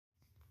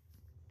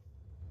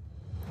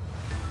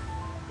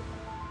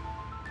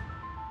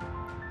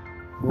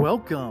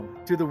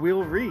Welcome to The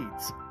Wheel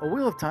Reads, a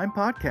Wheel of Time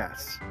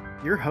podcast.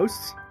 Your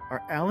hosts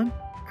are Alan,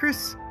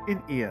 Chris,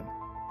 and Ian.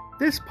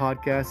 This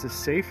podcast is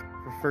safe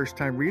for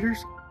first-time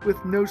readers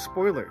with no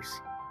spoilers.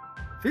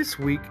 This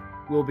week,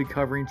 we'll be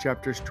covering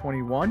chapters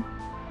 21,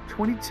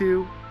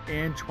 22,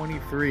 and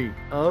 23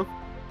 of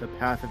The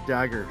Path of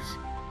Daggers,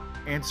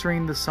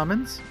 Answering the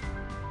Summons,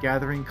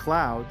 Gathering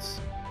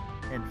Clouds,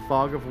 and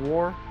Fog of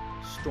War,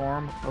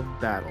 Storm of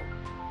Battle.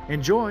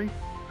 Enjoy!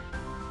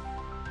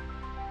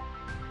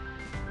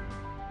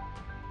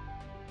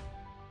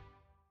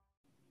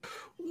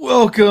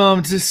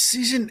 Welcome to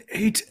Season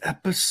 8,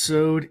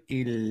 Episode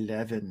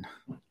 11.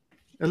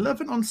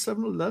 11 on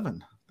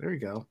 7-Eleven. There you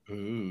go.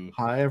 Ooh.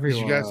 Hi,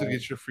 everyone. Did you guys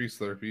get your free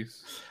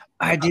Slurpees?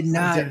 I did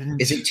not.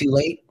 Is it too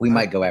late? We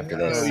might go after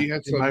this. No, you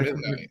had till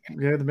midnight.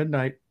 Yeah, the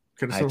midnight.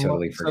 I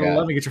totally forgot.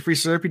 7-Eleven, get your free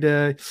Slurpee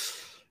day.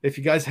 If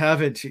you guys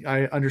haven't,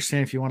 I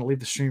understand if you want to leave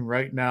the stream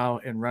right now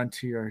and run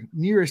to your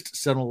nearest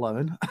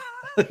 7-Eleven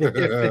if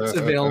it's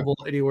available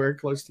anywhere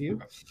close to you.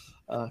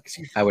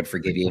 I would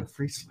forgive you.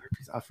 Free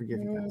Slurpees. I'll forgive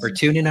you guys. Or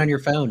tune in on your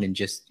phone and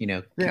just, keep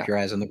your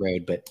eyes on the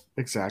road, but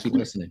exactly. keep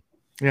listening.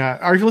 Yeah.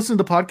 Or if you listen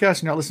to the podcast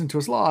and you're not listening to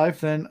us live,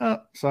 then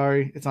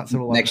sorry, it's not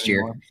 7-Eleven next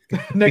year.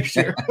 Next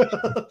year.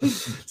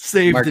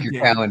 Save Mark the your day.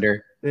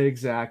 calendar.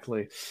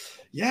 Exactly.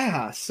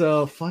 Yeah.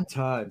 So fun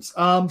times.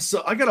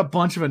 So I got a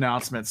bunch of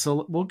announcements.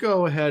 So we'll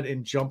go ahead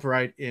and jump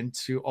right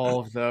into all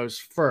of those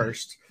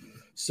first,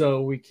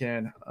 so we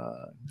can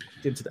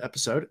get into the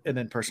episode and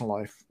then personal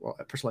life. Well,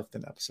 personal life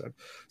then episode.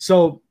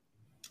 So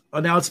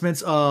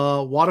announcements.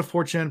 Wad of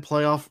Fortune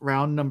playoff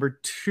round number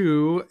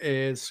 2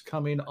 is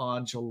coming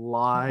on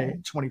July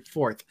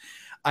 24th.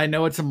 I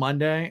know it's a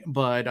Monday,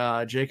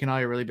 but Jake and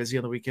I are really busy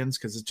on the weekends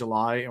because it's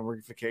July and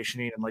we're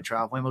vacationing and like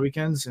traveling on the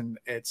weekends, and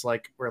it's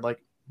like we're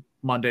like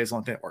Monday's the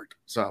only day it worked.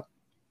 So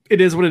it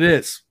is what it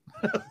is.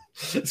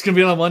 It's gonna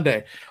be on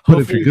Monday. But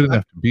if you're good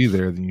enough to be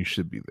there, then you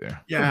should be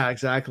there. Yeah,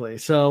 exactly.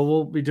 So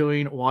we'll be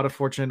doing Wad of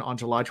Fortune on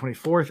July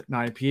 24th,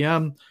 9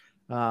 p.m.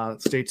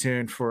 Stay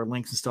tuned for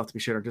links and stuff to be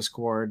shared on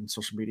Discord and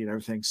social media and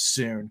everything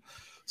soon.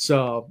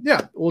 So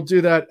yeah, we'll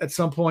do that at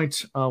some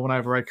point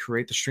whenever I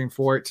create the stream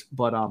for it.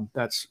 But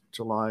that's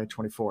July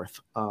 24th.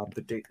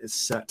 The date is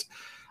set.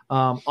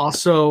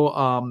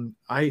 Also,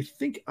 I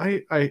think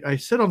I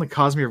said on the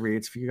Cosmere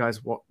Reads, if you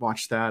guys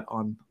watch that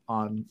on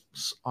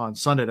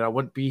Sunday, that I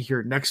wouldn't be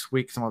here next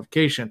week because I'm on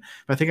vacation.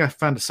 But I think I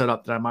found a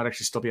setup that I might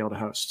actually still be able to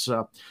host.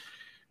 So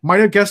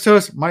might have guest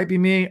host, might be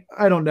me.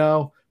 I don't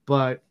know,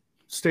 but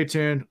stay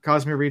tuned.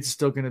 Cosmere Reads is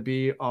still going to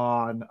be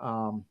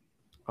on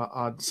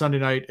Sunday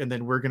night, and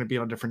then we're going to be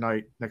on a different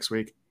night next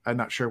week. I'm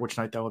not sure which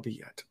night that will be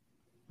yet.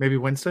 Maybe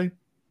Wednesday?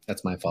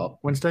 That's my fault.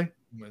 Wednesday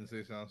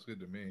sounds good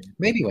to me.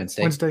 Maybe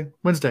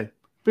Wednesday.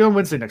 Be on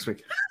Wednesday next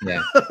week.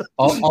 Yeah.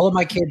 All of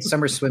my kids'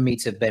 summer swim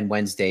meets have been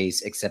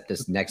Wednesdays, except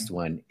this next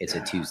one. It's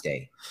a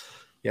Tuesday.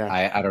 Yeah.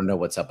 I don't know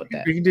what's up with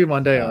that. We can do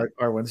Monday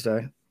or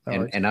Wednesday.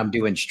 And I'm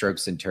doing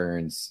strokes and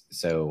turns,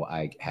 so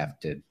I have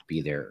to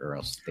be there or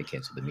else they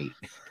cancel the meet.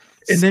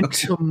 And then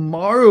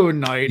tomorrow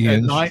night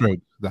at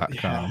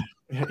Strokes.com.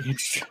 Yeah,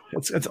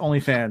 it's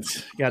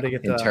OnlyFans. You got to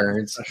get the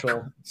turns.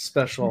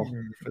 special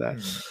for that.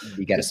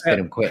 You got to spin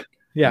them quick.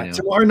 Yeah.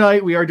 Tomorrow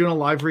night we are doing a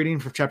live reading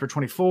for chapter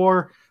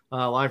 24.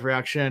 Live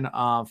reaction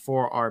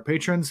for our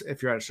patrons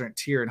if you're at a certain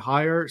tier and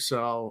higher.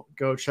 So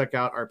go check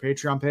out our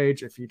Patreon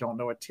page if you don't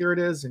know what tier it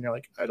is and you're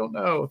like, I don't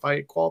know if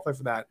I qualify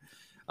for that.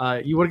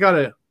 You would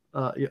have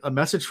got a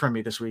message from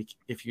me this week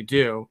if you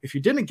do. If you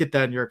didn't get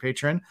that and you're a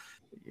patron,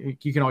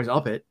 you can always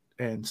up it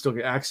and still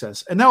get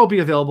access. And that will be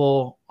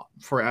available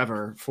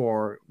forever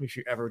for if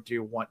you ever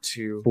do want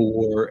to.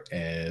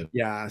 Forever.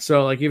 Yeah.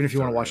 So like even if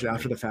you want to watch it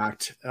after the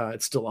fact,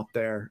 it's still up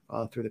there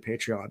through the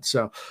Patreon.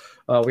 So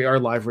we are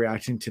live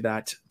reacting to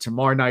that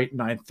tomorrow night,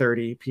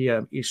 9:30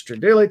 p.m.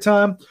 Eastern Daylight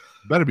Time.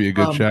 Better be a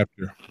good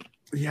chapter.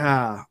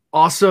 Yeah.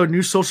 Also,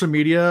 new social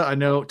media. I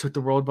know it took the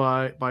world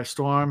by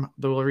storm.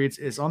 The Will Reads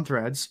is on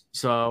Threads.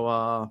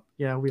 So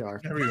yeah, we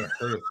are. Never even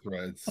heard of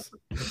Threads.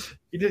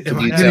 You did. Am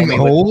I Getting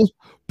old?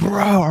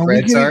 Bro, are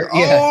we Threads getting are?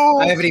 Yeah.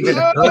 old? I haven't even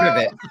heard of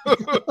it.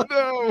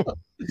 No.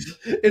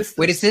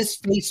 Wait, is this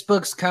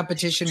Facebook's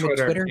competition with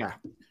Twitter? Yeah.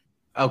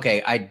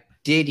 Okay, I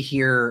did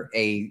hear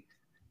a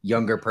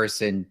younger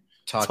person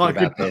talking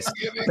about this,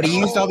 but he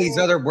used all these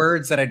other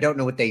words that I don't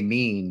know what they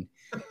mean.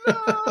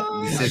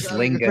 This is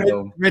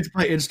lingo. We had to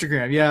play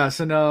Instagram. Yeah.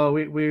 So no,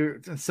 we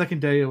the second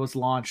day it was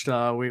launched.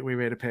 We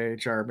made a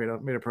page or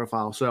made a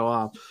profile.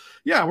 So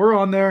yeah, we're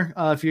on there.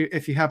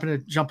 If you happen to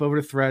jump over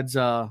to Threads,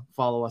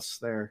 follow us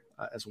there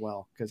as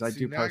well because I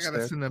do post I gotta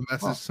there. send a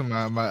message to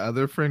my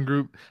other friend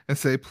group and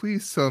say,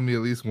 please tell me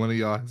at least one of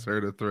y'all has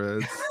heard of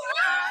Threads.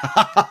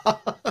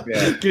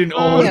 Yeah. Getting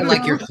old. Yeah,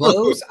 like your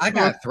clothes. I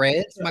got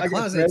Threads. My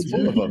closet's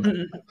full of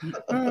them.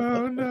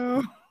 Oh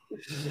no.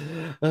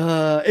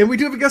 And we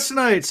do have a guest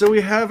tonight. So we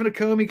have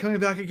Nakomi coming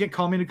back again.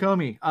 Call me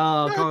Nakomi.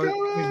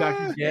 Coming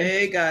back again.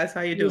 Hey guys,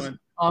 how you doing?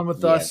 On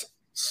with us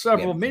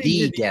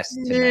many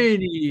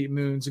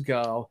moons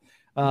ago.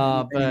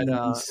 But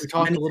we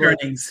talked a little.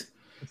 Earnings.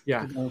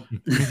 Yeah,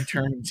 many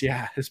turns.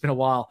 Yeah, it's been a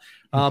while.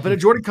 But at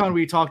JordanCon,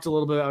 we talked a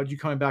little bit about you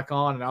coming back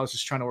on, and I was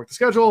just trying to work the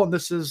schedule, and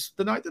this is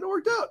the night that it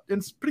worked out. And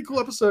it's a pretty cool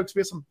episode because we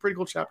have some pretty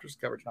cool chapters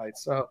to cover tonight.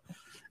 So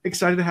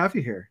excited to have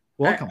you here.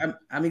 Welcome.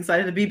 I'm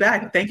excited to be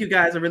back. Thank you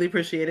guys. I really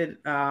appreciate it.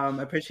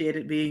 Appreciate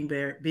it being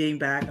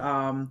back.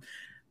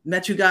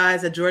 Met you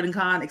guys at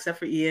JordanCon, except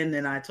for Ian,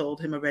 and I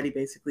told him already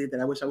basically that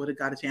I wish I would have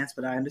got a chance,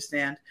 but I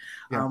understand.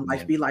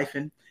 Life be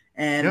lifing.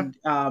 And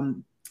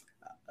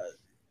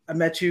I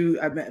met you.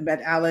 I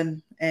met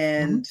Alan,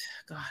 and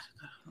God,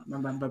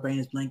 my brain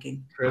is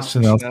blinking. Chris.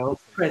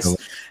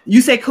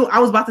 You say I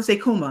was about to say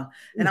Kuma,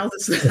 and I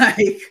was just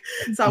like,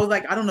 so I was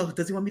like, I don't know.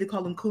 Does he want me to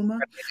call him Kuma?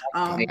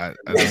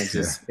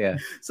 Yeah.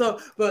 So,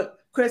 but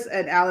Chris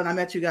and Alan, I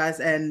met you guys,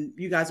 and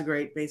you guys are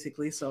great,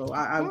 basically. So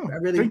I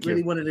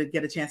really wanted to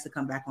get a chance to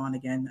come back on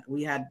again.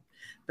 We had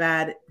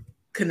bad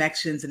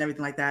connections and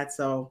everything like that,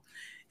 so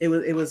it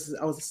was.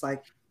 I was just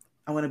like,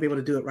 I want to be able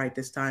to do it right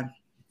this time.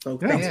 So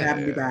thanks for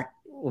having me back.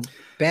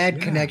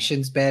 Bad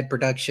connections, bad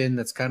production.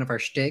 That's kind of our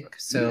shtick.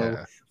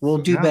 So we'll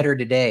do better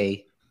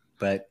today.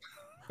 But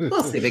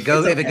We'll see. if it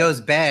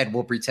goes bad,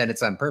 we'll pretend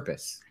it's on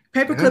purpose.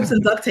 Paper clips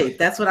and duct tape.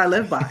 That's what I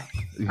live by.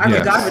 I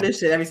forgot for this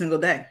shit every single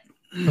day.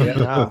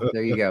 Yeah.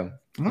 There you go.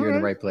 You're in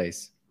the right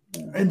place.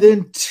 And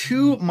then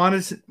 2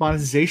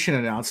 monetization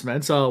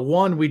announcements.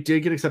 One, we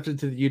did get accepted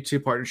to the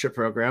YouTube partnership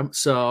program.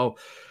 So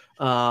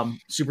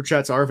super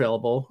chats are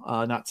available.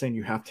 Not saying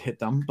you have to hit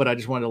them, but I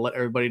just wanted to let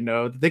everybody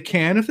know that they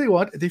can if they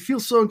want. If they feel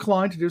so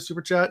inclined to do a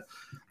super chat,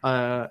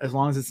 as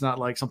long as it's not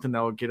like something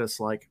that would get us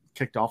like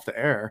kicked off the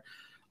air,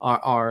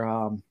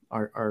 or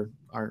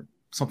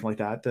something like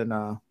that,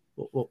 then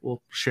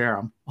we'll share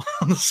them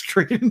on the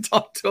screen and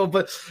talk to them.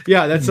 But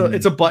yeah,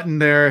 it's a button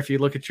there. If you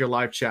look at your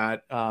live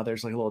chat,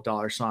 there's like a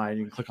little $sign.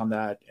 You can click on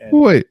that.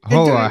 Wait,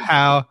 hold on.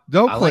 How?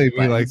 Don't play like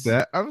me like buttons.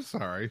 that. I'm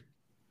sorry.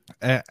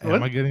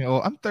 Am I getting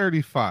old? I'm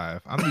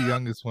 35. I'm the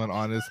youngest one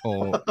on this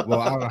whole. Well,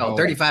 I don't know.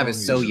 35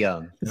 is so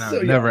young. I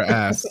never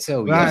asked.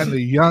 So But I'm young.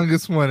 the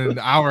youngest one in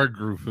our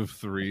group of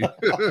 3. Yeah.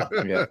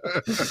 And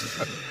the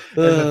fact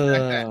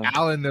that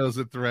Alan knows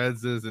what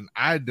Threads is and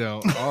I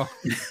don't. Oh.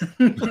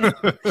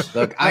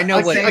 Look, I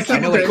know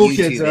what cool YouTube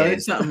kids, right?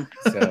 is. So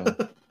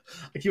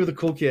I keep with the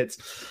cool kids.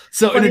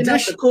 So Funny in enough,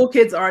 addition, the cool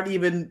kids aren't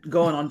even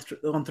going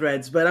on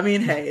Threads. But I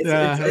mean, hey,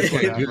 that's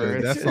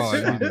Good. That's all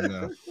I need to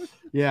know.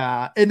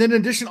 yeah. And then in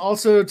addition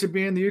also to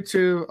being the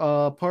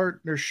YouTube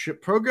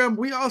partnership program,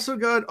 we also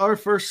got our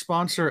first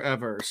sponsor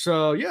ever.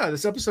 So yeah,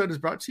 this episode is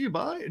brought to you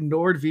by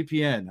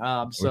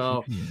NordVPN.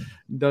 So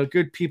the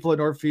good people at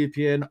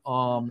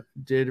NordVPN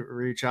did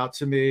reach out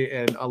to me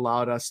and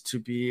allowed us to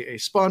be a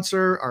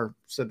sponsor, or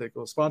said they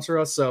will sponsor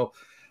us. So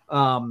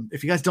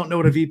if you guys don't know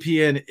what a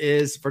VPN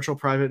is, virtual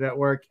private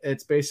network,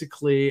 it's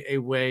basically a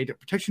way to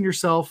protection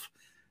yourself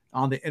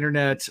on the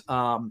internet.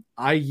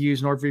 I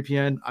use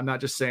NordVPN. I'm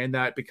not just saying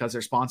that because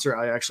they're sponsor.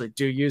 I actually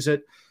do use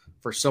it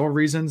for several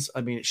reasons.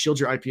 I mean, it shields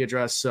your IP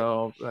address,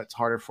 so it's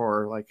harder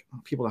for like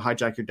people to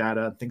hijack your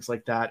data and things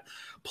like that.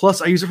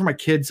 Plus, I use it for my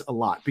kids a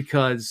lot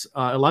because it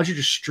allows you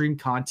to stream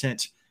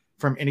content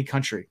from any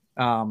country,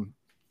 in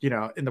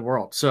the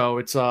world. So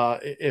it's for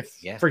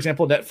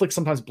example, Netflix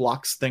sometimes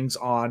blocks things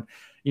on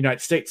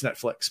United States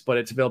Netflix, but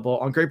it's available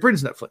on Great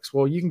Britain's Netflix.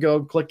 Well, you can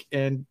go click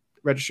and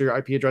register your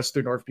IP address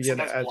through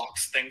NordVPN.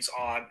 Blocks things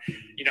on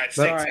United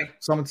States.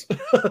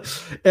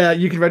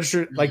 You can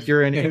register like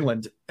you're in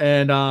England,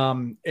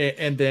 and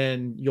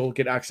then you'll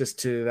get access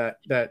to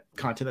that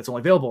content that's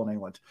only available in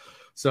England.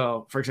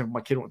 So, for example,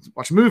 my kid wants to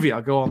watch a movie.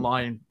 I'll go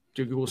online,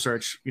 do Google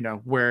search.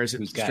 Where is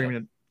it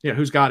streaming?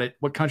 Who's got it?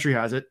 What country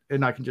has it?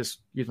 And I can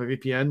just use my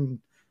VPN.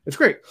 It's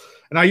great.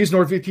 And I use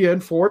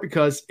NordVPN for it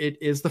because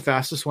it is the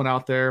fastest one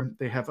out there.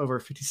 They have over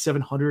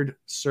 5,700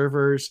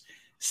 servers.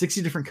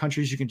 60 different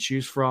countries you can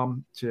choose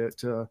from to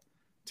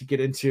get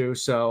into.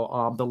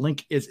 So the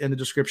link is in the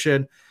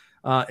description.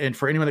 And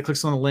for anyone that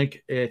clicks on the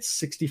link,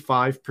 it's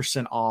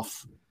 65%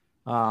 off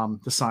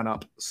the sign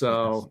up.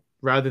 So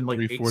rather than like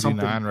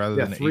 $349 rather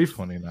than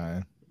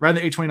 $829. Rather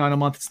than $829 a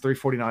month, it's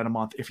 $349 a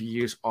month if you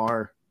use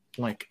our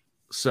link.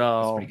 So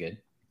that's pretty good.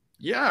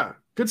 Yeah,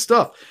 good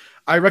stuff.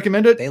 I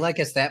recommend it. They like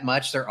us that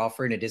much. They're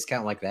offering a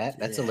discount like that.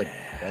 That's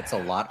a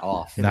lot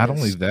off. Not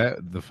only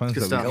that, the funds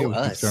that we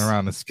get, we turn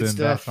around and spend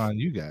back on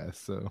you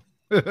guys. So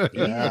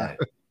yeah.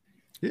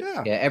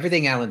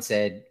 Everything Alan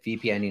said,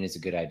 VPNing is a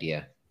good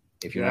idea.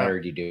 If you're not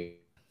already doing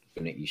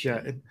it, you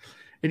should. Yeah,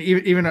 and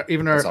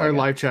even our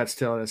live chats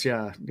tell us,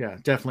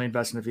 definitely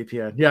invest in a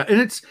VPN. Yeah, and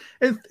it's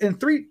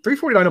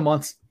 $349 a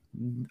month.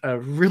 A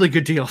really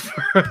good deal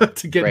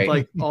to get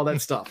like all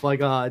that stuff. Like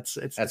it's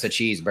that's a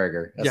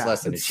cheeseburger. That's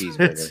less than a cheeseburger.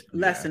 It's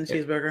less than a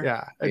cheeseburger.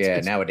 Yeah.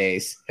 It's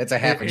nowadays it's a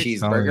half a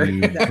cheeseburger.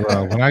 You,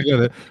 bro,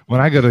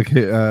 when I go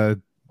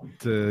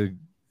to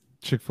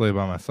Chick-fil-A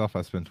by myself,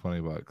 I spend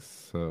 $20.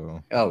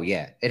 So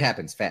it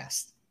happens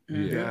fast.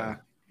 Yeah.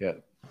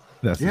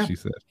 That's what she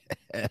said.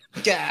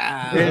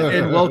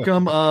 And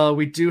welcome.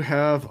 We do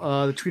have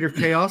the Tweeter of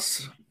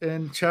Chaos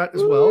in chat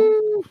as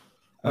well.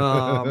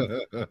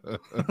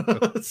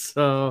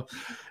 So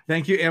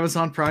thank you,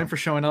 Amazon Prime, for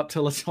showing up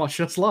to let's watch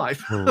us live.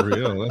 For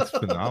real. That's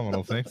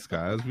phenomenal. Thanks,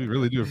 guys. We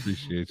really do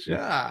appreciate you.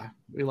 Yeah,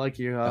 we like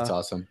you. That's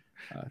awesome.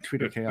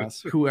 Tweeter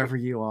Chaos, whoever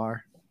you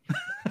are.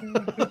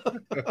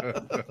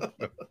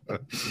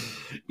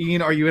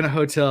 Ian, are you in a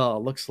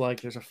hotel? Looks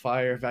like there's a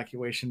fire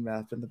evacuation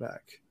map in the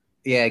back.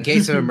 Yeah, in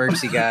case of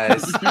emergency,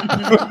 guys,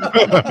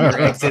 your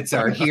exits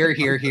are here.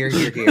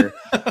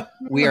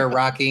 We are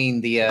rocking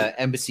the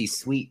Embassy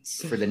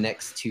Suites for the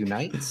next 2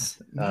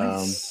 nights.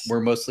 Nice. We're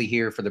mostly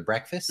here for the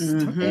breakfast,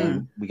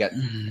 and we got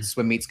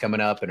swim meets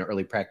coming up and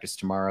early practice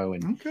tomorrow.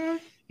 And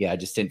yeah, I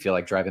just didn't feel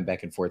like driving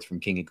back and forth from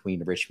King and Queen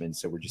to Richmond,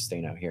 so we're just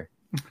staying out here.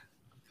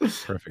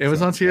 Perfect.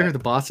 Amazon's here. The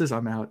bosses,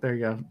 I'm out. There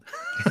you go.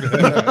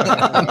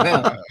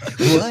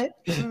 What?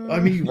 I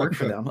mean, you work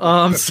for them.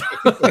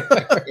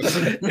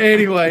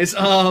 Anyways,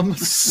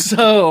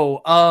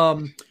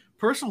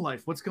 personal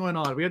life. What's going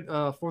on? We had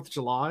 4th of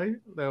July.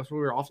 That was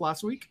when we were off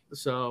last week.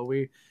 So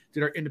we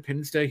did our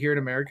Independence Day here in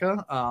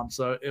America.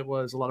 So it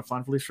was a lot of fun,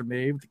 at least for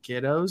me, with the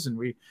kiddos, and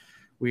we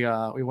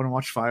went and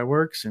watched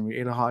fireworks, and we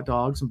ate hot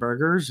dogs and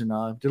burgers, and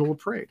did a little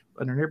parade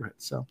in our neighborhood.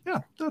 So yeah,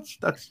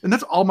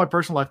 that's all my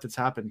personal life that's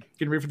happened.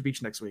 Getting ready for the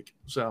beach next week.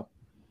 So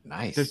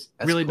nice. There's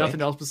really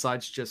nothing else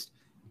besides just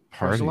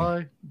party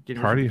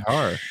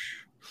hard.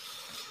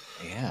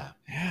 Yeah.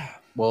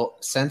 Well,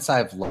 since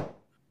I've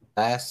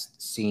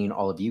last seen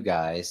all of you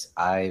guys,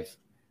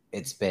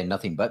 it's been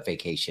nothing but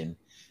vacation.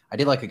 I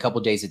did like a couple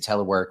of days of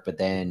telework, but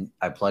then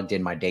I plugged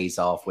in my days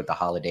off with the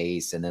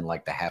holidays, and then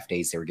like the half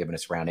days they were giving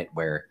us around it,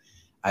 where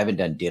I haven't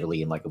done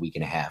diddly in like a week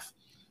and a half.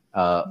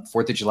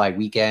 4th of July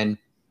weekend,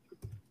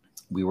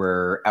 we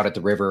were out at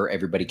the river.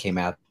 Everybody came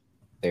out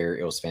there.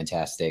 It was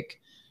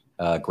fantastic.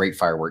 Great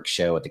fireworks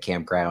show at the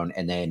campground.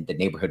 And then the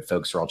neighborhood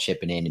folks are all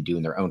chipping in and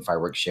doing their own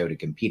fireworks show to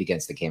compete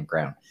against the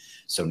campground.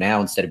 So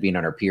now instead of being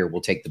on our pier, we'll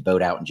take the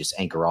boat out and just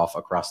anchor off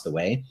across the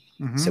way.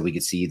 So we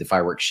could see the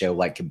fireworks show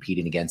like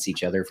competing against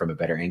each other from a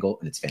better angle.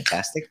 And it's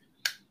fantastic.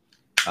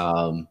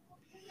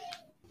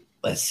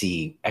 Let's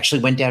see.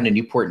 Actually went down to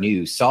Newport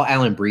News, saw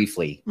Alan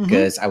briefly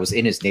because I was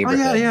in his neighborhood.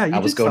 I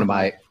was going to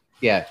my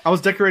I was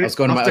going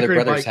to my other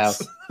brother's house.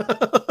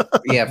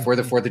 For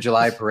the 4th of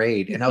July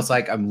parade. And I was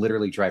like, I'm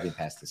literally driving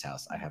past this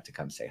house. I have to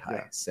come say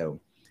hi. So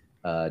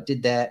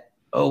did that.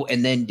 Oh,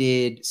 and then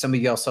some of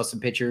y'all saw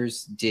some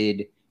pictures,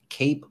 did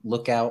Cape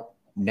Lookout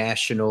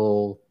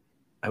National,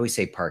 I always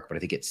say park, but I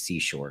think it's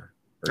seashore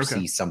or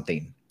sea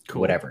something,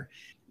 whatever.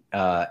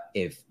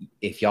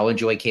 If y'all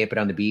enjoy camping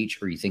on the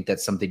beach, or you think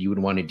that's something you would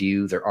want to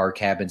do, there are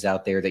cabins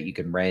out there that you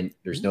can rent.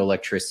 There's no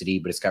electricity,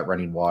 but it's got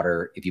running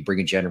water. If you bring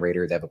a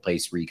generator, they have a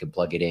place where you can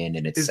plug it in,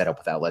 and it's set up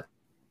with outlet.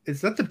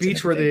 Is that the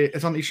beach where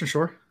it's on the Eastern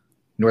Shore?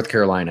 North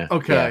Carolina.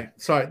 Okay. Yeah.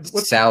 Sorry.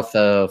 South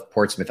of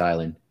Portsmouth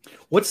Island.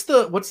 What's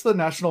the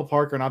national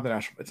park, or not the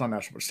national, it's not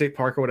national, but state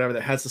park or whatever,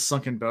 that has the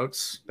sunken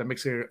boats that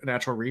makes a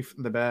natural reef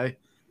in the bay?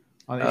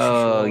 On the Eastern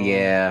Shore?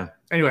 Yeah.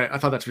 Anyway, I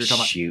thought that's what you're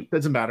talking about.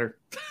 Doesn't matter.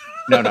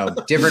 No,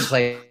 different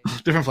place.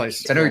 Different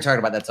place. I know you're talking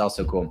about. That's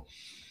also cool.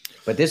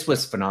 But this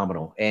was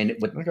phenomenal. And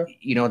with on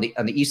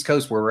the East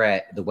Coast where we're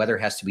at, the weather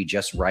has to be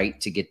just right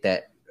to get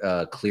that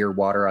clear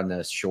water on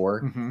the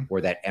shore,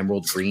 or that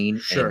emerald green.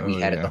 Sure. And we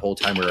had it the whole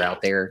time we were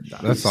out there.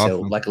 That's so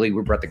awesome. Luckily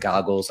we brought the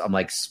goggles. I'm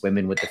like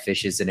swimming with the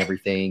fishes and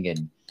everything.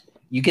 And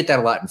you get that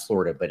a lot in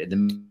Florida, but in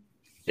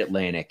the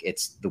Atlantic,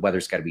 the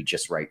weather's got to be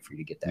just right for you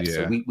to get that.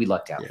 So we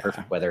lucked out.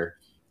 Perfect weather.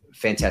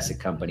 Fantastic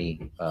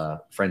company,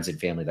 friends and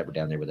family that were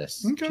down there with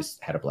us.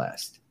 Just had a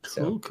blast.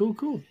 So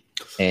cool.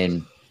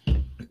 And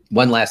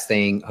one last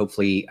thing,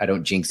 hopefully I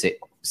don't jinx it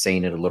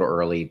saying it a little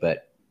early,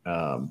 but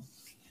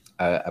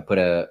I put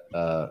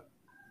a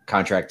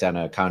contract on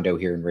a condo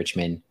here in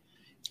Richmond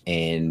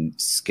and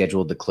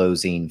scheduled the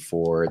closing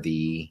for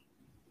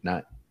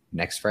not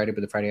next Friday,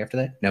 but the Friday after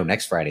that. No,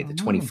 next Friday, the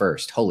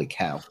 21st. Holy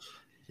cow.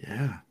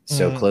 Yeah.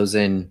 So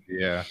closing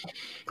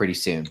pretty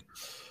soon.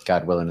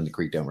 God willing, and the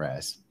creek don't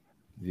rise.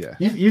 Yeah.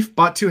 You've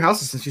bought 2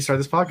 houses since you started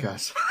this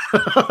podcast.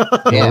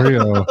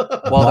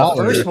 Well,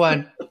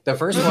 the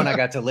first one I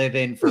got to live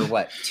in for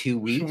 2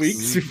 weeks? 2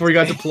 weeks before you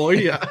got deployed.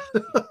 Yeah.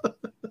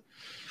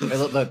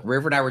 Look,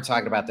 River and I were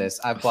talking about this.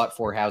 I've bought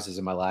 4 houses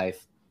in my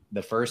life.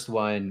 The first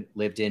one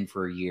lived in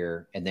for a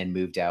year and then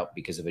moved out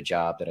because of a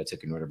job that I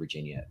took in Northern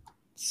Virginia.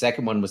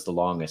 Second one was the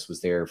longest, was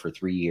there for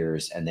 3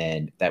 years. And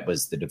then that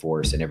was the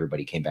divorce and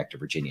everybody came back to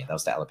Virginia. That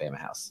was the Alabama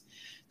house.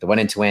 The one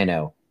in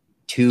Tuano,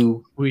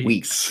 2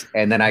 weeks.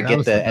 And then I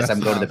get as I'm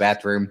going to the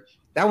bathroom.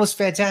 That was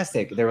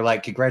fantastic. They were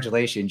like,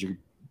 congratulations, you're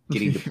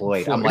getting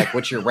deployed. I'm like,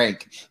 what's your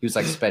rank? He was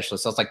like,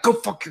 specialist. I was like, go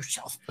fuck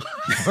yourself.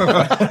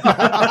 I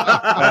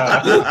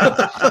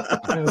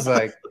was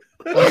like,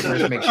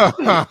 make sure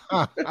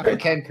I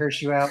can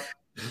curse you out.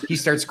 He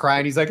starts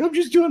crying. He's like, I'm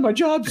just doing my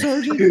job,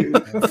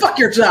 Sergeant. Fuck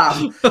your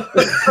job.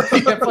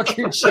 Fuck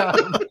your job.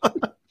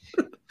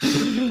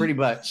 Pretty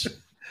much.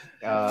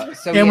 We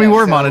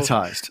were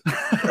monetized.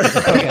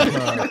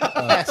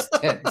 Past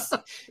tense.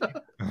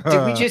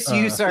 Did we just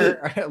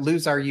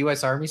lose our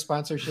U.S. Army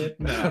sponsorship?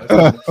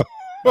 No.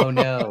 Oh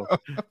no.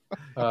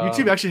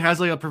 YouTube actually has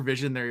like a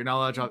provision there. You're not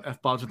allowed to drop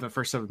F-bombs within the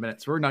first 7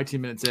 minutes. We're 19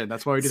 minutes in.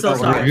 That's why we did so that.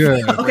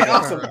 sorry. Okay,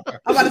 awesome.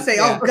 I'm about to say,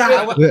 oh God,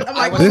 I'm like, oh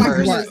my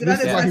goodness, did I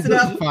just mess it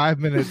up?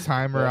 5-minute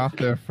timer out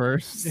there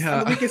first. Yeah.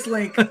 On the weakest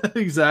link.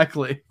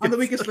 Exactly. On the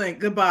weakest link.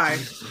 Goodbye.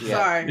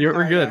 Sorry.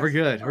 We're good. Guys. We're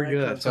good. We're right,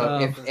 good.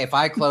 So if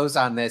I close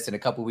on this and a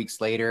couple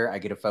weeks later I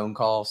get a phone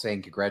call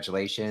saying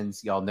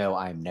congratulations, y'all know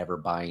I'm never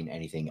buying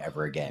anything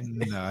ever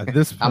again. No, at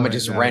this point, I'm gonna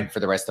just rent for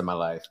the rest of my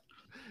life.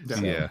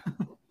 Yeah.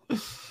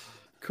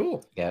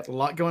 Cool. Yeah. A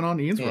lot going on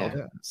in Ian's Yeah.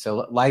 world.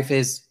 So life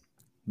is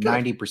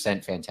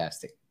 90%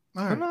 fantastic.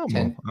 All right.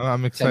 Phenomenal.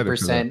 I'm excited.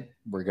 10%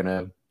 we're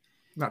gonna.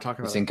 Not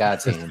talking It's about in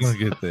God's It's hands. gonna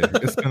get there.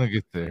 It's gonna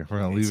get there. We're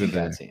gonna leave It's in it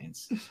there. God's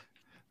hands.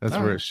 That's All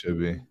where right. it should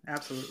be.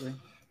 Absolutely.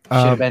 Should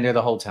have been there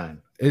the whole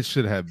time. It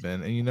should have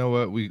been. And you know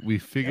what? We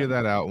figure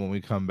that out when we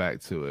come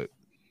back to it.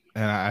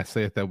 And I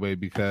say it that way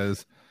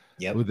because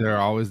there are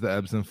always the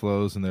ebbs and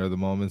flows, and there are the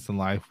moments in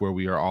life where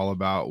we are all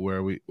about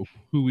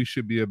who we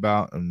should be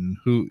about, and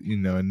who,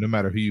 and no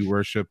matter who you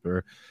worship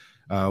or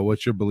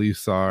what your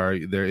beliefs are,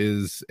 there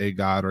is a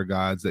God or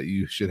gods that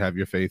you should have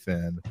your faith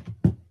in.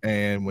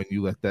 And when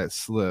you let that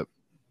slip,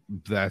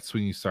 that's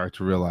when you start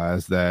to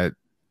realize that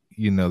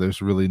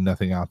there's really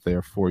nothing out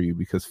there for you,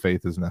 because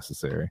faith is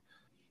necessary.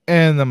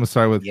 And I'm gonna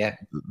start with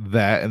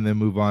that, and then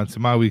move on to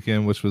my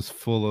weekend, which was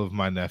full of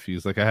my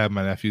nephews. Like, I had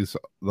my nephews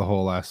the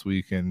whole last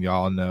week, and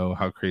y'all know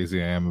how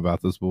crazy I am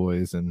about those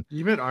boys. And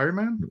you met Iron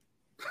Man?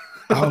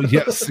 Oh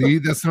yeah, see,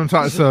 that's what I'm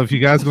talking. So if you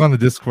guys go on the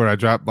Discord, I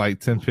dropped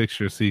like 10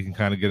 pictures so you can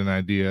kind of get an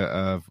idea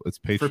of it's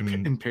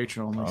Patreon In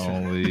Patreon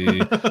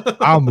only.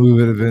 I'll move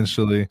it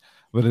eventually,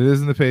 but it is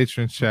in the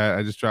Patreon chat.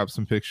 I just dropped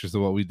some pictures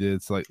of what we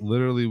did. So like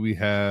literally, we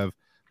have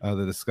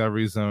the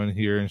Discovery Zone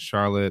here in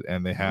Charlotte,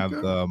 and they have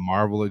the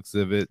Marvel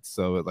exhibit.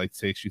 So it like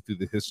takes you through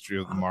the history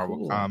of the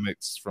Marvel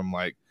comics, from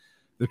like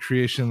the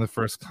creation of the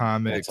first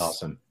comics. That's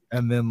awesome.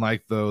 And then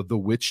like the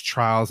witch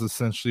trials,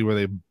 essentially, where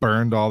they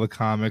burned all the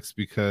comics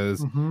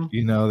because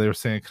they were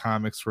saying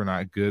comics were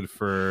not good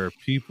for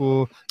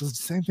people. It was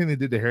the same thing they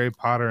did to Harry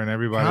Potter and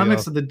everybody Comics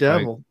else. of the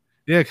devil. Like,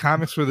 yeah,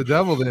 comics for the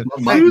devil. Then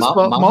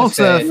foosball's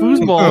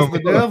the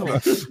devil.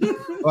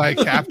 Like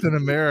Captain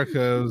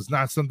America was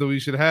not something we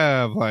should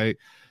have.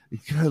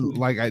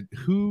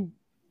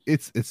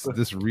 It's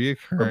this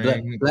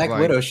reaoccurring Black like,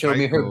 Widow showed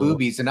me her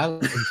boobies, and I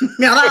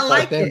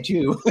like them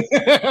too.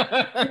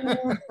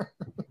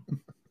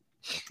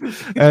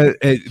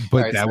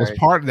 But that was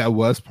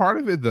part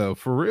of it, though,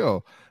 for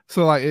real.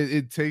 So like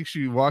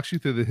it walks you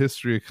through the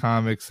history of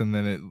comics, and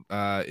then it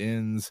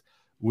ends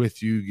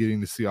with you getting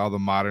to see all the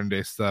modern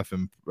day stuff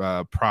and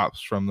props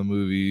from the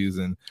movies,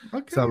 and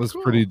so that was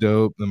pretty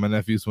dope. And my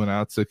nephews went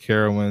out to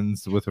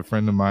Carowinds with a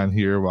friend of mine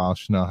here while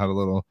Chanel had a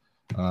little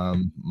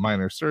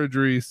minor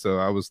surgery, so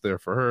I was there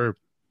for her.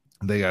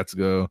 They got to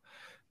go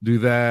do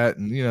that,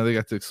 and they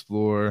got to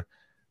explore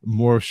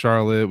more of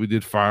Charlotte. We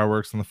did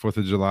fireworks on the 4th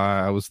of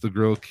July. I was the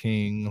grill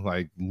king,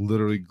 like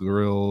literally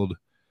grilled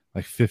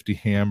like 50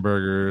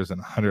 hamburgers and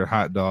 100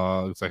 hot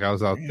dogs. Like I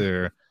was out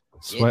there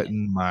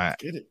sweating my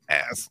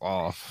ass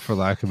off, for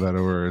lack of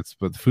better words,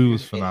 but the food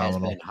was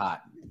phenomenal. It has been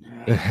hot.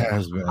 It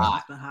has been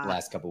hot the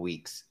last couple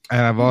weeks.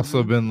 And I've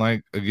also been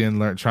like, again,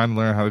 trying to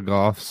learn how to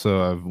golf.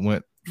 So I've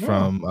went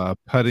from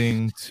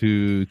putting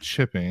to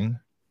chipping.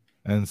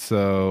 And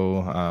so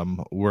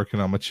I'm working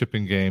on my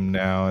chipping game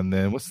now. And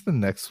then what's the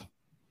next,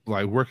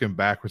 like working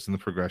backwards in the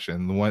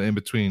progression, the one in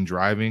between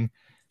driving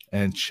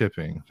and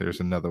chipping. There's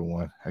another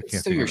one. I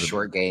can't think your of it.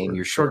 short game,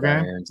 your short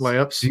irons,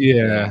 layups.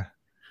 Yeah.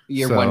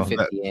 You're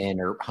 150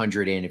 in or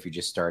 100 in if you're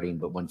just starting,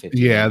 but 150.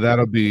 Yeah,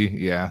 that'll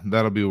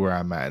be where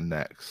I'm at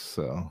next.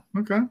 So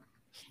okay.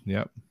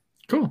 Yep.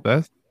 Cool.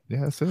 That's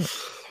it.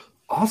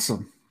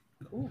 Awesome.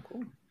 Cool.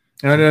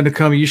 And then to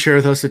come, you share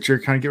with us that you're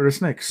kind of getting rid of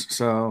snakes.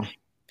 So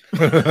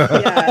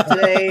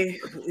today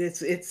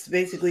it's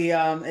basically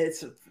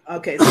it's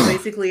okay. So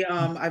basically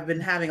I've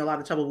been having a lot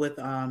of trouble with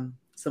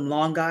some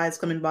lawn guys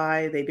coming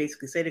by. They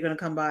basically say they're going to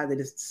come by. They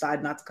just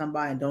decide not to come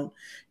by and don't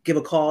give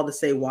a call to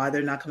say why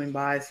they're not coming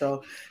by.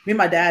 So me and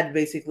my dad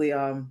basically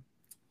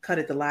cut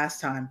it the last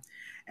time.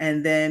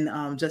 And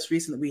then just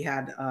recently we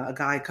had a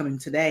guy coming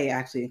today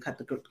actually and cut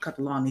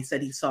the lawn. He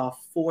said he saw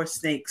 4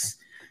 snakes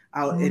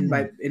out in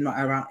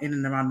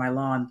and around my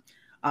lawn.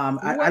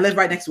 I live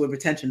right next to a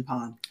retention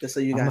pond, just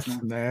so you guys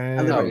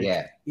know.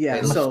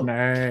 Yeah. So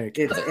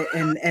it's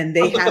and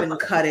they haven't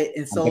cut it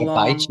in so long.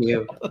 Bite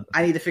you.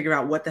 I need to figure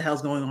out what the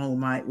hell's going on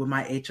with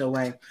my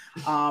HOA.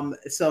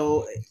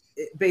 So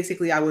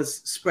basically, I was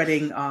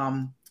spreading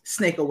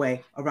snake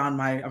away around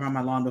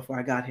my lawn before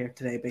I got here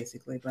today,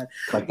 basically. But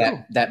like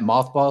that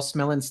mothball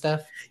smelling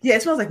stuff. Yeah,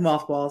 it smells like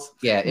mothballs.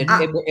 Yeah,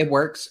 it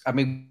works. I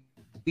mean,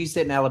 we used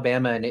it in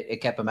Alabama, and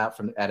it kept them out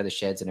of the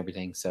sheds and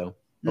everything. So.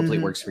 Hopefully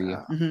it works for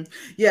you.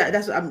 Yeah,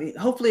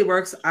 hopefully it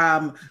works.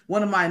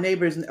 One of my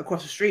neighbors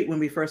across the street when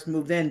we first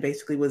moved in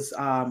basically was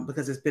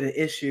because there's been an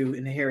issue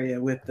in the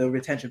area with the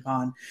retention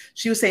pond.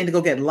 She was saying to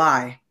go get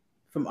lye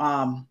from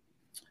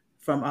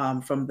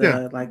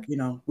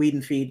the weed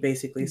and feed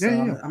basically.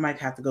 So I might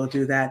have to go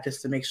do that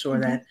just to make sure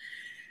that,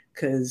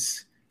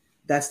 because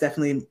that's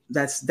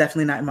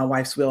definitely not in my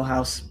wife's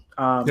wheelhouse.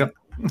 Yep.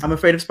 I'm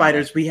afraid of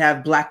spiders. We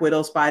have black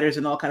widow spiders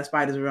and all kind of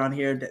spiders around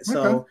here.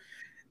 So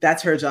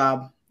that's her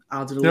job.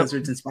 I'll do the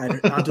lizards and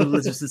spiders. I'll do the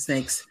lizards and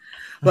snakes.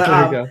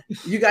 But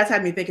you guys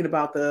had me thinking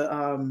about the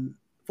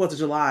 4th of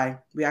July.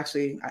 We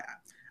actually,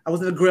 I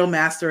wasn't a grill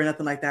master or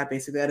nothing like that.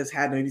 Basically, I just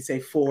had maybe say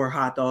 4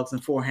 hot dogs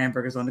and 4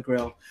 hamburgers on the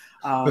grill.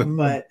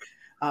 But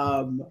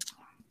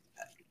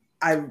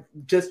I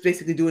just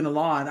basically doing the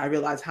lawn. I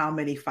realized how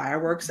many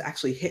fireworks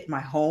actually hit my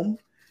home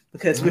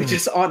because we're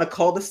just on a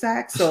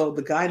cul-de-sac. So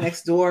the guy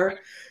next door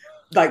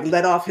like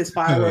let off his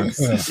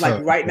fireworks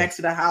like right next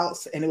to the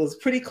house, and it was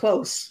pretty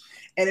close.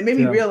 And it made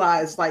me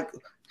realize like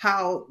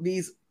how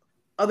these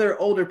other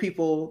older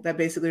people that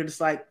basically are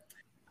just like,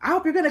 I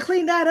hope you're gonna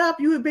clean that up.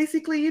 You would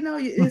basically, you know,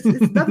 it's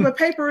nothing but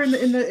paper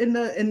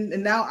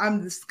and now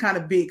I'm just kind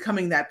of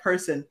becoming that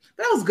person.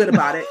 But I was good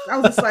about it. I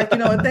was just like, you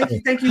know,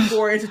 thank you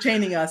for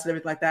entertaining us and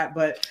everything like that.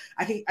 But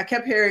I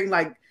kept hearing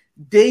like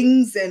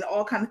dings and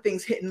all kind of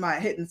things hitting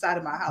inside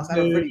of my house. I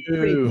have a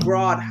pretty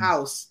broad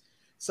house,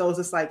 so it's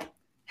just like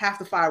half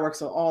the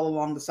fireworks are all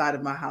along the side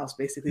of my house.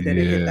 Basically, that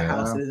it hit the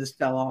house and it just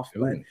fell off.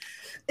 But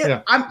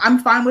I'm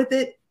fine with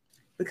it.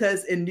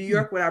 Because in New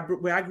York,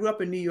 where I grew up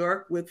in New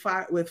York with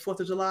 4th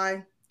of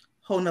July,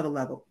 whole nother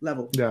level.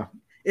 Yeah,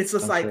 it's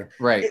just like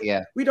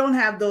we don't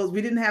have those.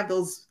 We didn't have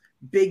those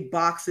big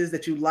boxes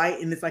that you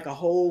light and it's like a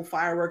whole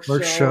fireworks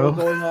show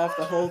going off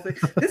the whole thing.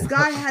 This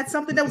guy had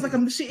something that was like a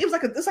machine. It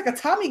was like a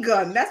Tommy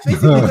gun. That's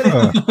basically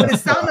what it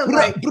sounded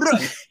like.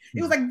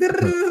 It was like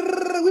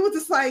we were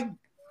just like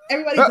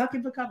everybody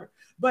ducking for cover.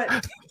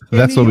 But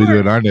that's what we do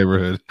in our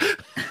neighborhood.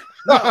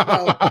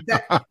 No,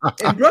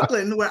 in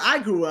Brooklyn, where I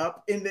grew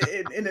up in the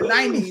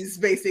 90s,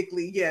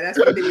 basically, that's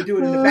what they were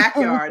doing in the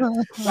backyard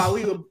while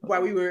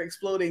we were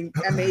exploding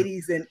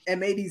M80s and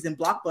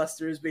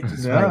blockbusters, which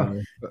is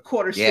like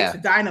quarter sticks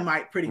of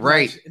dynamite, pretty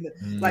much.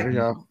 Like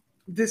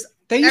this,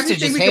 they used to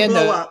just hand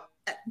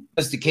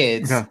those to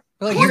kids. Yeah.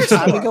 Like, here's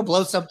time to go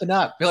blow something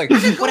up. Be like,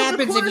 what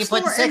happens if you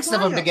put 6 of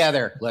them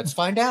together? Let's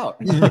find out.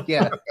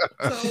 Yeah.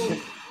 So,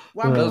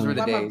 those were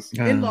the days.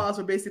 My in-laws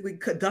were basically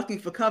ducking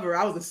for cover.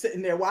 I was just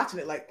sitting there watching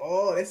it like,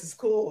 oh, this is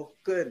cool.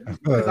 Good.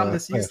 Because I'm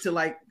just used to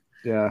like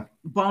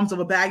bombs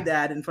over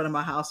Baghdad in front of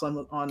my house on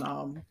so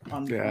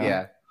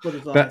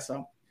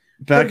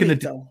back in the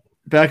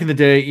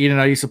day, Ian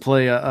and I used to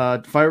play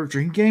a firework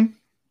drinking game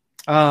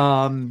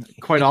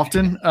quite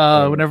often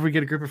whenever we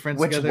get a group of friends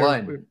together. Which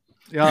one?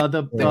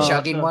 The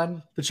chugging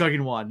one? The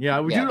chugging one. Yeah,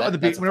 we do it on the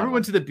beach. Whenever we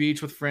went to the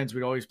beach with friends,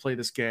 we'd always play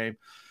this game.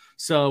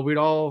 So we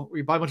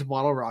buy a bunch of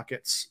bottle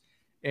rockets,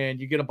 and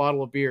you get a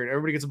bottle of beer, and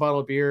everybody gets a bottle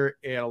of beer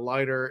and a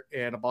lighter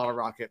and a bottle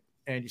rocket,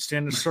 and you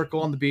stand in a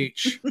circle on the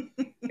beach,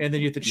 and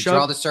then you have to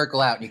draw the circle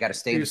out, and you got to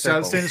stay in the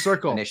circle. Stay in the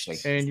circle initially,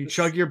 and you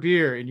chug your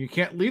beer, and you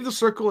can't leave the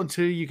circle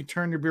until you can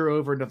turn your beer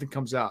over and nothing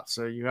comes out.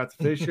 So you have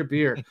to finish your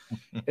beer,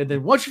 and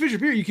then once you finish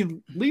your beer, you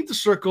can leave the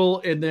circle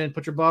and then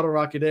put your bottle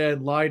rocket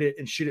in, light it,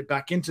 and shoot it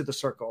back into the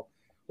circle.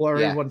 While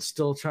everyone's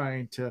still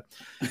trying to,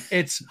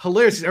 it's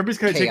hilarious. Everybody's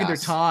kind of taking their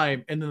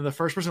time, and then the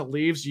first person that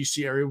leaves, you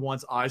see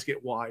everyone's eyes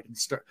get wide and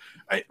start.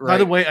 By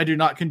the way, I do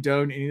not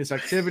condone any of this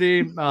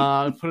activity. Put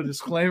a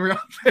disclaimer out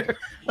there.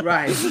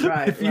 Right.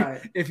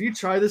 If you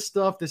try this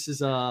stuff, this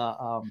is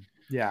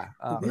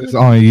it's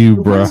on you,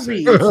 bro.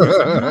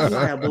 Not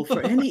liable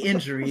for any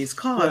injuries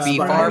caused. Be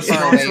far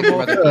away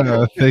from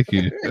other. Thank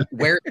you.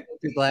 Wear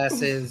your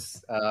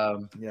glasses.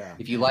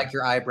 If you like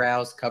your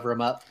eyebrows, cover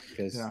them up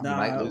because you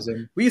might lose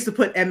them. We used to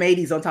put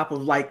M80s on top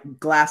of like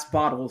glass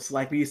bottles.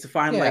 Like we used to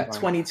find like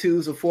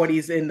 22s or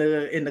 40s in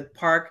the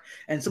park,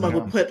 and someone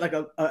would put like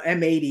a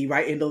M80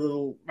 right in the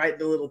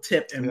little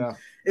tip, and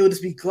it would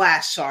just be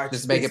glass shards.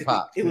 Just make it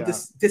pop. It would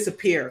just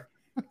disappear.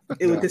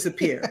 It would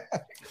disappear.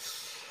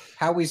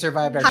 How we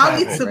survived our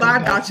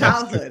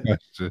childhood.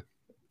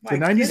 The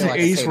 90s and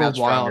 80s were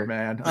wild,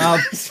 man.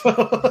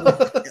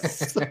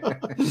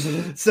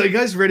 So you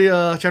guys ready?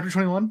 Chapter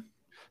 21.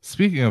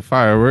 Speaking of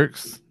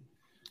fireworks,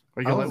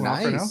 are you gonna let one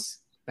off right now?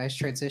 Nice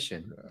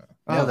transition.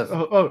 Yeah. Come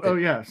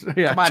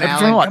on,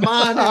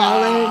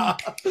 Alan.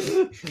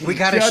 We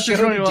got a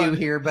show to do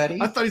here, buddy.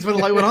 I thought he's going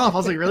to light one off. I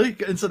was like, really?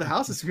 Inside the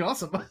house? It's gonna be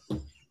awesome.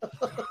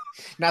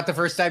 Not the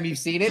first time you've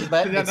seen it,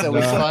 but it's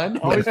always fun.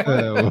 Always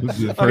fun.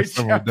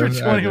 Chapter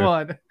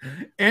 21,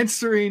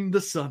 answering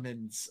the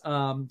summons.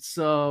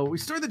 So we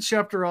started the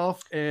chapter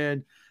off,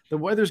 and the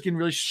weather's getting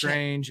really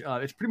strange.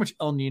 It's pretty much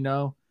El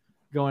Nino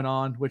going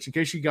on, which, in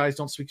case you guys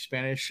don't speak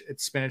Spanish,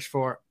 it's Spanish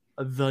for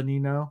the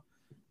Nino.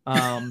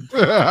 I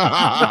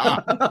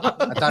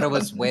thought it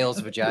was whale's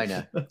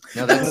vagina.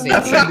 No, that's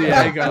San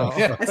Diego.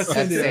 That's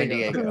San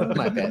Diego.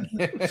 My bad.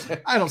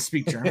 I don't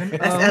speak German.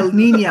 That's El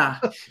Nina.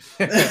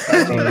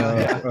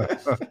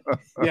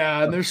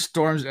 Yeah, and there's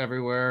storms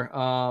everywhere.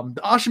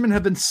 The Ashaman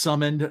have been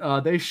summoned.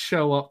 They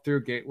show up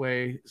through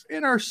Gateway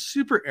and are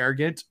super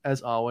arrogant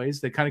as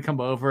always. They kind of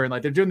come over and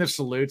like they're doing their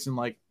salutes and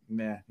like,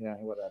 nah, yeah,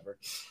 whatever.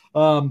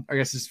 I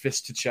guess it's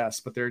fist to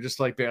chest, but they're just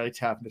like barely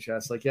tapping the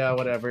chest, like, yeah,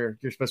 whatever.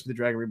 You're supposed to be the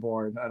Dragon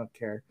Reborn. I don't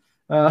care.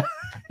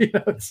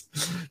 It's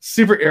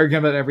super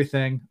arrogant about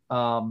everything.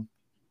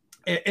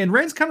 And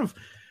Rand's kind of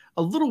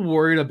a little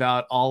worried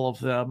about all of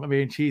them. I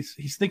mean,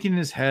 he's thinking in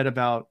his head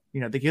about,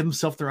 they give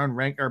themselves their own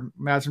rank, or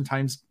Madison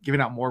times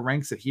giving out more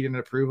ranks that he didn't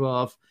approve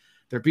of.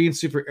 They're being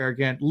super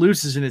arrogant.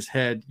 Luce is in his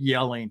head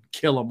yelling,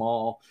 "Kill them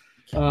all."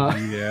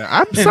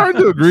 I'm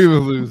starting to agree with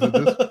Luce at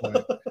this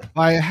point.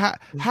 Like,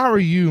 how are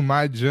you,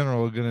 my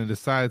general, going to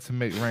decide to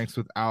make ranks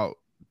without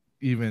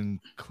even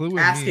cluing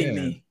asking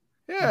me?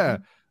 Yeah,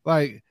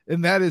 like,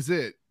 and that is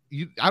it.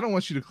 I don't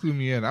want you to clue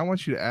me in. I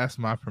want you to ask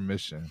my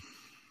permission.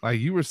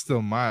 Like, you were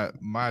still my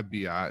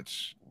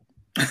biatch.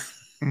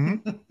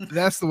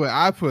 That's the way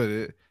I put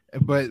it.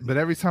 But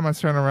every time I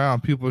turn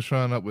around, people are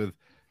showing up with,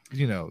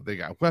 they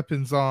got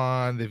weapons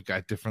on, they've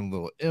got different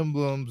little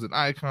emblems and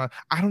icons.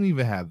 I don't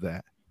even have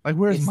that. Like,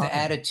 where's it's my the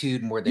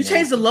attitude more than you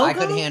changed the logo? I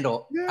could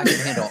handle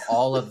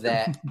all of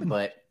that,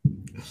 but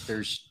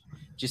there's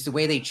just the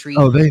way they treat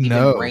they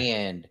know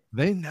Rand.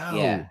 They know.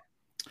 Yeah.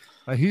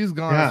 Like, he's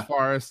gone as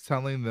far as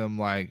telling them,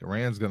 like,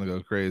 Rand's gonna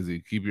go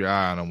crazy. Keep your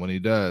eye on him. When he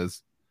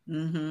does,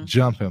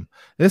 jump him.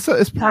 It's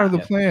part of the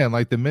plan.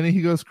 Like, the minute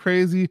he goes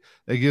crazy,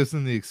 it gives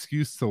him the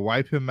excuse to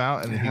wipe him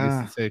out, and then he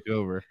gets to take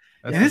over.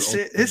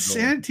 His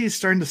sanity is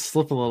starting to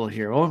slip a little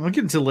here. Well, I'll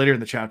get into later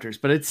in the chapters,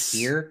 but it's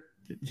here.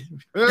 It's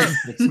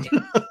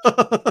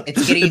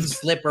getting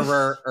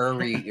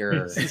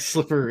slippery.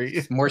 Slippery.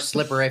 It's more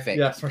slipperific.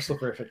 Yeah, it's more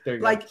slipperific. There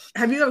you go. Like,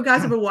 have you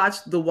guys ever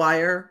watched The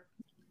Wire?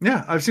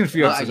 Yeah, I've seen a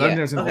few episodes. I've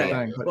never seen the whole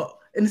thing. But... Well,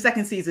 in the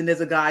second season, there's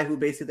a guy who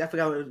basically, I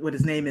forgot what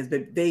his name is,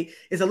 but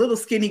is a little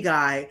skinny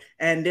guy,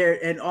 and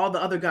all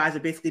the other guys are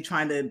basically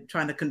trying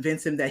to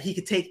convince him that he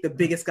could take the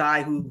biggest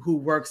guy who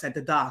works at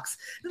the docks.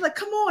 They're like,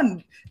 "Come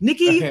on,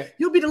 Nikki,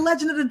 you'll be the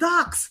legend of the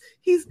docks.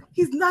 He's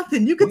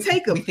nothing. You could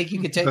take him. We think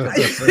you could take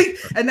him."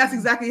 And that's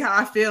exactly how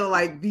I feel.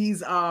 Like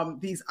these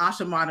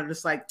Ashaman are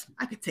just like,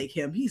 I could take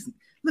him.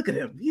 Look at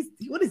him.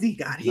 What has he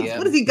got?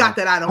 What has he got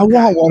that I don't? I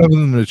want one of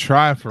them to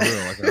try for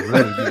real. Like, I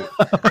really do.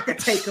 I could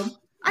take him.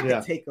 I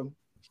could take him.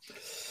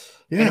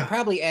 Yeah. And it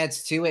probably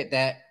adds to it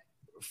that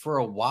for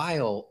a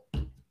while,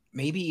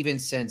 maybe even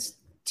since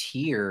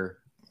Tyr,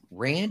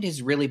 Rand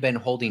has really been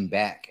holding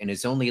back and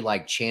is only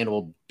like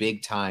channeled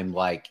big time,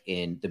 like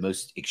in the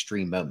most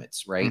extreme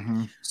moments, right?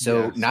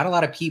 So not a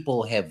lot of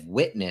people have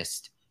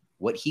witnessed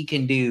what he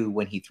can do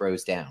when he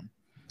throws down.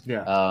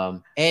 Yeah.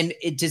 And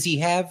does he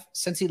have,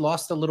 since he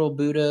lost the little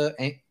Buddha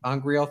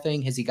Angreal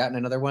thing, has he gotten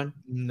another one?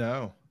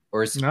 No.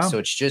 Or so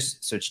it's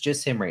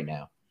just him right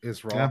now.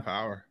 It's raw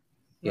power.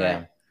 Yeah.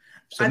 Right.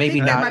 So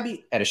maybe not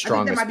at a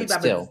strongest, but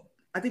still.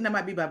 I think that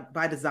might be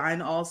by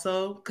design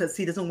also, because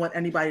he doesn't want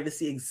anybody to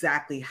see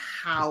exactly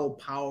how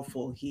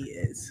powerful he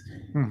is.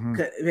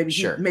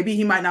 Maybe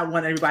he might not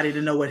want everybody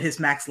to know what his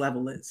max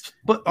level is.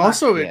 But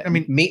also, I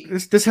mean,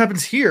 this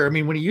happens here. I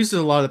mean, when he uses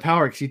a lot of the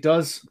power, because he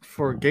does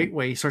for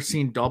Gateway, he starts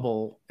seeing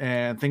double,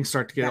 and things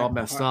start to get all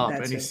messed up,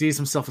 and he sees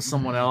himself as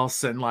someone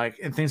else, and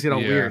things get all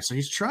weird. So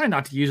he's trying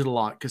not to use it a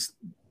lot because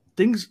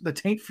the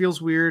taint feels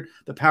weird,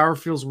 the power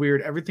feels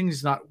weird,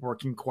 everything's not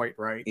working quite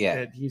right. Yeah,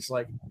 and he's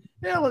like,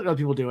 let other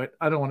people do it.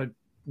 I don't want to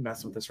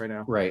mess with this right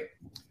now. Right,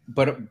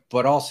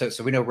 but also,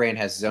 so we know Rand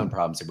has his own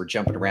problems, and we're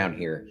jumping around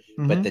here.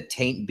 But the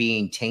taint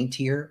being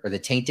taintier, or the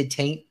tainted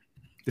taint,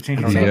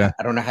 I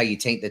don't know how you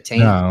taint the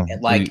taint. No,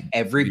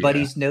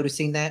 everybody's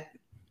noticing that.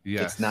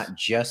 Yeah, it's not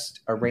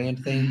just a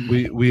Rand thing.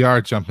 We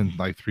are jumping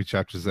like 3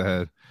 chapters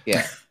ahead.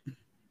 Yeah,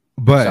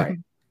 but sorry,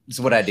 this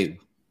is what I do.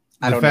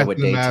 I don't know what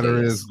the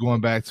matter is,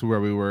 going back to where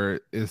we were,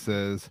 it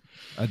says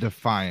a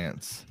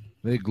defiance.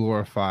 They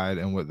glorified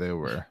in what they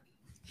were.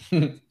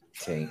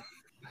 Okay.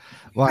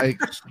 Like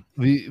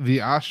the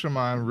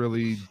Ashaman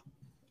really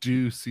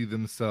do see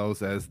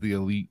themselves as the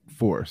elite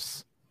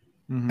force.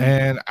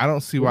 And I don't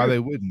see why they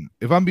wouldn't.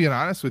 If I'm being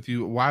honest with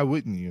you, why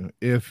wouldn't you?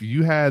 If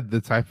you had the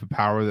type of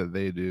power that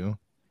they do,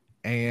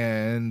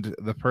 and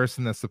the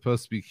person that's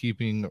supposed to be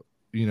keeping,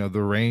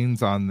 the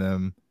reins on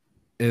them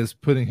is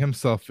putting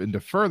himself into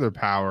further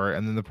power,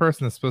 and then the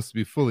person that's supposed to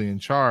be fully in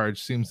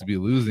charge seems to be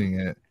losing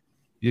it,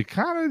 you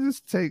kind of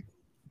just take,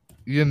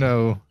 you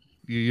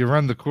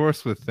run the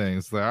course with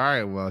things. Like, all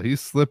right, well, he's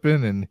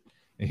slipping and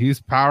he's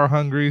power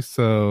hungry,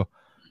 so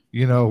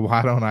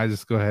why don't I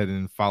just go ahead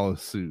and follow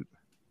suit?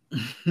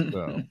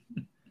 So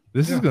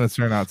this is going to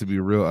turn out to be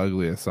real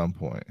ugly at some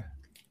point.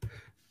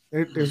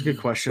 There's a good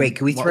question. Wait,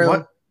 can we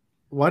throw?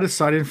 Why does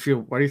Sidon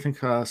feel? Why do you think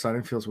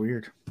Sidon feels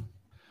weird?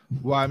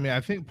 Well, I mean,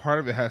 I think part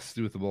of it has to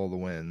do with the Bowl of the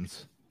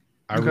Winds.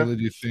 I really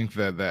do think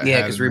that.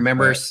 Yeah, because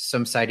remember,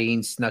 some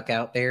sightings snuck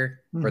out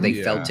there, or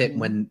they felt it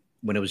when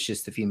it was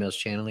just the females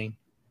channeling.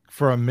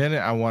 For a minute,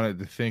 I wanted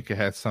to think it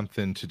had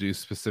something to do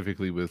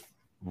specifically with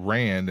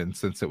Rand, and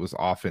since it was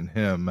often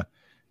him,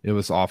 it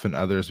was often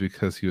others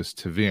because he was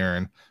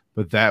Taviran.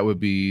 But that would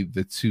be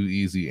the too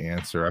easy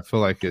answer. I feel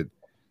like it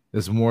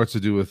is more to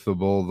do with the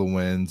Bowl of the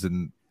Winds,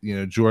 and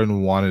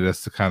Jordan wanted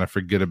us to kind of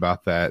forget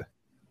about that.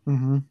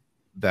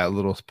 That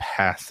little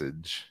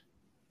passage.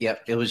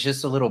 Yep, it was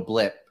just a little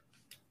blip,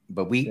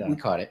 but we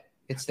caught it.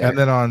 It's there. And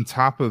then on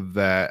top of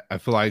that, I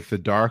feel like the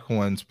Dark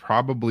One's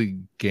probably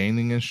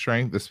gaining in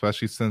strength,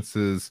 especially since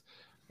his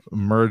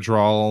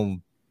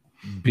Murdral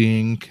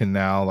being can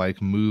now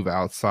like move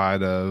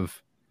outside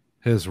of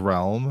his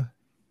realm.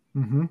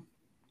 Mm-hmm.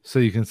 So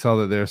you can tell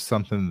that there's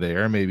something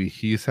there. Maybe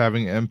he's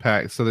having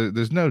impact. So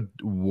there's no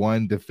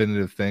one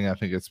definitive thing. I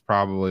think it's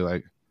probably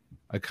like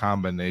a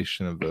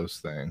combination of those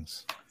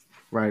things.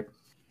 Right.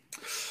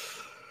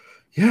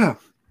 Yeah.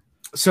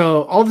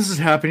 So all this is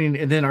happening,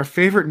 and then our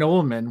favorite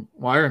nobleman,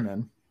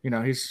 Wireman,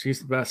 he's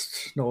the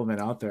best nobleman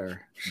out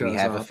there. We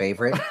have up. a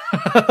favorite.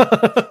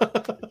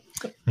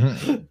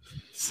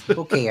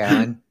 Okay,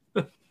 Alan.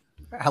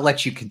 I'll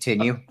let you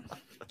continue.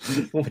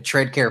 But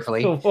tread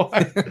carefully.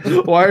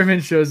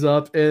 Wireman shows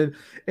up, and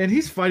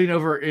he's fighting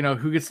over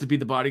who gets to be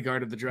the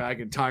bodyguard of the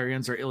dragon.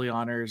 Tyrians or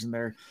Illianers, and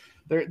they're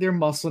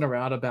muscling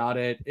around about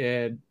it,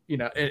 and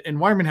and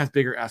Wireman has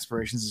bigger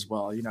aspirations as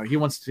well. He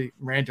wants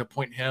Rand to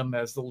appoint him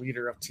as the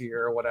leader of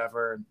Tyr or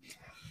whatever,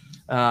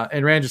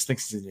 and Rand just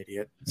thinks he's an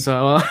idiot.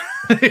 So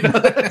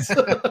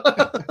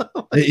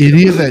the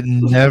idiot that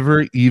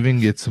never even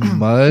gets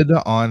mud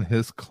on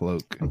his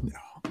cloak. No.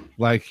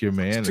 Like your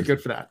man is too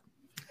good for that.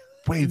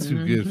 Way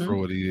too good for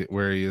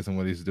where he is and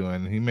what he's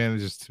doing. He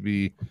manages to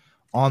be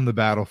on the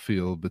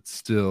battlefield, but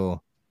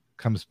still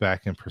comes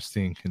back in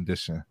pristine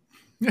condition.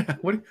 Yeah.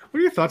 What are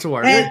your thoughts on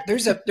Wireman?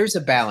 There's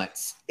a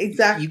balance.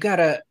 Exactly.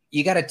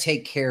 You gotta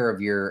take care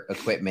of your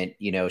equipment.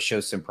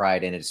 Show some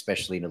pride in it,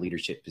 especially in a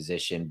leadership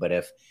position. But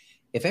if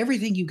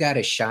everything you got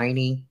is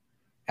shiny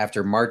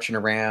after marching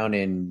around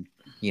and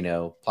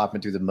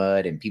plopping through the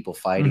mud and people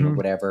fighting or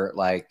whatever,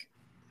 like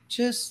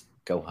just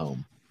go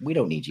home. We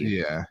don't need you.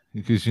 Yeah,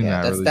 because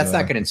that's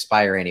not going to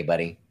inspire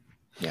anybody.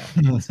 Yeah,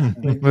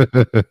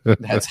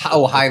 that's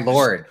High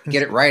Lord.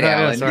 Get it right,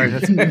 Alan. Sorry,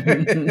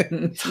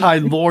 that's High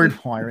Lord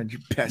Wireman, you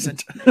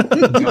peasant.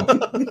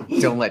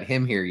 Don't let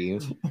him hear you.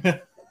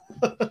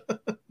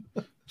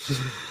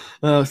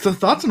 So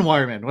thoughts on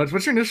Wireman?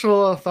 What's your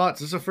initial thoughts?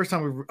 This is the first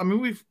time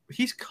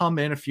he's come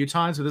in a few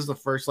times, but this is the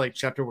first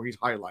chapter where he's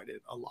highlighted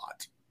a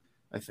lot.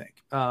 I think.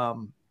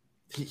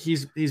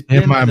 He's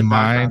been in my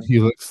mind. He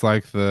looks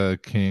like the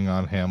king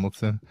on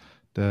Hamilton.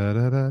 Da,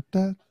 da, da,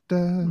 da,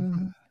 da.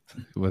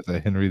 Was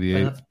that Henry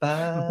VIII?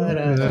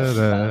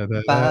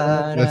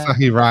 That's how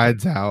he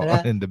rides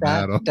out into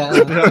battle.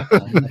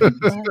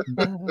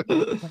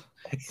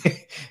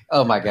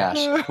 Oh my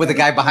gosh! With a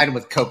guy behind him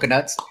with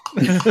coconuts.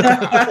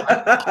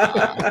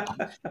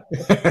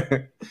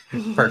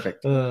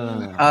 Perfect.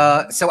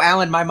 So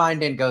Alan, my mind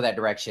didn't go that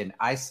direction.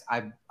 I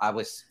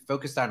was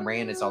focused on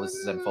Rand as all this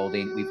is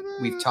unfolding.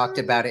 We've talked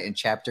about it in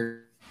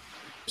chapters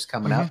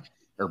coming up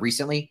or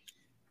recently.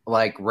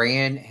 Like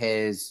Rand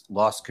has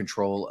lost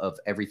control of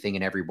everything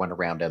and everyone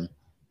around him,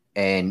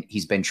 and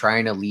he's been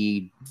trying to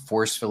lead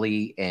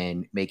forcefully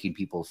and making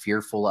people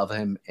fearful of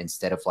him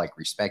instead of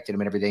respecting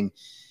him and everything.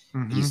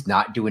 He's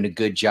not doing a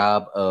good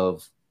job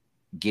of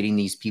getting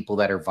these people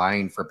that are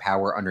vying for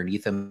power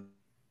underneath him,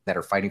 that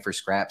are fighting for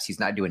scraps.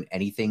 He's not doing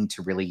anything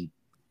to really,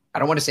 I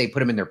don't want to say put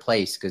them in their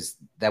place, because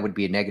that would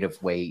be a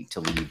negative way to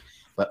lead,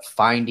 but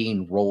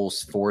finding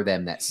roles for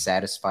them that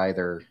satisfy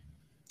their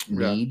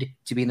need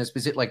to be in this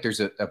position. Like there's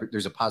a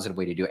positive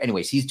way to do it.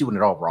 Anyways, he's doing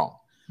it all wrong.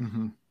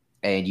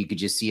 And you could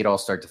just see it all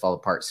start to fall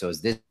apart. So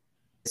as this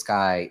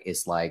guy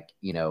is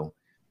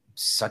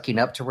sucking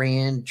up to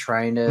Rand,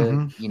 trying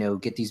to,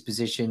 get these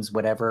positions,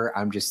 whatever.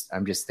 I'm just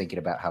thinking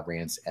about how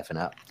Rand's effing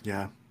up.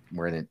 Yeah.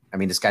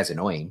 This guy's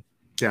annoying.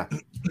 Yeah.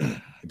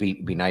 It'd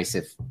be nice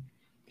if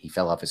he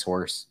fell off his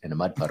horse in a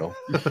mud puddle.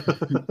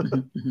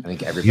 I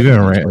think everybody.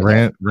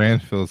 Even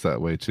Rand feels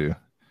that way too.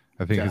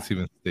 I think it's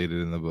even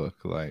stated in the book,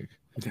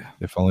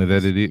 if only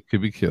that idiot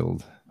could be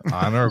killed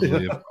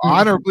honorably,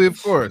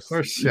 of course.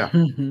 Yeah.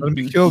 Let him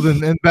be killed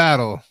in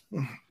battle.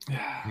 You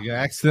can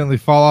accidentally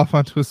fall off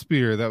onto a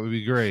spear. That would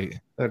be great.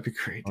 That'd be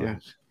great. Yeah.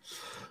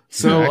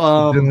 So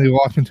accidentally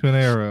walk into an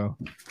arrow.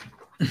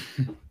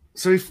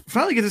 So we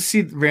finally get to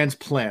see Rand's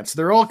plans.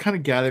 They're all kind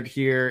of gathered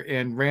here,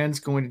 and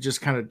Rand's going to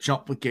just kind of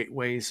jump with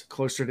gateways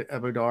closer to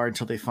Ebodar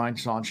until they find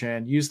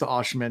Seanchan. Use the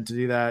Oshaman to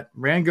do that.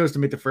 Rand goes to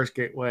make the first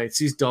gateway,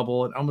 sees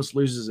double, and almost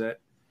loses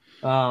it.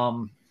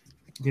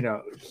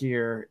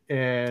 Here,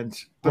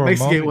 but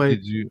makes the gateway.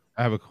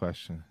 I have a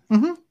question.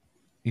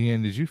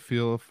 Ian, did you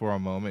feel for a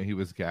moment he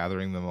was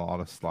gathering them all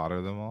to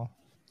slaughter them all?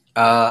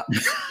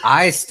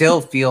 I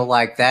still feel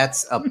like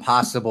that's a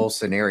possible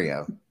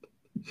scenario.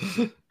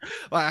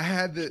 Well,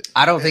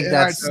 I don't think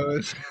that's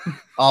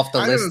off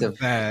the list of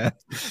that.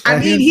 I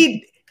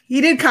mean,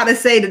 he did kind of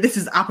say that this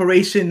is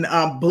Operation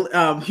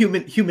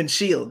Human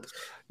Shield.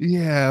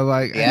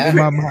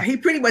 Yeah, he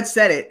pretty much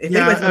said it. If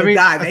anybody's gonna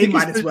die, they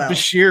might as well.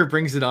 Bashir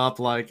brings it up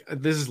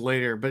this is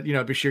later, but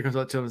Bashir comes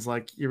up to him and is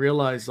like, you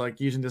realize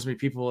using this many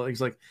people, he's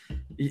like,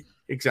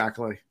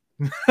 exactly.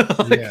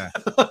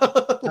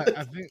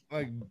 I think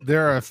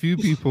there are a few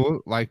people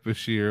like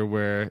Bashir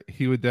where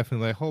he would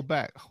definitely hold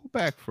back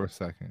for a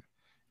second.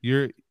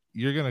 You're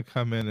gonna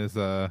come in as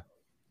a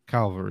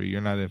cavalry.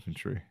 You're not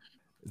infantry.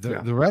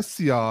 The rest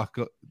of y'all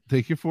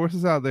take your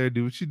forces out there,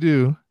 do what you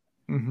do.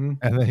 And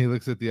then he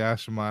looks at the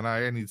Ashman.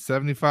 I need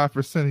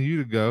 75% of you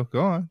to go.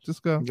 Go on,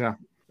 just go. Yeah,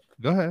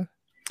 go ahead.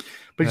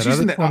 But he's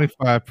using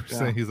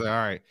 25%. He's like, all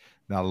right,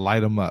 Now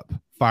light them up.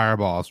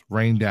 Fireballs,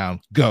 rain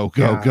down, go,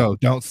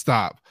 don't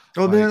stop.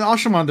 Oh, then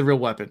Ashaman, the real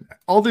weapon.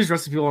 All these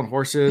rest of people on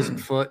horses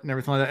and foot and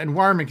everything like that. And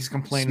Wireman, he's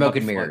complaining smoke about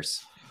and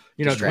mirrors.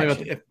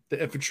 Complaining about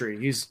the infantry.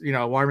 He's,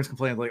 Wireman's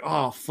complaining like,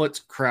 oh, foot's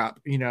crap.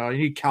 You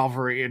need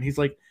cavalry. And he's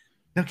like,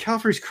 no,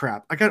 cavalry's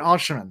crap. I got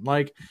Ashaman.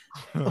 Like,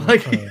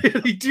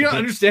 do you not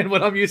understand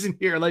what I'm using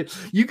here? Like,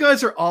 you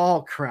guys are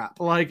all crap.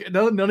 Like,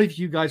 none of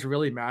you guys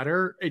really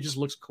matter. It just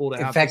looks cool to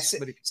have. In fact,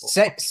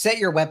 set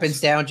your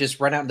weapons down. Just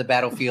run out in the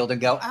battlefield and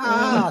go,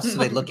 so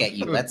they look at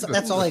you.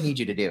 That's all I need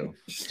you to do.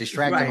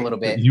 Distract them a little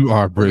bit. You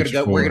are Bridge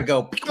 4. We're gonna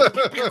go.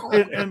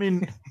 I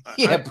mean,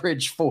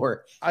 Bridge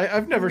 4.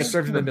 I've never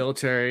served in the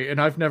military,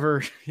 and I've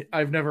never,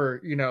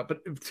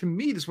 but to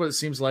me, this is what it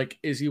seems like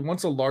is he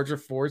wants a larger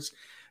force.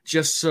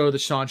 Just so the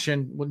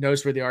Shanshin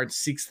knows where they are and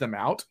seeks them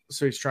out.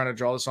 So he's trying to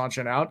draw the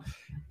Shanshin out.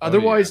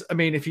 Otherwise, I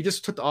mean, if he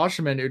just took the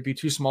Ashaman, it would be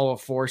too small a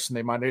force and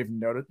they might not even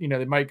notice.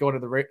 They might go into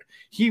the rate.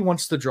 He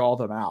wants to draw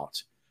them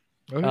out.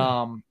 And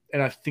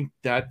I think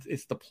that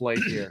is the play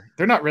here.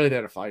 They're not really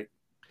there to fight.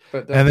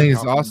 But and then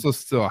he's also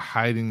still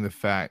hiding the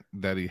fact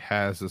that he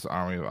has this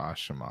army of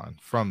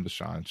Ashaman from the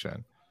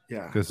Shanshin.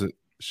 Yeah. Because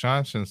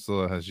Shanshin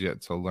still has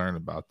yet to learn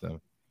about them.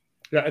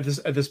 Yeah, at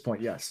this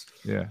point, yes.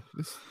 Yeah.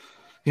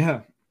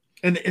 Yeah.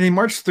 And they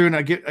march through, and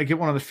I get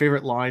one of the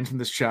favorite lines from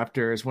this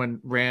chapter is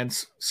when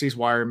Rand sees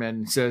Wireman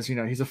and says,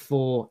 he's a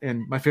fool.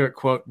 And my favorite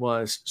quote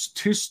was,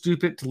 too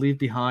stupid to leave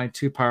behind,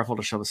 too powerful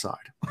to shove aside.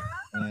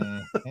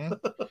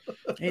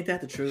 Ain't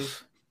that the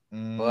truth?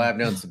 Well, I've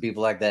known some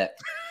people like that.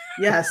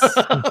 Yes.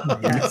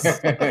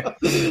 Yes.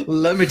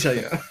 Let me tell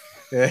you.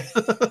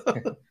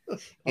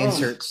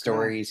 Insert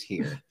stories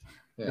here.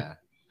 Yeah.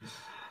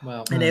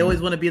 Well, and they always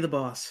want to be the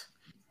boss.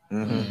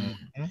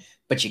 Mm-hmm.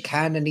 But you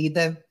kind of need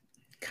them.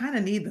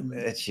 Need them.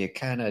 You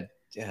kind of,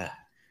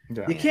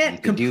 you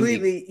can't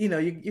completely,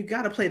 you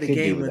got to play the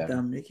game with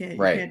them. You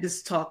can't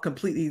just talk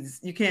completely.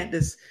 You can't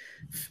just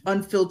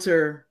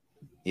unfilter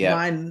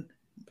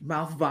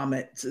mouth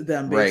vomit to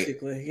them.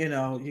 Basically,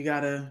 you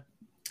got to.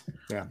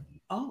 Yeah.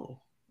 Oh,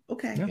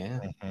 okay. Yeah.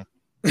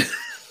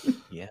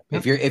 Yeah.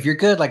 If you're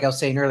good, like I was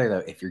saying earlier,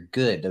 though, if you're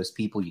good, those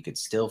people, you could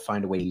still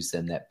find a way to use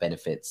them that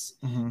benefits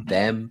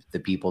them, the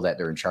people that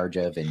they're in charge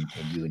of, and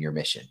you and your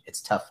mission.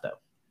 It's tough though.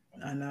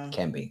 I know.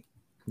 Can be.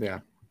 Yeah.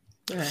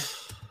 Yeah.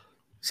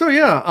 So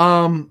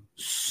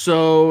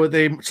so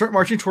they start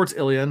marching towards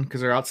Ilion because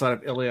they're outside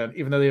of Ilion,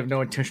 even though they have no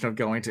intention of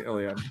going to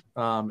Ilion.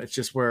 It's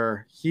just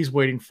where he's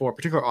waiting for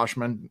particular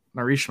Ashman,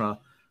 Narishma,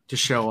 to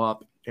show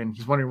up, and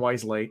he's wondering why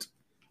he's late.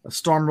 A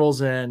storm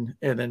rolls in,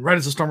 and then right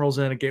as the storm rolls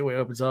in, a gateway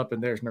opens up,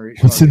 and there's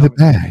Narishma. What's in the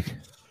bag?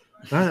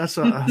 What's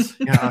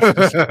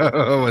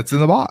in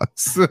the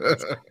box?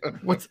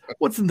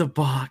 What's in the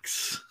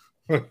box?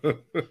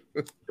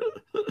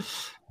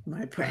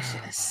 My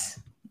precious.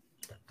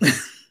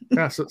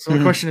 Yeah. So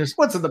the question is,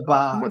 what's in the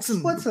box? What's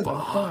in the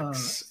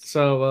box?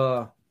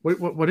 So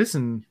what is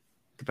in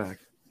the bag?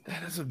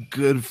 That is a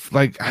good.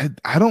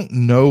 I don't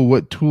know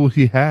what tool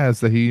he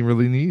has that he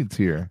really needs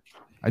here.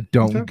 I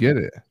don't get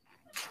it.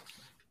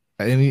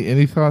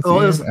 Any thoughts? Oh,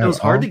 it was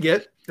hard to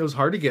get. It was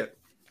hard to get.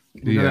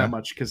 You know that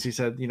much because he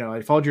said,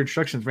 I followed your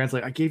instructions. Rand's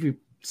like, I gave you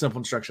simple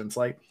instructions.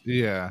 Like,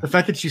 the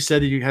fact that you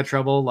said that you had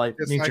trouble,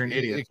 means you're an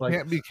idiot. It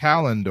can't be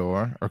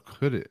Kalendor, or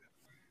could it?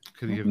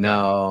 Could he give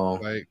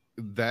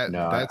that?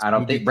 No, I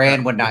don't think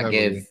Rand would not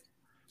give.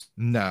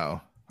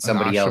 No,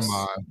 somebody else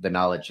the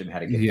knowledge and how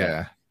to get.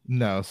 Yeah,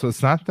 no. So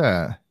it's not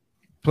that.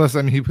 Plus,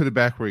 I mean, he put it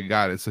back where he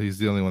got it, so he's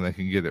the only one that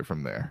can get it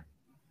from there.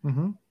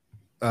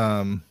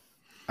 Mm-hmm.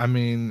 I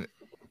mean,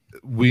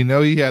 we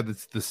know he had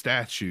the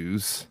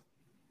statues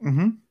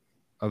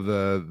of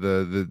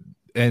the,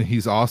 and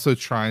he's also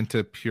trying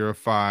to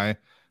purify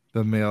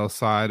the male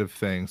side of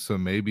things. So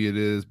maybe it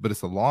is, but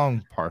it's a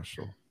long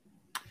partial.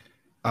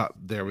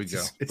 There we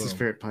go. It's his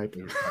favorite pipe.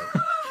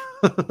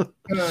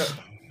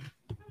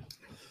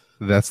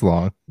 That's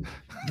long.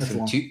 That's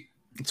long.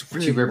 It's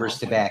really 2 rivers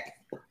to back.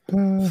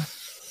 Yeah.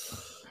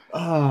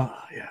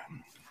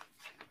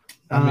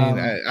 I mean,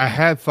 I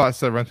had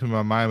thoughts that ran through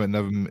my mind, but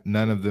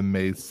none of them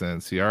made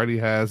sense. He already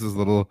has his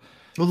little.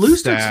 Well, Lou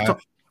starts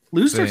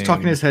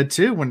talking in his head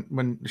too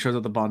when he shows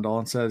up the Bondal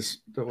and says,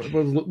 "What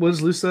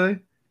does Lou say?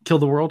 Kill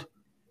the world."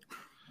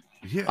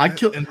 Yeah, I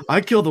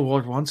killed the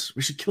world once.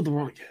 We should kill the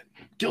world again.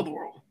 Kill the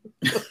world.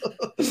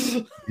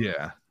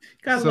 Yeah.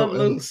 God, love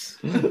Luce.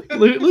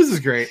 Luce is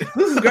great.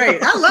 Luce is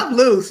great. I love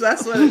Luce.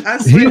 That's what I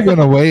swear. He went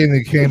away and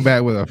he came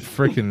back with a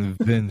freaking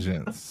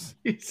vengeance.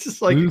 He's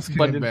just like Luce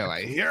came back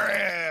like, here I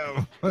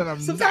am. And I'm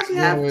sometimes you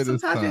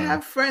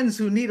have friends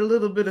who need a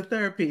little bit of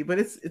therapy, but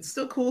it's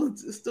still cool.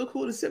 It's still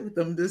cool to sit with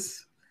them.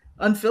 This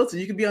unfiltered.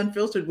 You can be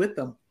unfiltered with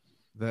them.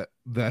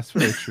 That's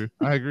very true.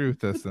 I agree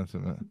with that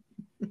sentiment.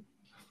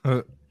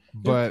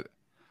 But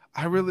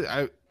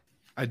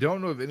I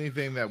don't know of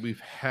anything that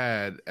we've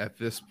had at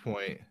this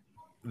point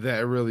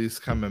that really is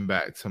coming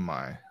back to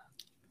mind.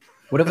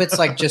 What if it's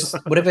like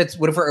what if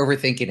we're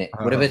overthinking it?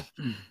 What if it's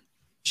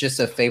just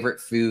a favorite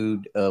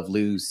food of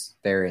Lou's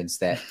Theron's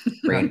that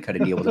Rand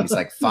couldn't deal with? He's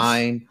like,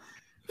 fine,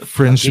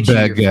 French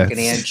baguettes. Fucking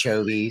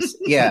anchovies.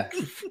 Yeah.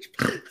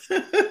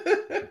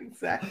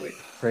 Exactly.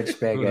 French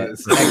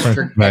baguettes.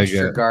 French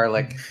Extra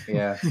garlic.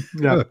 Yeah.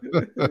 Yeah.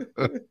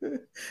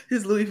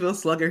 His Louisville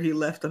Slugger he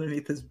left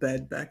underneath his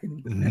bed back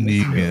in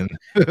Negan.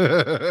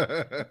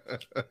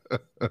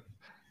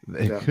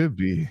 It could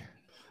be.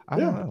 I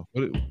don't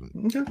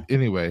know.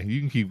 Anyway, you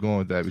can keep going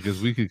with that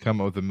because we could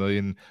come up with a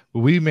million, but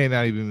we may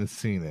not even have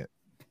seen it.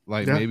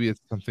 Like maybe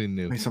it's something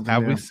new.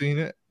 Have we seen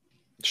it?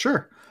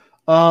 Sure.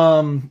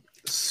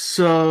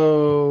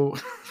 So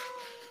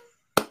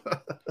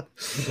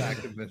not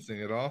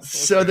convincing at all. Okay.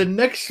 So the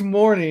next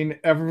morning,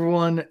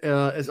 everyone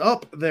is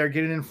up. They're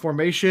getting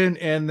information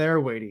and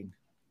they're waiting.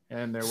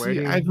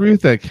 Waiting. I agree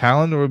with that.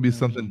 Calendar would be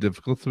something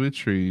difficult to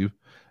retrieve,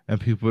 and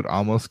people would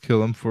almost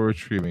kill him for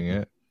retrieving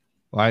it.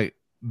 Like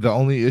the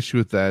only issue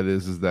with that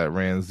is that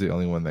Rand's the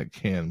only one that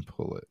can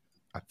pull it.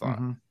 I thought.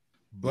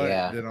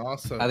 But then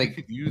also, I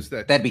think use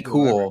that. That'd be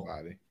cool.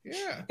 Everybody.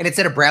 Yeah, and it's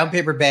in a brown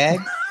paper bag.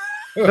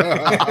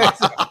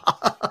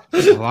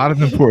 A lot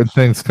of important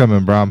things come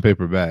in brown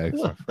paper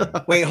bags.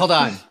 Wait, hold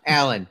on,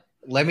 Alan.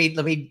 Let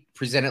me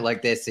present it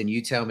like this, and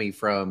you tell me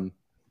from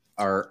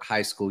our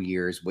high school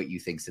years what you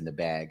think's in the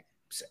bag.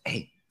 So,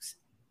 hey,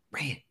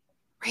 Rand,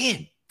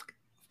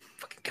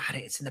 fucking got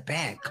it. It's in the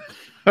bag.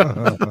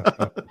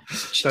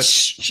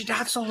 She's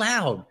not so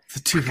loud. It's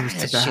a 2 rivers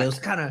to bag. It's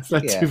kind of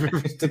 2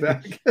 rivers to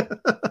bag.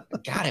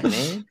 Got it,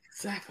 man.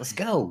 Exactly. Let's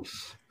go.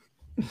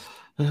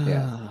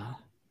 Yeah,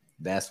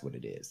 that's what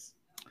it is.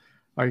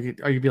 Or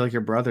you be like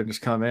your brother and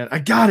just come in. I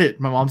got it.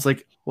 My mom's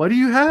like, what do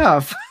you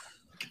have?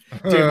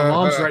 Dude, my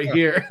mom's right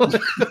here.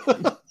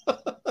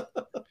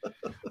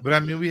 But I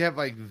mean, we have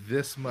like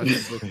this much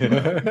book,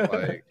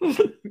 like,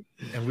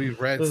 and we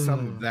read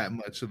that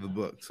much of the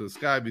book, so it's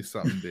got to be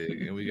something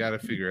big, and we got to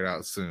figure it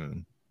out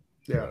soon.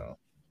 Yeah.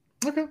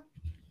 Okay.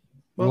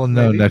 We'll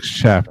know next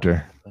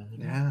chapter.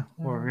 Yeah,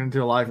 we're gonna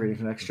do a live reading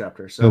for next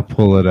chapter. So he'll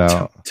pull it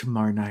out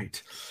tomorrow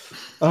night.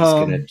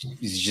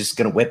 He's just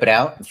gonna whip it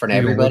out in front of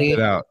everybody. Whip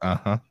it out.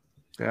 Yeah,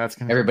 that's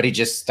gonna. Everybody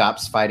just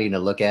stops fighting to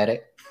look at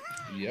it.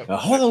 Yep.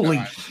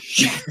 Holy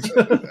shit!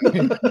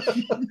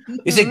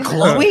 Is it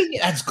glowing?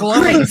 That's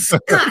glowing,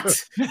 Scott.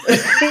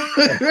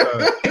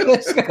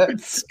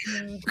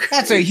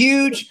 That's a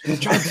huge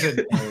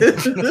Johnson.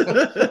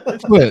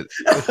 Foot.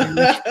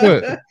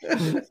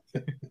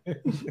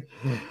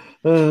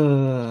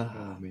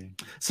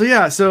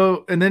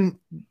 So and then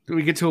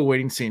we get to a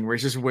waiting scene where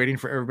he's just waiting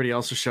for everybody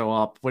else to show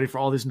up, waiting for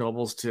all these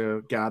nobles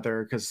to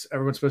gather because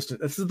everyone's supposed to.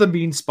 This is the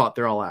meeting spot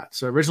they're all at.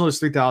 So originally it's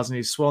 3,000.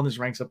 He's swelling his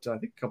ranks up to I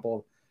think a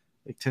couple,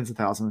 like tens of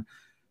thousands.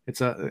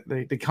 It's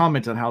they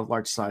comment on how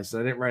large size.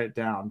 I didn't write it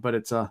down, but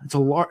it's a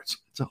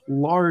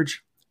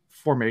large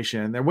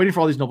formation. They're waiting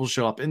for all these nobles to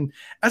show up, and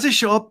as they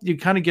show up, you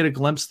kind of get a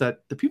glimpse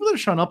that the people that are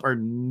showing up are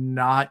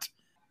not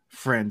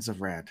friends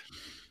of Rand.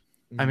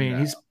 I mean,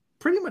 he's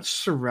pretty much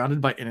surrounded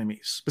by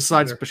enemies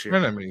besides Bashir.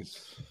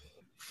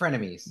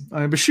 Frenemies.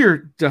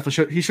 Bashir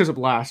definitely shows up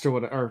last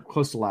or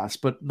close to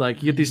last, but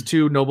like you get these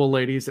two noble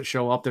ladies that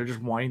show up. They're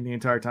just whining the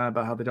entire time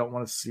about how they don't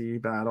want to see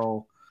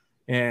battle,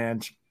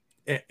 and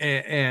but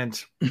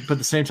at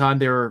the same time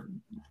they're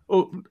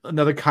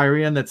another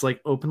Kyrian that's like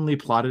openly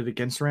plotted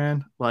against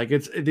Rand. Like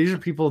these are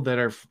people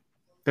that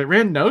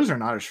Rand knows are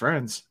not his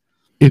friends.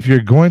 If you're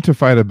going to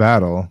fight a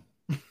battle,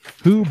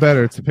 who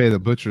better to pay the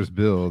butcher's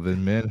bill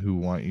than men who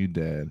want you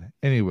dead?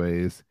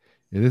 Anyways,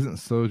 it isn't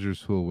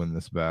soldiers who will win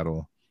this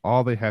battle.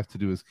 All they have to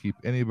do is keep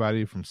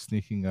anybody from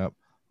sneaking up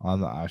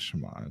on the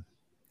Ashaman.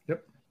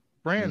 Yep.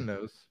 Bran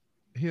knows.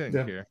 He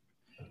doesn't care.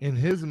 In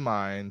his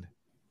mind,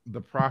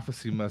 the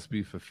prophecy must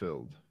be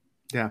fulfilled.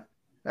 Yeah.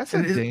 That's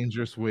a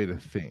dangerous way to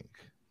think.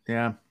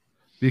 Yeah.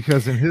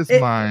 Because in his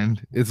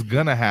mind, it's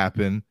going to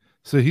happen.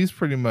 So he's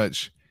pretty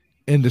much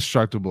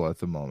indestructible at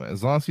the moment.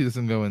 As long as he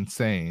doesn't go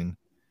insane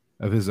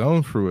of his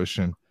own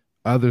fruition,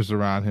 others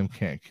around him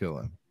can't kill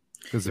him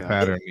because the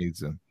pattern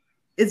needs him.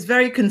 It's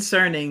very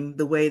concerning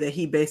the way that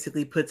he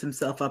basically puts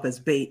himself up as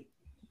bait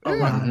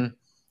around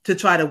to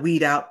try to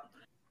weed out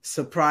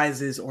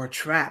surprises or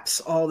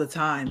traps all the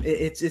time.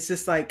 It's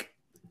just like,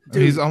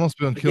 dude, he's almost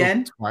been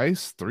killed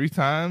twice, 3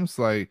 times.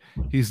 Like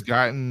he's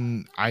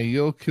gotten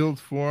Aiel killed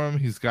for him.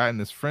 He's gotten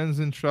his friends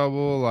in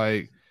trouble.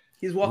 Like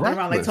he's walking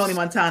around like Tony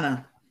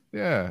Montana.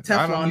 Yeah.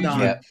 Teflon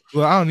Don.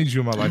 Well, I don't need you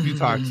in my life. You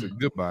toxic.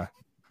 Goodbye.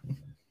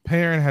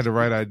 Perrin had the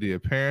right idea.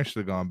 Perrin should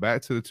have gone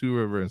back to the 2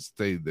 River and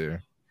stayed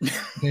there.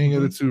 King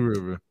of the 2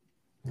 River.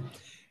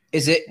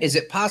 Is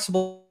it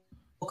possible,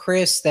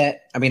 Chris,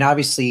 that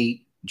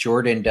obviously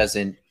Jordan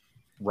doesn't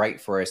write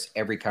for us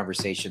every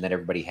conversation that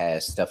everybody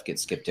has, stuff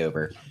gets skipped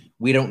over.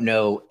 We don't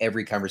know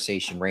every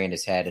conversation Rand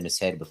has had in his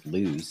head with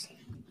Luz.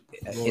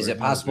 Is it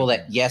possible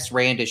that yes,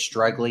 Rand is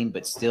struggling,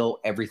 but still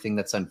everything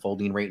that's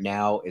unfolding right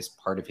now is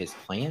part of his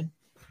plan?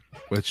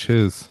 Which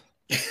is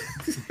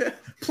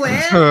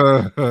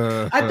plan?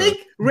 I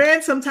think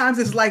Rand sometimes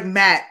is like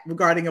Matt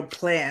regarding a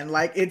plan.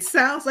 Like it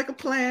sounds like a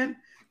plan,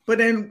 but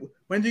then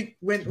when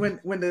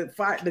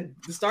the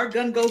start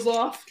gun goes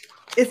off,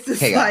 it's just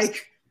chaos.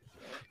 like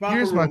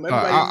Here's my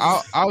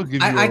thought. I'll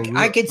give you.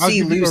 I could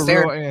see Luce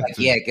there. Like,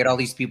 yeah, get all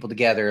these people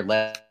together,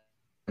 let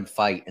them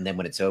fight, and then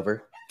when it's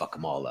over, fuck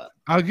them all up.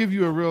 I'll give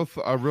you a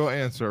real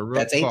answer.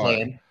 That's a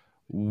plan.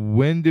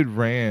 When did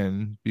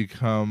Rand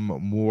become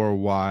more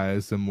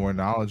wise and more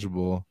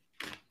knowledgeable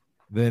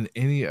than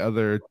any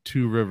other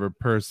Two River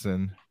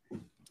person?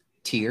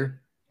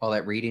 Tyr, all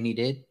that reading he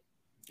did.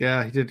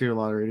 Yeah, he did do a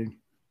lot of reading.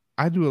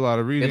 I do a lot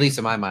of reading. At least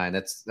in my mind,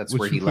 that's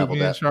where he leveled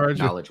up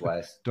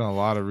knowledge-wise. Done a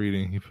lot of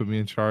reading. He put me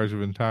in charge of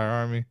an entire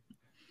army.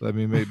 Let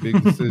me make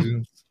big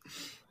decisions.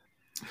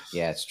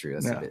 Yeah, it's true.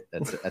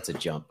 That's a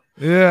jump.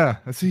 Yeah,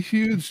 that's a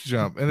huge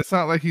jump. And it's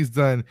not like he's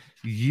done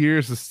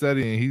years of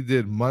studying. He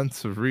did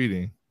months of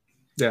reading.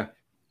 Yeah.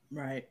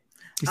 Right.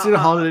 He did a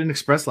Holiday Inn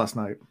Express last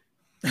night.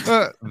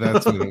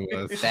 That's what it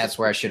was. That's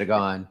where I should have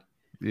gone.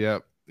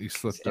 Yep. He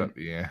slipped up.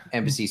 Yeah.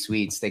 Embassy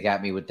Suites, they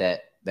got me with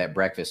that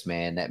breakfast,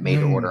 man. That made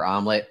to order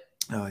omelet.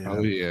 Oh yeah.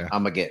 Oh yeah.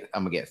 I'm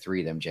gonna get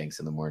 3 of them Jenks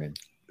in the morning.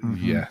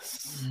 Mm-hmm.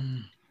 Yes.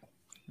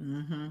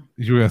 Mm-hmm.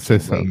 You were gonna say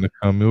something,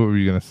 Naomi. What were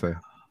you gonna say?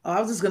 I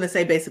was just gonna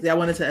say, basically, I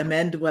wanted to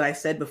amend what I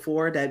said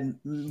before, that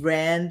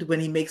Rand, when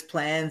he makes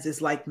plans,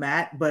 is like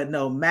Matt, but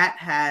no, Matt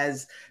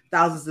has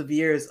thousands of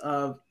years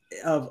of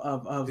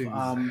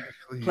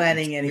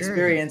planning and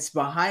experience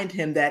behind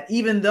him. That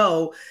even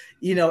though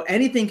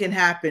anything can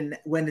happen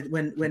when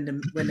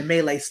the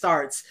melee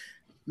starts,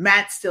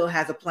 Matt still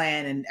has a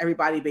plan, and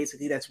everybody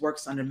basically that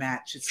works under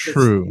Matt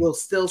will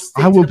still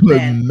stick I will to the put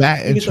plan,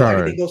 Matt in charge.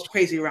 Everything goes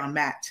crazy around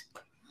Matt.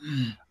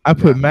 I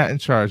put Matt in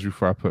charge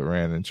before I put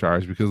Rand in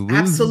charge, because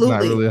Luz is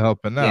not really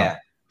helping out. Yeah,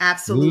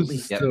 absolutely.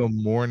 Luz is still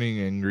mourning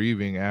and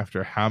grieving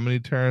after how many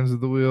turns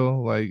of the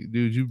wheel? Like,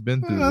 dude, you've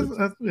been through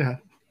this. Yeah,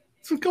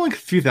 it's going a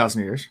few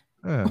thousand years.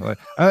 Yeah,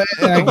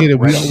 I get it.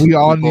 We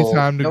all need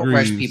time to grieve.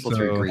 Rush people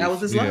through grief. That was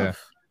his love.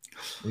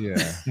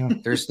 Yeah.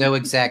 There's no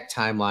exact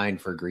timeline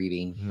for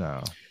grieving.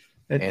 No.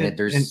 And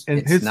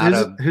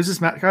who's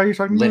this Matt guy you're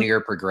talking about? Linear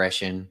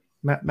progression.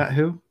 Matt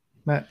who?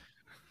 Matt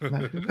who?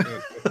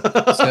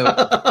 So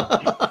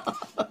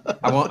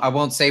I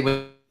won't say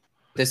what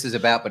this is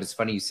about, but it's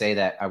funny you say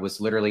that. I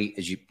was literally,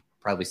 as you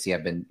probably see,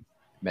 I've been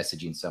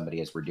messaging somebody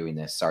as we're doing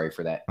this. Sorry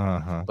for that.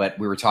 But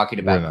we were talking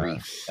about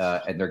grief,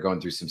 and they're going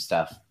through some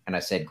stuff. And I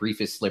said, grief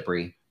is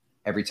slippery.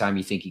 Every time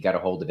you think you got a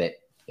hold of it,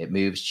 it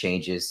moves,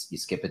 changes. You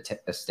skip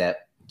a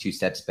step, 2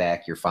 steps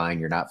back. You're fine.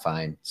 You're not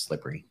fine.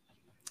 Slippery.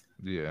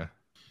 Yeah.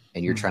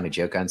 And you're trying to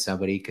joke on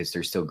somebody because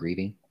they're still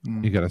grieving.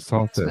 You gotta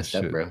salt that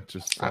shit, bro.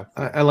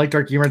 I like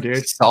dark humor,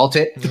 dude. Salt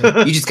it.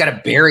 You just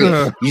gotta bury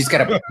it. You just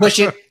gotta push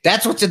it.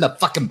 That's what's in the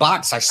fucking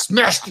box. I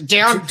smashed it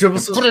down. Dribble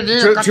some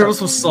salt.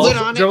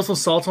 Dribble some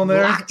salt on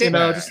there.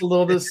 Just a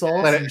little bit of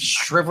salt. Let it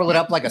shrivel it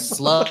up like a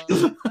slug.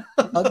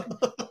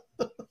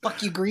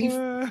 Fuck you, grief.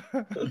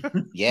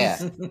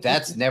 Yeah,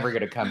 that's never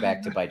gonna come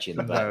back to bite you in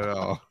the butt. Not at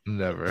all.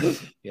 Never.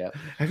 Yeah.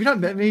 Have you not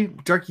met me?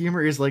 Dark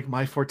humor is like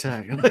my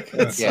forte.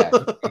 Yeah.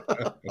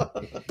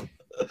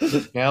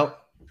 No.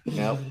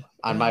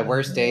 On my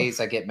worst days,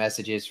 I get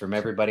messages from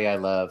everybody I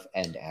love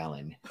and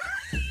Alan.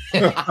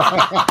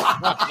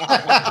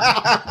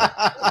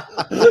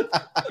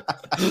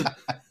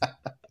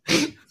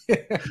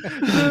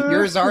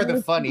 Yours are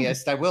the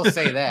funniest. I will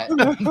say that.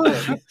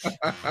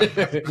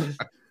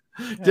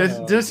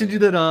 Did I send you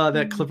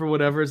that clip or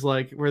whatever? Is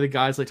like where the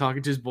guy's like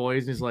talking to his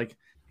boys and he's like,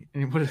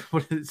 and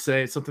what did it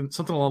say? Something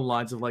along the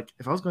lines of like,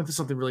 if I was going through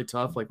something really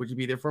tough, like, would you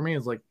be there for me?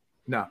 It's like,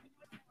 no,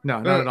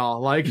 not at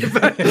all. Like, in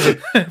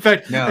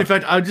fact,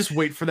 I would just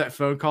wait for that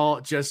phone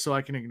call just so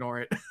I can ignore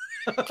it.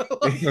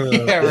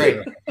 Yeah, right.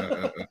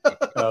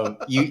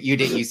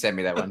 You sent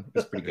me that one.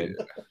 It's pretty good.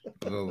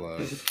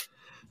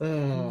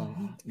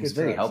 It's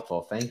very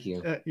helpful. Thank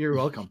you. You're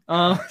welcome.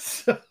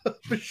 So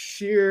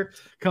Bashir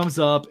comes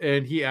up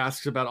and he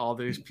asks about all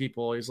these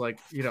people. He's like,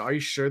 are you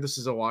sure this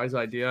is a wise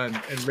idea?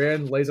 And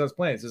Rand lays out his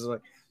plans. He's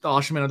like, the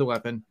Ashman of the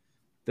weapon.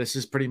 This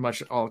is pretty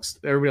much all.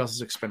 Everybody else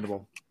is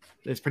expendable.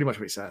 It's pretty much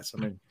what he says. I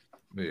mean,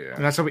 yeah.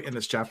 And that's how we end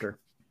this chapter.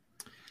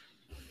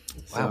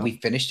 Wow, we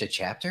finished a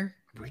chapter?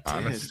 We did.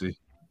 Honestly.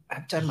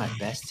 I've done my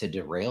best to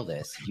derail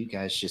this. You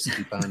guys just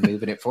keep on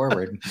moving it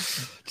forward.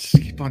 Just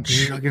keep on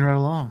chugging right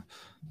along.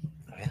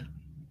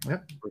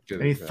 Yep.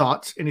 Any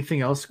thoughts? Anything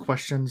else?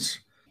 Questions?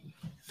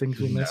 Things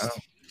we missed?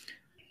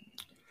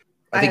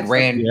 I think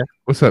Rand. Yeah.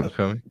 What's up,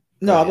 Cody?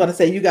 No, I'm going to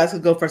say you guys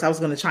could go first. I was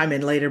going to chime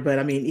in later, but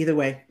I mean, either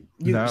way.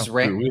 We have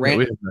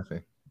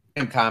nothing.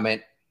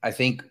 Comment. I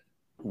think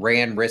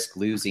Rand risked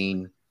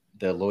losing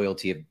the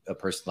loyalty of a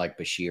person like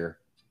Bashir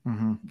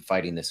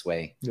fighting this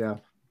way. Yeah.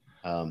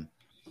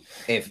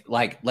 If,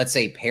 like, let's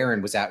say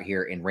Perrin was out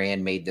here and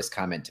Rand made this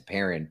comment to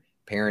Perrin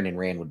and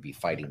Rand would be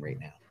fighting right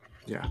now.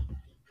 Yeah.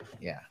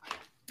 Yeah.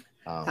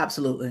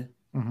 Absolutely.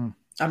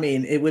 I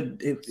mean, it would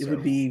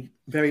be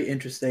very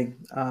interesting.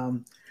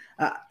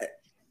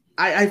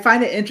 I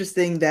find it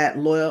interesting that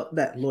loyal.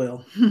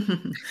 No,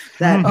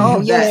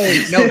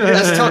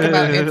 let's talk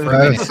about him for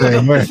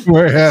a minute.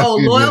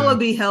 Loyal would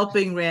be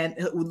helping Rand.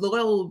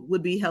 Loyal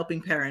would be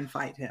helping Perrin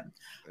fight him.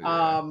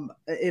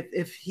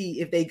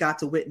 If they got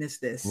to witness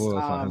this.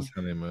 On his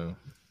honeymoon.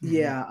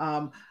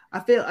 Yeah.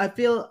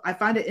 I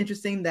find it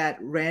interesting that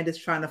Rand is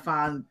trying to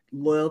find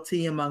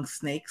loyalty among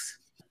snakes.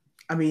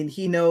 I mean,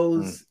 he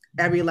knows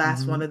every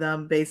last one of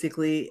them.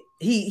 Basically,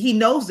 he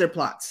knows their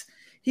plots.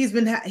 He's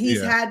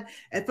had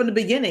from the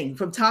beginning.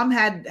 From Tom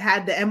had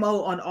the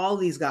MO on all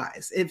these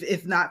guys.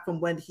 If not from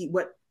when he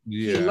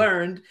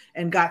learned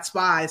and got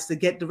spies to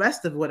get the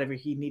rest of whatever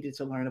he needed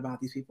to learn about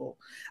these people.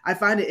 I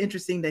find it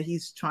interesting that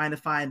he's trying to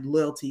find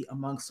loyalty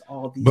amongst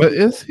all these. But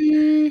people. Is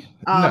he?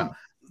 No.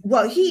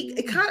 Well,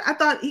 I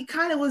thought he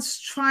kind of was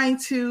trying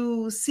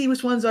to see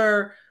which ones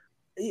are.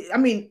 I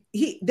mean,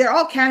 they're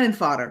all cannon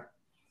fodder.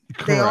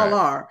 Correct. They all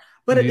are.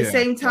 But at the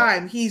same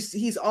time,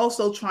 he's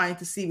also trying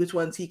to see which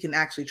ones he can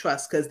actually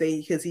trust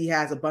because he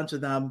has a bunch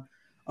of them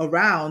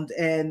around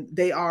and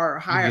they are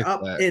higher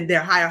up in their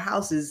higher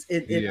houses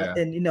in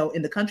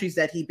the countries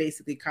that he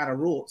basically kind of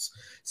rules.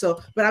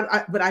 So, but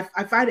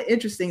I find it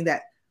interesting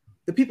that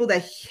the people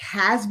that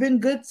has been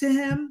good to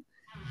him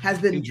has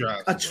been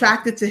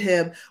attracted to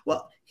him.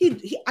 Well,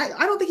 I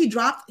don't think he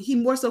dropped. He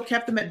more so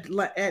kept them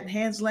at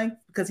hand's length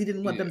because he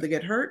didn't want them to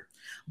get hurt.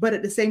 But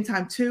at the same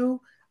time,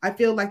 too, I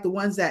feel like the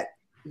ones that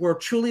were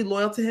truly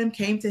loyal to him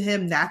came to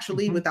him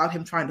naturally without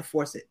him trying to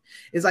force it.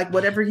 It's like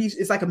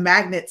it's like a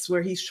magnets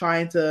where he's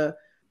trying to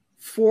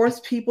force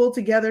people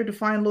together to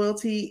find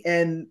loyalty,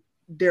 and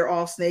they're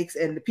all snakes.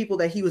 And the people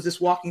that he was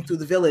just walking through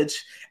the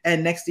village,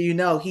 and next thing you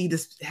know, he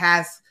just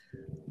has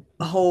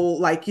a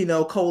whole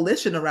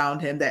coalition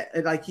around him that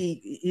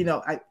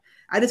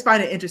I just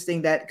find it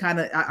interesting that kind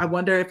of I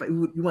wonder if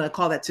you want to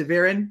call that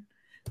Taviran,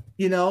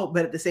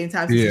 but at the same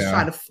time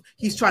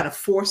he's trying to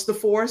force the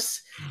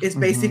force. It's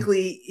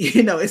basically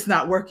it's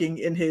not working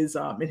in his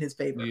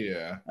favor.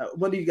 Yeah.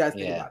 What do you guys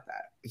think about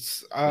that?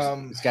 It's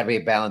got to be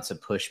a balance of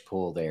push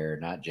pull there,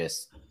 not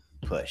just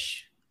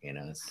push.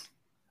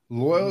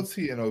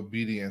 Loyalty and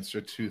obedience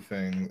are two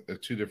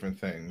different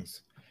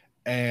things,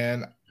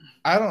 and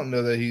I don't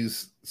know that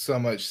he's so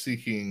much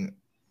seeking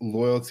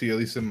loyalty, at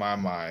least in my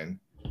mind,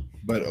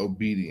 but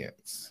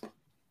obedience.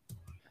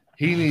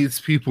 He needs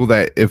people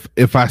that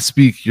if I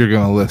speak, you're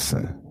going to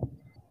listen.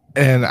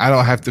 And I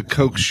don't have to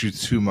coax you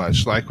too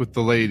much. Like with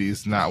the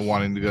ladies not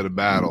wanting to go to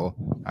battle.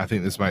 I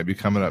think this might be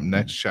coming up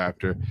next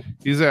chapter.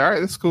 He's like, all right,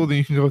 that's cool. Then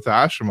you can go with the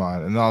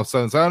Ashraman. And all of a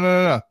sudden, it's, oh,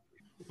 no.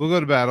 We'll go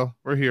to battle.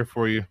 We're here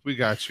for you. We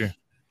got you.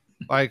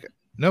 Like,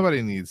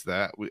 nobody needs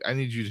that. I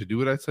need you to do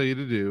what I tell you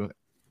to do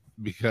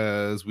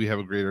because we have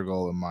a greater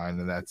goal in mind,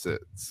 and that's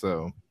it.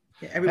 So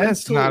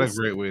that's not a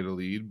great way to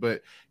lead,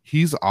 but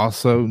he's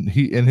also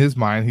in his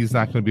mind, he's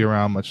not going to be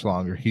around much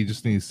longer. He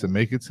just needs to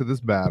make it to this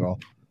battle,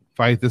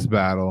 fight this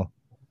battle,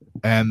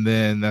 and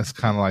then that's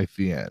kind of like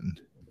the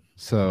end.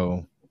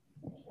 So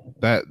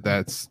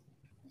it's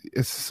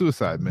a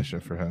suicide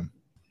mission for him.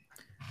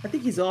 I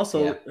think he's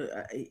also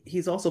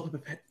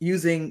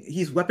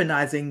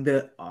weaponizing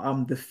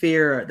the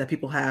fear that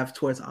people have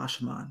towards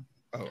Ashraman.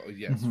 Oh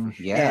yes, for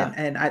sure. Yeah,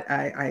 and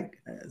I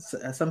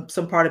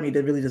some part of me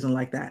that really doesn't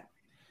like that.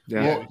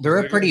 Yeah, well, they're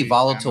a pretty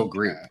volatile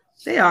group.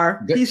 They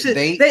are.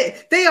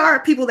 They are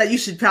people that you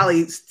should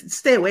probably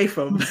stay away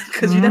from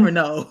because you never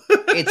know.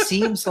 It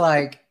seems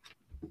like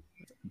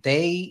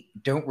they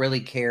don't really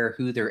care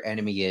who their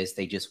enemy is.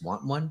 They just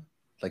want one.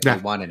 Like they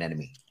want an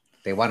enemy.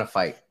 They want to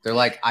fight. They're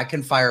like, I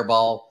can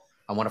fireball.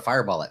 I want to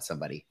fireball at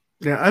somebody.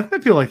 Yeah, I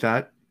feel like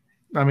that.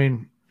 I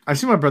mean, I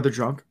see my brother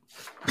drunk.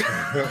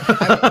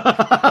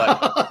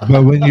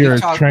 But when you're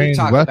a trained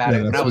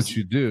weapon, that's what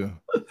you do.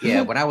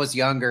 Yeah, when I was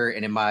younger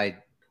and a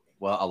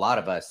lot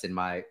of us in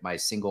my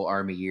single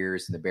army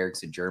years in the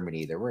barracks in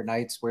Germany, there were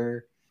nights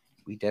where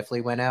we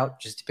definitely went out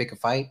just to pick a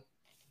fight.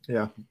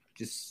 Yeah.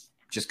 Just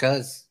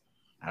because.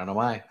 I don't know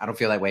why. I don't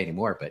feel that way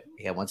anymore, but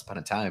yeah, once upon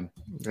a time.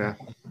 Yeah.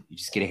 You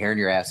just get a hair in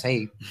your ass.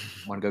 Hey,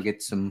 want to go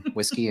get some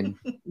whiskey and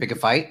pick a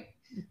fight?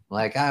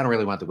 Like, I don't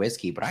really want the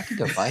whiskey, but I could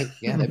go fight.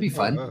 Yeah, that'd be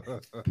fun.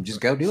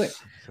 Just go do it.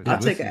 I'll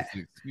take an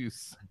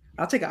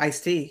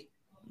iced tea,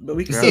 but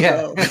we can still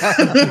go.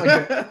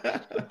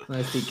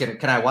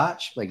 Can I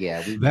watch? Like,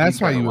 yeah.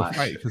 That's why you would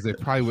fight, because they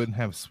probably wouldn't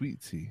have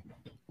sweet tea.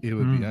 It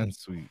would be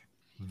unsweet.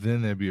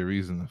 Then there'd be a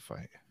reason to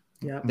fight.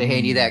 Yeah. They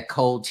hand you that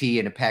cold tea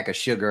and a pack of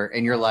sugar,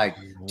 and you're like,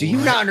 do you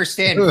not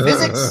understand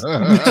physics? Do you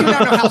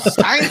not know how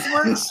science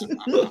works?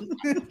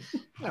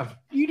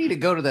 You need to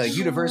go to the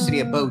University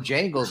of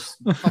Bojangles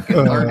fucking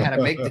learn how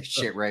to make this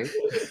shit right.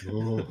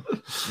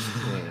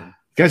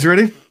 Guys,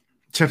 ready?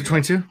 Chapter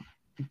 22?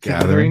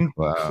 Gathering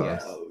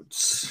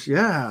clouds.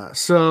 Yeah.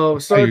 So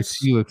you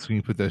see it when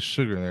you put that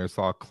sugar in there. It's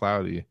all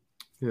cloudy.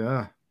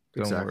 Yeah,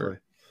 exactly.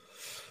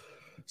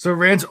 So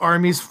Rand's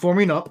army's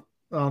forming up.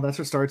 That's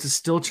what starts. It's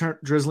still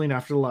drizzling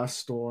after the last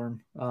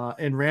storm.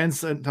 And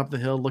Rand's at top of the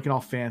hill looking all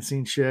fancy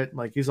and shit.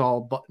 Like he's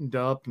all buttoned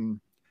up and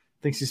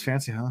thinks he's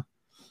fancy, huh?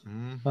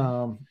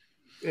 Mm-hmm.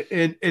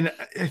 And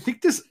I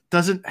think this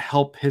doesn't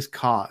help his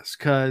cause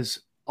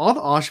because all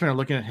the Ashman are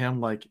looking at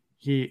him like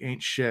he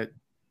ain't shit.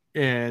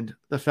 And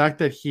the fact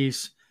that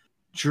he's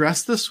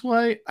dressed this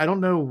way, I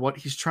don't know what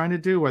he's trying to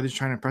do, whether he's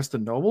trying to impress the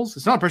nobles.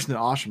 It's not impressing the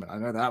Ashman. I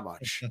know that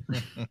much.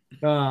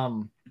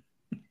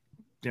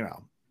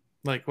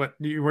 Like what?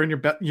 You're wearing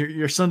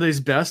your Sunday's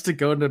best to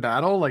go into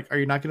battle? Like, are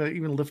you not going to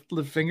even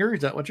lift finger?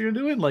 Is that what you're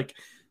doing? Like,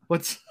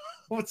 what's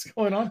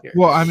going on here?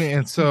 Well, I mean,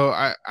 and so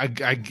I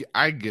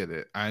get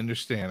it. I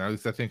understand. At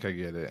least I think I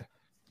get it.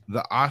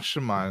 The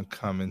Ashaman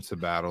come into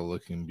battle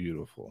looking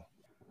beautiful.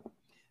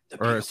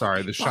 Or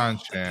sorry, the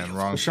Shan-Chan.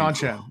 Wrong. The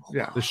Shan-Chan.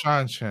 Yeah. The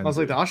Shan-Chan. I was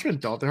like, the Ashaman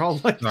don't. They're all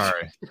like,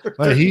 sorry.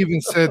 Like he even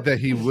said that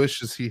he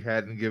wishes he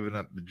hadn't given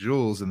up the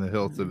jewels in the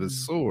hilt of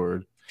his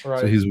sword.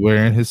 Right. So he's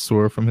wearing his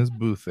sword from his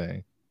boo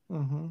thing.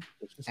 Mm-hmm.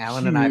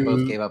 Alan and I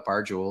both gave up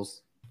our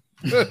jewels.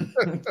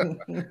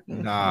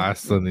 Nah, I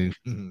still need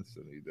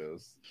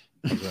those.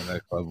 I'll go to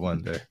that club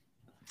one day.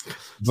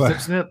 But,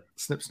 snip.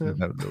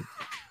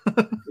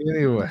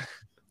 Anyway,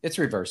 it's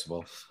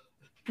reversible.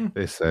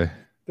 They say.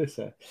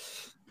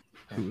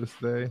 Who is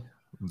they?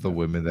 The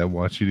women that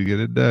want you to get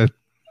it done.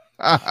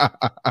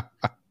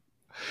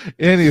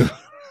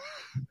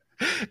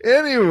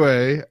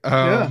 Anyway,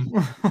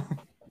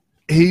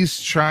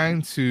 he's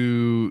trying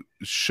to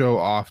show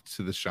off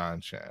to the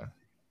Shan-Chan.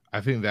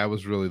 I think that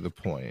was really the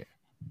point.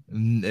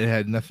 It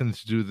had nothing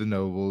to do with the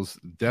nobles,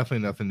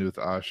 definitely nothing to do with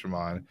the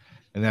Ashaman,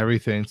 and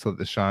everything to let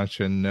the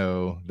Shan-Chan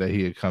know that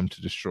he had come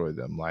to destroy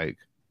them. Like,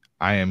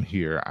 I am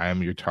here. I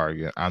am your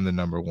target. I'm the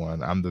number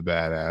one. I'm the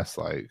badass.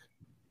 Like,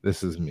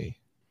 this is me.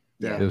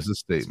 Yeah, it was a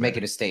statement. It's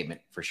making a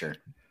statement for sure.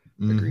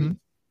 Mm-hmm. Agreed.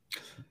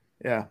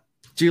 Yeah.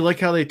 Do you like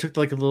how they took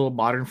like a little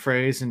modern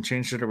phrase and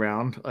changed it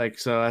around? Like,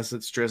 so as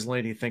it's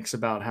drizzling, he thinks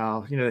about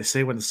how, they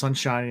say when the sun's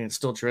shining and it's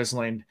still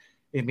drizzling,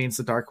 it means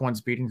the Dark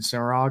One's beating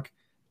Cimarog.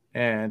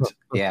 And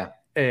yeah.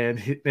 And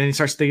he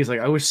starts thinking, he's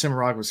like, I wish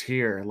Cimarog was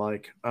here.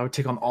 Like, I would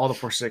take on all the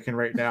Forsaken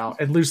right now.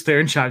 And Luz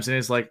Theron chimes in,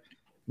 is like,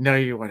 no,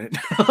 you wouldn't.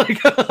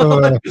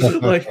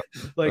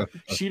 like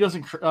she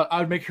doesn't. I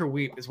would make her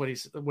weep, is what he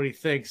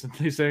thinks. And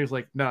Luz Theron's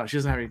like, no, she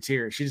doesn't have any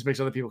tears. She just makes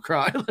other people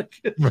cry.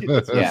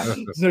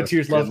 There's no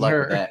tears left in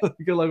her.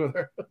 Good luck with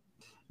her.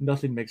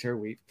 Nothing makes her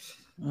weep.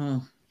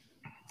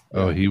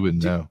 Oh, he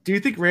would know. Do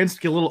you think Rand's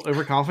a little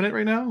overconfident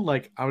right now?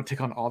 Like, I would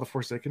take on all the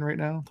Forsaken right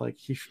now. Like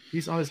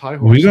he's on his high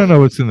horse. We don't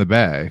know what's in the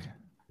bag.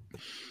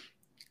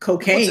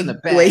 Cocaine. What's in the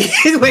bag?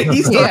 Wait,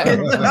 he's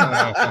talking.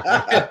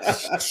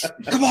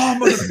 Come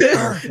on,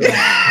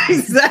 motherfucker.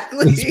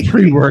 Exactly. It's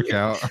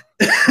pre-workout.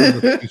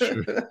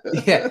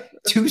 Yeah,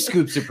 2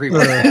 scoops of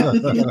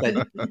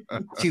pre-workout.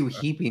 2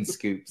 heaping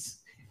scoops.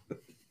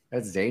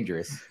 That's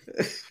dangerous.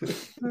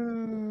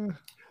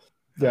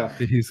 Yeah,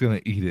 he's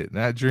gonna eat it,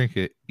 not drink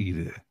it. Eat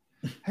it.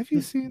 Have you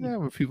seen that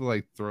where people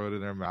like throw it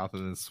in their mouth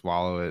and then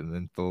swallow it and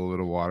then throw a little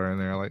bit of water in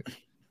there? Like,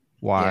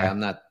 why?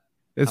 Yeah,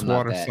 It's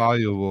water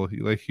soluble.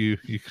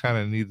 You kind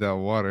of need that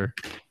water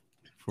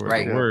for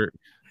it to work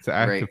to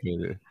activate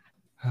it.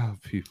 Oh,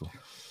 people.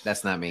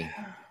 That's not me.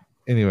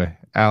 Anyway,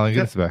 Alan,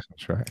 get us back on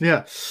track.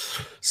 Yeah.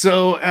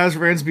 So as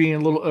Rand's being a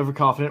little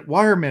overconfident,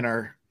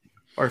 Wireman,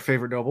 our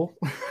favorite noble,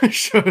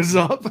 shows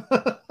up.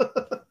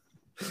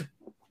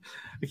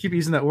 I keep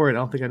using that word. I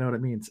don't think I know what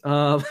it means.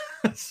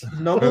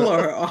 Noble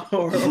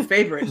or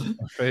favorite?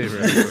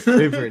 Favorite. Yeah.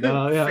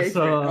 Favorite.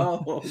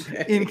 So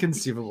Okay.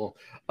 Inconceivable.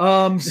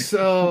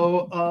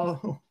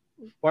 So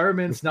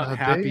Wireman's not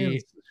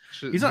happy.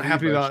 He's not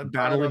happy about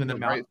battling in the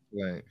mountains.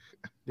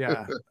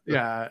 Yeah,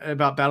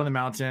 about battling the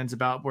mountains,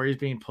 about where he's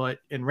being put.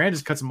 And Rand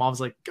just cuts him off.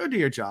 He's like, "Go do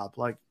your job.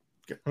 Like,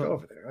 go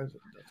over there."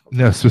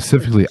 No,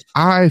 specifically,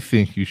 I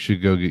think you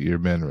should go get your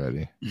men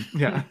ready.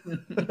 Yeah.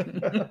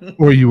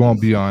 Or you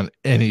won't be on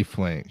any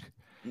flank.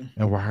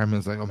 And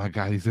Wireman's like, oh my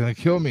God, he's going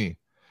to kill me.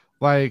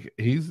 Like,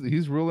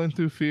 he's ruling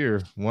through fear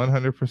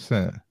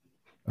 100%.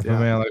 If a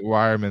man like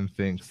Wireman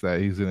thinks that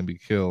he's going to be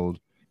killed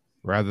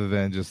rather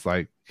than just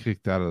like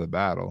kicked out of the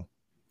battle.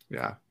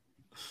 Yeah.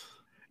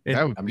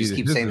 I'm just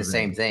keep saying the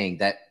same thing.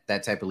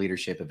 That type of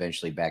leadership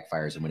eventually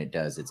backfires, and when it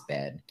does, it's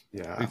bad.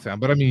 Yeah.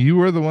 But I mean, you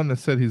were the one that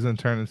said he's gonna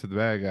turn into the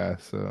bad guy,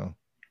 so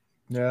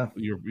yeah,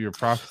 your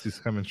prophecy's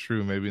coming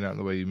true. Maybe not in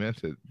the way you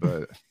meant it,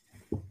 but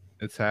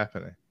it's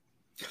happening.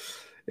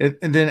 And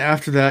then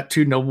after that,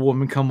 2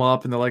 noblewomen come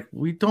up and they're like,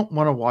 "We don't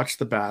want to watch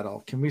the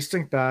battle. Can we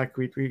stink back?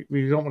 We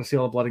don't want to see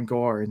all the blood and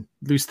gore." And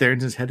Luz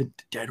Theron's headed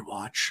to Dead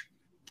Watch.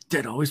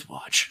 Dead always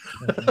watch.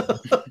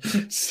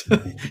 So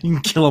you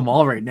can kill them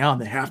all right now,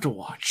 and they have to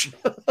watch.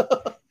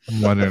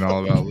 I'm wondering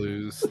all about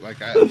Luz.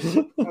 Like, I want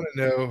to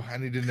know. I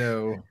need to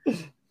know.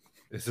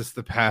 Is this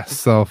the past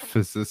self?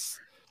 Is this?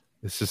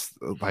 It's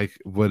just like,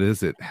 what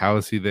is it? How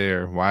is he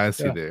there? Why is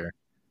he there?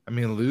 I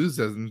mean, Luz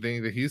doesn't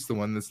think that he's the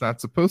one that's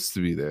not supposed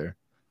to be there.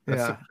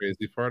 That's the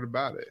crazy part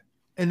about it.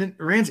 And then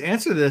Rand's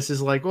answer to this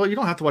is like, well, you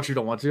don't have to watch. You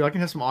don't want to. I can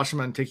have some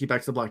Ashaman take you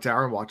back to the Black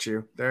Tower and watch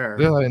you there.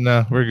 They're like,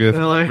 no, we're good.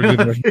 Like, we're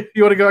good.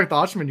 You want to go back to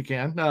Ashaman? You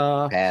can.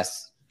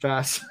 Pass.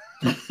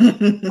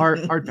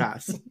 Hard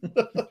pass.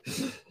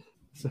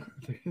 So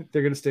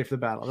they're going to stay for the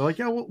battle. They're like,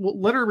 yeah, we'll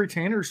let our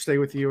retainers stay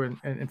with you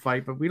and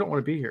fight, but we don't want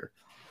to be here.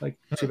 Like,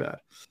 too bad.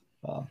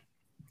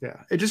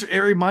 Yeah, it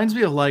reminds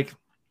me of like,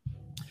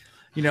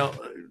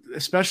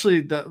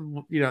 especially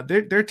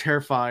they're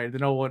terrified. They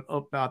know what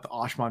about the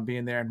Ashman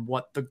being there and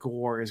what the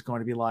gore is going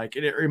to be like.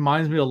 And it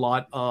reminds me a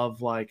lot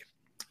of like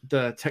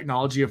the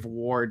technology of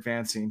war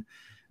advancing.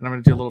 and I'm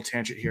going to do a little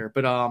tangent here,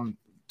 but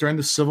during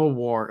the Civil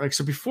War,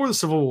 before the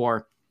Civil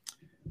War,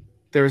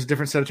 there was a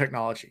different set of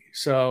technology.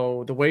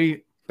 So the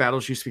way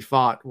battles used to be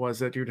fought was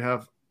that you'd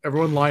have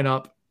everyone line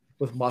up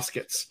with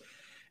muskets.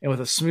 And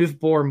with a smooth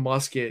bore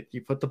musket,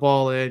 you put the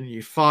ball in,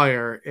 you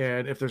fire,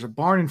 and if there's a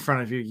barn in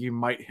front of you, you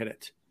might hit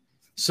it.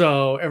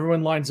 So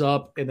everyone lines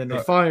up, and then they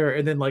fire,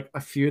 and then like a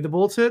few of the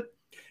bullets hit.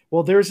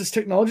 Well, there's this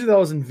technology that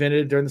was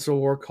invented during the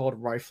Civil War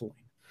called rifling.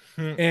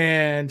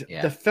 And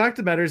the fact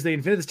of the matter is they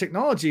invented this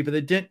technology, but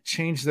they didn't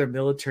change their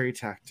military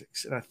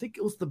tactics. And I think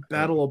it was the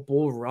Battle of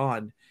Bull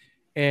Run.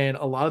 And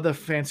a lot of the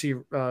fancy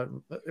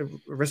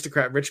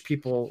aristocrat rich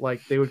people,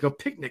 like they would go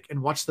picnic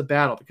and watch the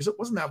battle because it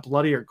wasn't that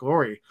bloody or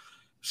gory.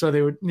 So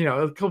they would,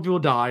 a couple people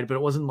died, but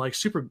it wasn't like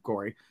super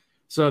gory.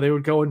 So they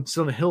would go and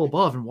sit on the hill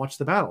above and watch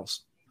the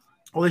battles.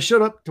 Well, they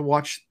showed up to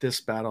watch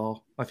this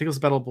battle. I think it was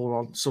the Battle of Bull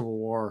Run,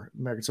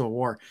 American Civil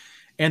War.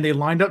 And they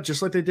lined up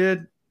just like they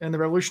did in the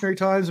Revolutionary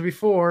times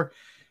before,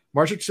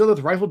 marched each other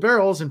with rifled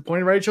barrels and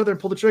pointed right at each other and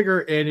pulled the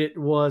trigger. And it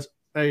was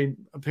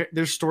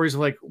there's stories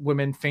of like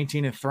women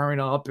fainting and throwing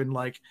up and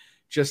like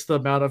just the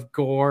amount of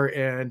gore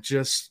and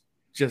just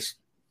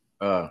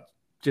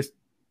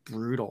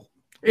brutal.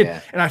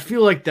 And I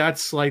feel like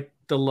that's like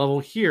the level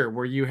here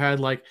where you had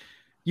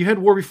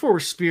war before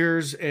with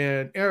spears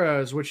and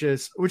arrows, which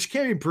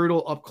can be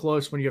brutal up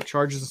close when you have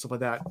charges and stuff like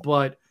that.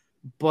 But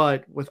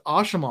with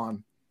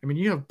Asha'man, I mean,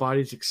 you have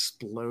bodies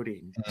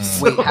exploding.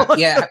 Wait, what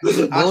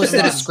was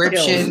the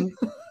description?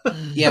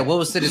 What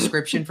was the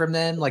description from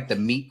them? Like the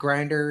meat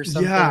grinder or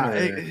something?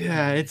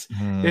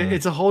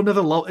 It's a whole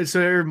nother level.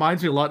 So it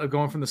reminds me a lot of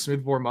going from the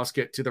smoothbore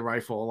musket to the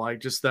rifle,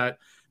 like just that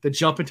the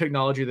jump in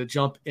technology, the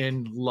jump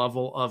in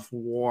level of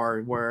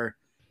war, where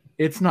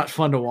it's not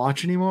fun to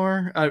watch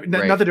anymore.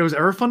 Not that it was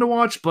ever fun to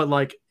watch, but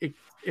like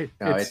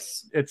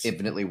it's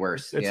infinitely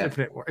worse. It's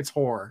infinite. It's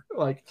horror.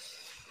 Like,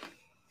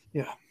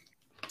 yeah.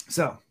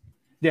 So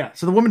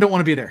the women don't want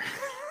to be there.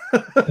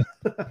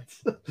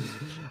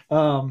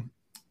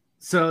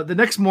 So the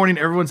next morning,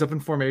 everyone's up in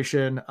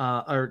formation.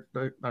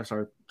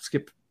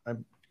 Skip. I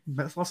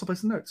lost the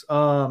place in notes.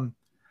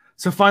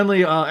 So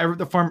finally,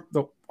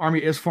 the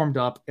army is formed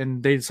up,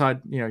 and they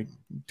decide,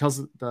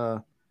 tells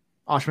the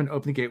Asha'man to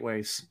open the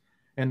gateways,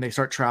 and they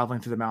start traveling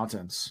through the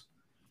mountains.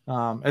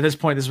 At this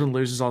point, this one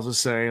loses also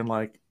saying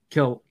like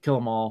kill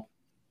them all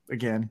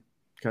again,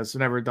 because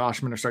whenever the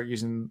Asha'man start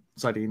using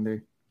sighting,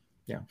 they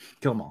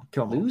kill them all.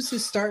 Luz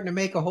is starting to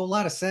make a whole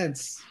lot of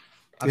sense.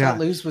 I thought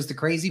Luz was the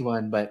crazy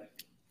one, but.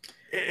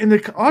 And the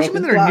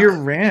Asha'man that are near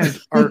Rand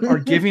are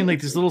giving like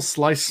these little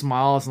sly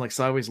smiles and like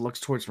sideways looks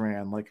towards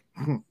Rand,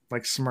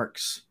 like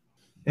smirks.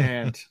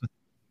 And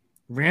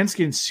Rand's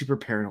getting super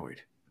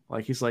paranoid.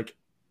 Like he's like,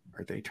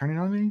 are they turning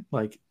on me?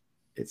 Like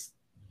it's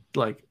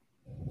like.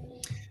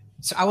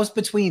 So I was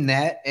between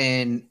that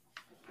and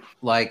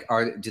like,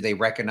 do they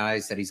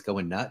recognize that he's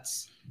going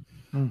nuts?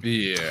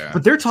 Yeah,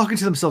 but they're talking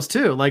to themselves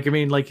too. Like, I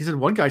mean, like he said,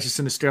 one guy's just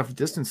in the straight off the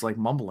distance, like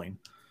mumbling.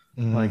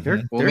 Like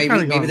they're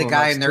maybe the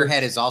guy in their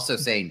head is also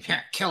saying,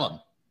 kill him.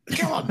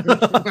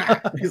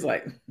 He's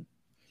like,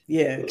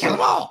 yeah, kill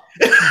them all.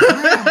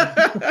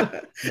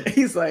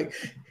 He's like,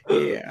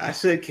 yeah, I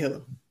should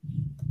kill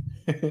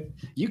him.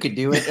 You could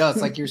do it. Oh,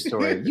 it's like your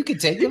story. You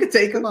could take him. You could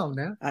take him on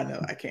now. I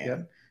know I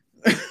can.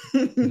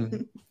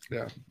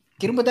 Yeah.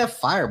 Get him with that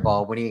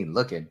fireball when he ain't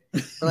looking.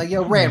 They're like,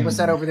 yo, Rand, what's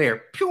that over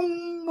there?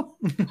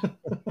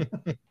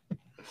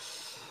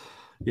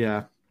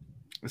 Yeah.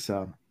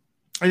 So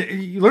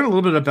you learn a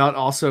little bit about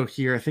also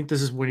here. I think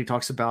this is when he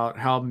talks about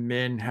how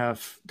men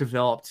have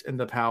developed in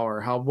the power,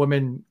 how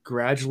women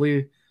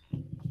gradually,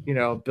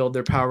 build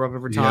their power up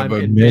over time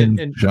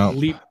and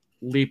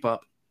leap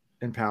up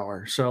in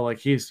power. So like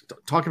he's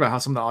talking about how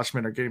some of the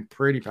Asha'man are getting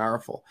pretty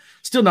powerful.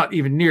 Still not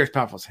even near as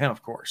powerful as him,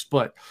 of course,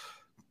 but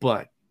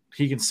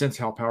he can sense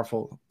how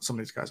powerful some of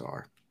these guys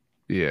are.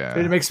 Yeah.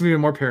 And it makes me even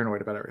more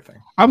paranoid about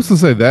everything. I was gonna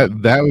say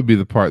that would be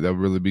the part that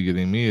would really be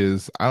getting me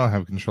is I don't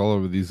have control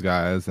over these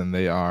guys and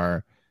they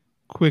are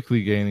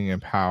quickly gaining in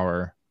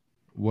power.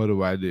 What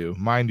do I do?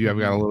 Mind you, I've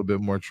got a little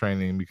bit more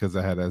training because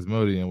I had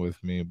Asmodean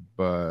with me,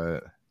 but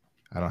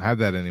I don't have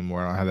that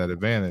anymore. I don't have that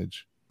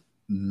advantage.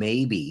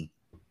 Maybe.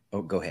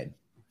 Oh, go ahead.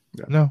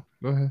 Yeah. No,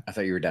 go ahead. I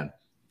thought you were done.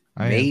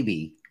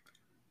 Maybe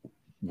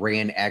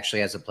Rand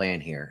actually has a plan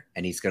here,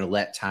 and he's going to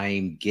let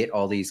Taim get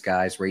all these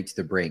guys right to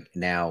the brink.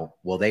 Now,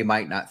 they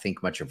might not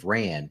think much of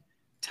Rand.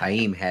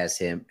 Taim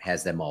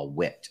has them all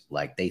whipped.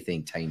 Like they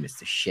think Taim is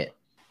the shit.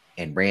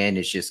 And Rand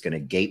is just going to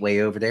gateway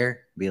over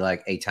there, be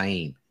like, hey,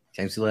 Taim.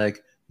 Taim's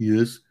like,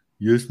 yes,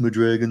 my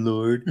dragon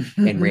lord.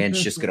 And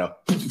Rand's just going to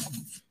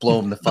blow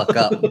him the fuck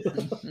up.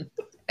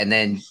 And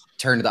then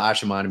turn to the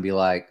Asha'man and be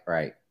like, all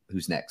right,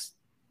 who's next?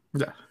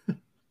 Yeah.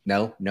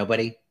 No,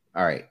 nobody?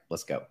 All right,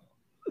 let's go.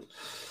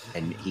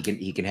 And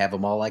he can have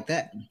them all like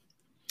that.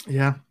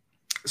 Yeah.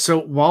 So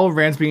while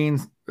Rand's being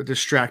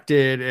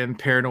distracted and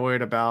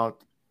paranoid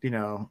about,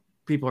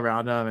 people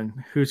around him and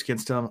who's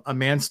against him, a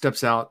man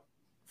steps out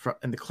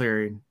in the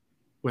clearing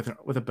with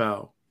a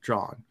bow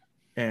drawn.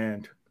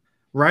 And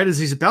right as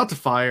he's about to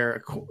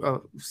fire,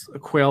 a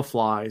quail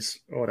flies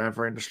or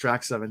whatever and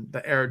distracts him, and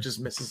the arrow just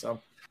misses him.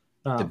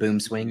 The boom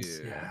swings.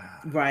 Yeah.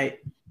 Right.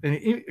 And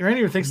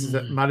Randy even thinks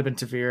that might have been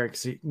Tavira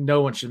because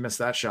no one should miss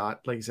that shot.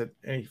 Like he said,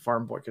 any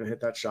farm boy could have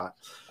hit that shot.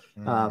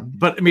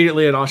 But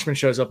immediately an Oshman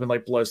shows up and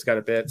like blows the guy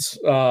to bits.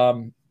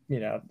 Using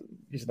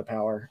the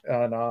power.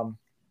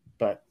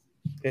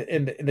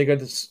 And they go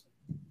to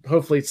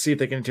hopefully see if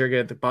they can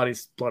interrogate the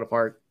body's blown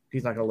apart.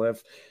 He's not going to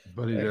live.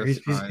 But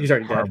he's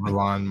already dead.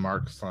 Harbalon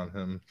marks on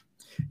him.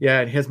 Yeah,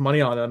 and he has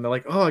money on him. They're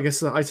like, oh, I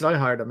guess I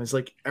hired him. It's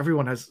like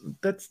everyone has.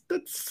 That's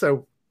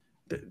so.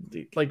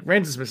 Like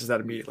Rand dismisses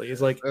that immediately.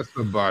 He's like, that's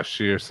what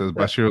Bashir says.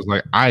 Bashir was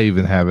like, I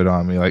even have it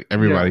on me. Like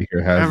everybody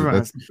here has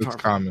it. That's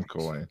common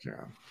coin. Yeah.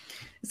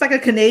 It's like a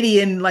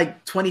Canadian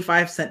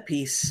 25-cent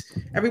piece.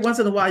 Every once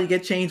in a while, you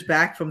get change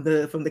back from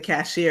the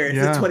cashier.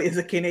 It's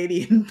a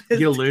Canadian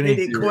coin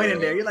in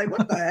there. You're like,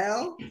 what the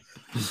hell?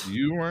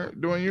 You weren't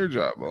doing your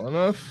job well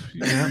enough.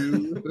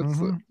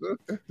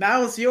 Okay.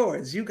 Now it's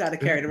yours. You got to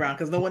carry it around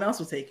because no one else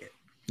will take it.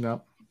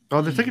 No.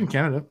 Oh, they're taking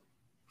Canada.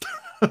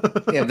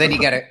 Yeah, then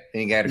you gotta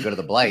go to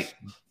the Blight.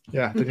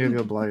 Yeah, then you go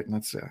to the Blight, and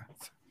that's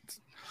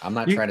I'm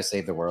not trying to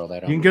save the world.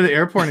 You can go to the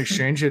airport and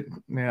exchange it.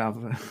 Yeah,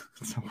 but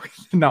it's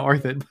not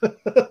worth it.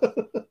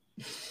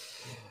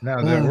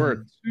 Now there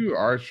were 2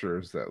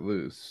 archers that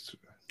loosed.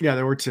 Yeah,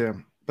 there were 2,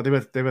 but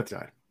they both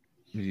died.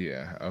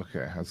 Yeah.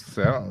 Okay. I was gonna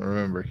say I don't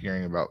remember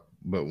hearing about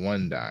but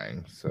one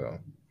dying. So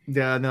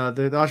yeah, no,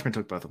 the Oshman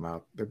took both of them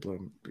out. They blew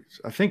them.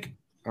 I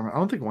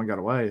don't think one got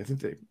away. I think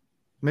they.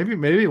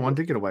 Maybe one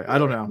did get away. I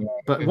don't know,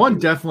 but one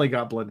definitely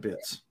got blood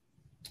bits.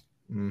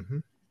 Mm-hmm.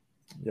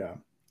 Yeah.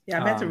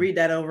 Yeah, I meant to read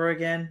that over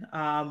again.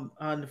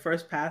 On the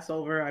first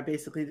Passover, I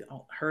basically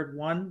heard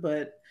one,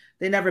 but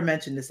they never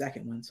mentioned the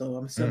second one, so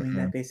I'm assuming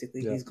that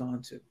basically he's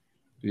gone too.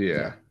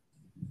 Yeah.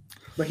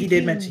 But he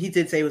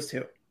did say it was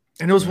 2.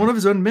 And it was one of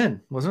his own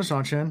men, wasn't it,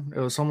 Shanshan? It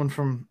was someone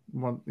from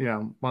one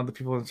of the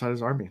people inside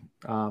his army.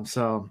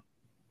 So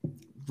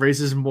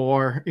raises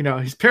more.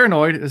 He's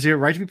paranoid. Is he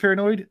right to be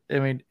paranoid? I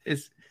mean,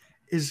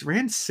 Is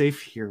Rand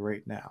safe here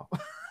right now?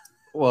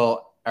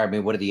 Well, I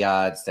mean, what are the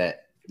odds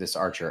that this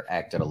archer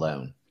acted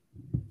alone?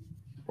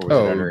 Or was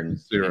it under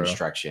 0.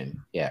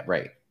 instruction? Yeah,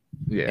 right.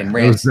 Yeah. And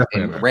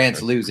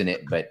Rand's losing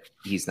it, but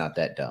he's not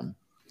that dumb.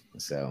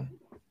 So,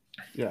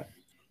 yeah.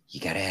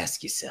 You got to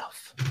ask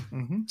yourself.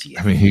 Mm-hmm.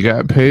 I mean, he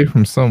got paid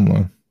from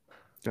someone.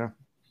 Yeah.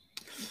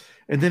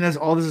 And then as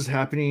all this is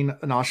happening,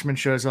 an Oshman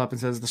shows up and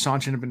says the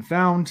Shanshan have been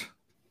found.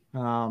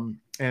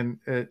 And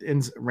it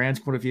ends Rand's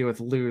point of view with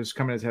Luz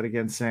coming to his head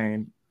again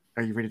saying,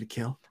 are you ready to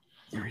kill?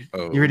 You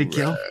ready to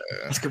kill?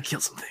 Let's go kill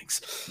some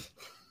things.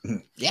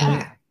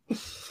 Yeah.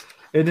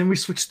 And then we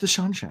switch to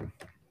Shanshan.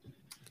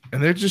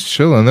 And they're just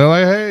chilling. They're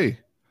like, hey,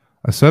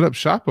 I set up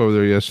shop over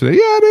there yesterday.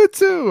 Yeah, I did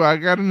too. I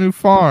got a new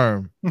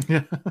farm.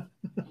 Yeah.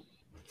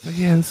 So,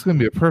 yeah, this is going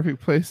to be a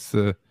perfect place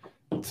to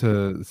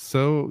sow,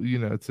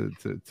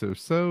 to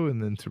sow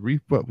and then to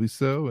reap what we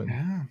sow. And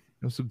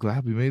I'm so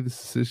glad we made this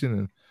decision.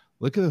 And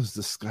look at those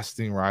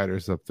disgusting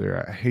riders up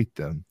there. I hate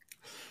them.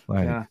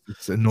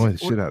 It's annoying the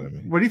shit out of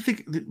me. What do you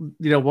think?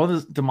 One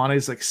of the Damane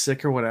is like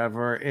sick or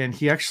whatever, and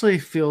he actually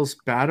feels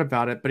bad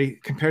about it, but he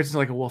compares it to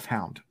like a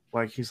wolfhound.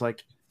 Like he's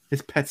like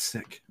his pet's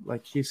sick.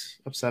 Like he's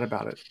upset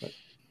about it, but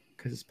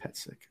because his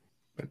pet's sick.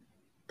 But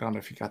I don't know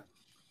if you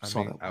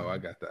saw that. Oh, I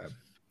got that.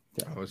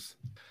 Yeah.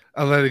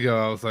 I let it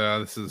go. I was like, oh,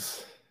 this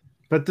is.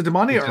 But the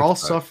Damane are all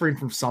suffering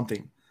from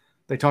something.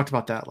 They talked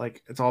about that.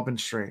 Like it's all been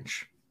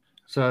strange.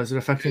 So is it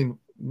affecting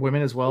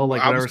women as well?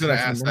 Like I was going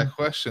to ask that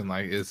question.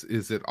 Like, is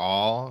it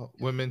all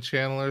women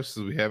channelers?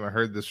 So we haven't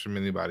heard this from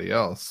anybody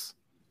else.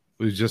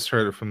 We just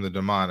heard it from the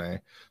Damane.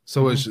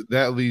 So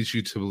that leads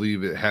you to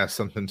believe it has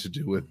something to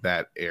do with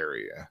that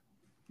area.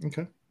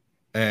 Okay.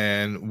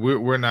 And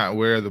we're not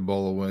where the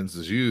Bowl of Winds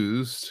is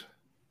used.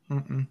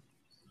 Mm-mm.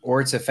 Or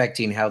it's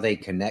affecting how they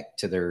connect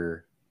to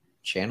their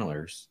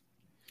channelers.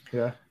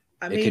 Yeah.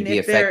 It could be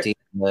affecting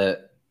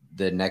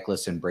the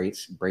necklace and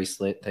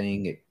bracelet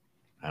thing.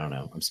 I don't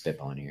know. I'm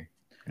spitballing here.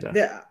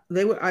 Yeah.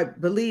 They were, I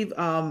believe,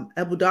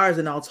 Abu Dar is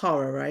in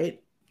Altara,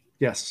 right?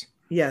 Yes.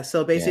 Yeah.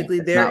 So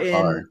basically, they're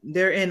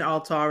in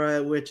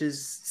Altara, which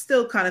is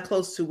still kind of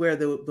close to where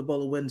the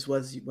Bowl of Winds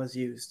was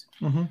used.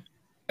 Mm-hmm.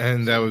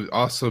 And that would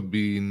also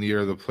be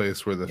near the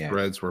place where the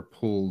threads were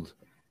pulled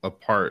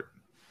apart.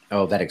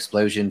 Oh, that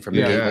explosion from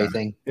the gateway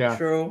thing? Yeah.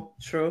 True.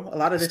 A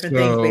lot of different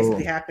things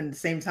basically happened at the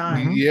same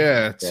time.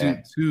 Yeah.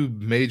 Two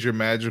major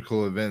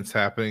magical events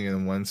happening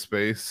in one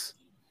space.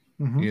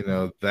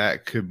 Mm-hmm.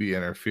 That could be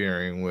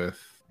interfering with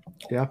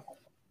the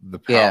power.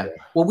 Yeah.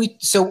 Well,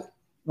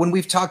 when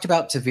we've talked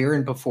about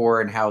Taviran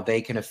before and how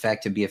they can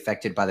affect and be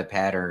affected by the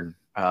pattern,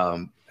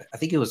 I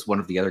think it was one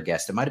of the other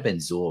guests. It might have been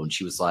Zul, and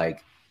she was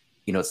like,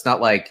 it's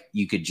not like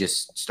you could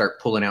just start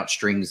pulling out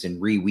strings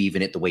and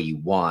reweaving it the way you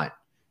want.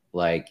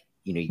 Like,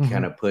 you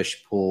kind of push,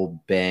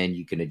 pull, bend,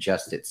 you can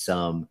adjust it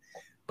some.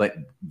 But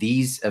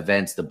these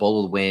events, the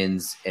Bowl of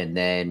Winds, and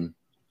then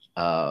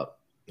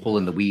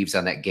pulling the weaves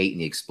on that gate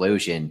and the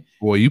explosion.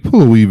 Boy, you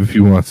pull a weave if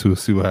you want to.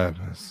 See what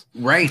happens.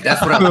 Right,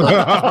 that's what I'm.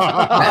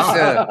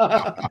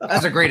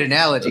 That's a great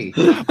analogy.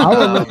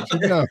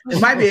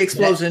 It might be an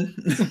explosion.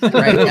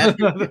 Right,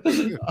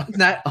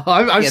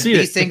 I've seen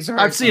these it. things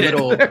aren't I've seen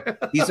little. it.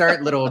 These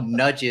aren't little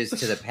nudges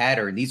to the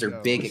pattern. These are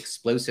big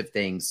explosive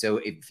things.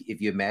 So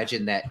if you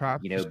imagine that,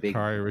 big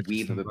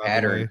weave of a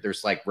pattern,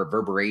 there's like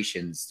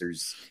reverberations.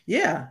 There's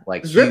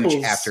like huge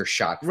ripples.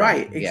 Aftershock.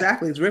 Right,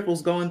 exactly. It's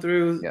ripples going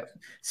through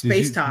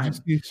space time.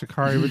 Did you see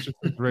Sha'Carri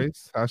Richardson's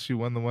race? How she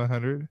won the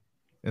 100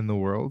 in the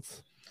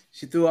Worlds?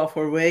 She threw off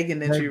her wig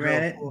and then she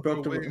ran it,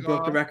 broke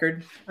the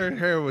record. Her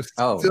hair was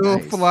still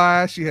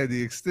fly. She had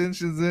the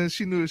extensions in.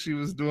 She knew what she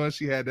was doing.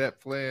 She had that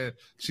plan.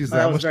 She's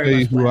like, I'm going to show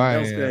you who I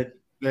am. Good.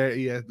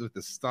 Yeah, with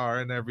the star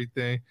and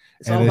everything.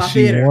 It's all about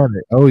theater. Won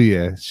it. Oh,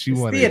 yeah. She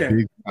won it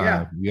big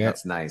time. Yeah.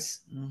 That's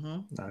nice. Mm-hmm.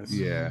 Nice.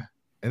 Yeah.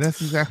 And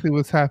that's exactly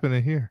what's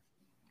happening here.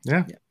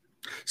 Yeah.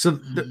 So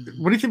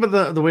what do you think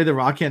about the way the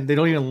rocket, they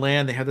don't even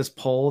land, they have this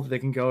pole that they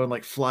can go and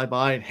like fly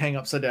by and hang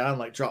upside down and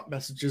like drop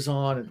messages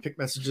on and pick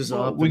messages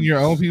up. When your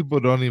own people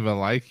don't even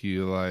like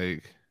you,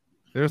 like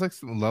there's like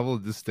some level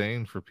of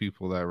disdain for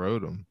people that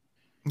wrote them.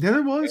 Yeah,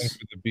 there was. And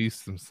for the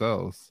beasts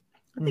themselves.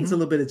 I think it's a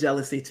little bit of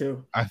jealousy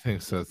too. I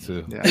think so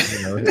too. Yeah.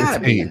 It's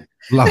hate.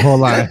 A whole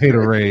lot of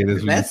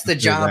haterade. That's the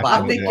job.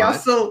 I think y'all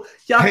so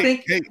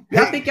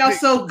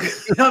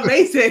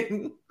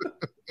amazing.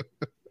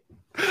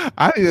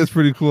 I think that's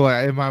pretty cool.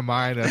 Like, in my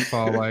mind, I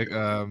saw like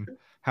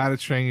How to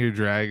Train Your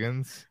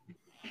Dragons.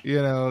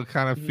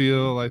 Kind of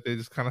feel like they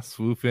just kind of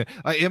swoop in.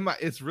 Like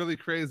it's really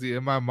crazy.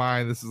 In my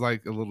mind, this is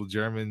like a little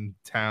German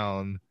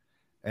town,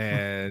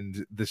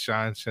 and the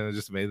Shan-Chen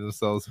just made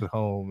themselves at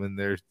home, and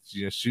they're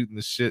shooting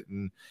the shit,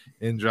 and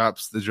in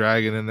drops the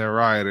dragon and their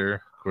rider.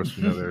 Of course,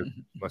 we know they're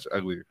much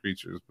uglier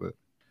creatures, but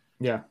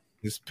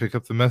just pick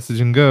up the message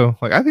and go.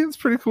 Like I think it's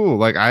pretty cool.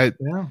 Like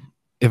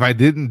if I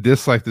didn't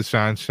dislike the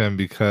Shan-Chen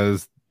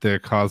because they're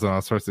causing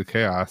all sorts of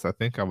chaos, I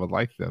think I would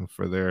like them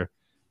for their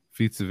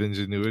feats of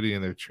ingenuity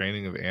and their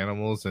training of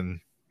animals and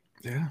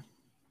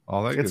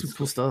all that. Get some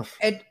cool stuff.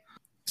 And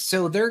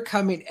so they're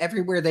coming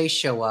everywhere they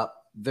show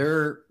up.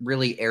 They're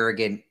really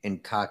arrogant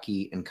and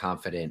cocky and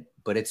confident,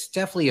 but it's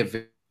definitely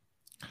a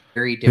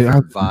very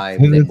different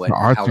vibe than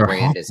how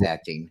Rand is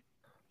acting.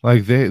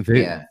 Like they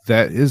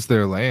that is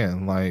their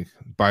land, like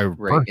by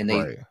right,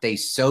 and they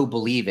so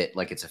believe it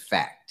like it's a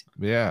fact.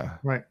 Yeah,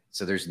 right.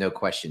 So there's no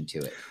question to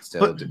it.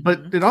 So,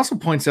 but it also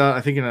points out,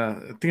 I think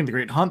in the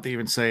Great Hunt, they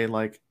even say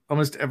like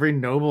almost every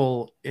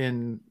noble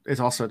is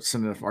also a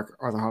descendant of Arthur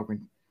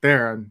Hawkman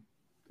there and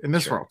in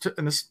this world,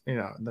 in this in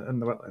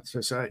the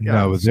wetlands. So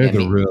no, but they're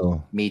the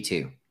real. Me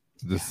too.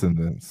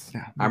 Descendants.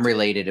 Yeah, I'm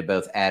related to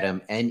both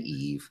Adam and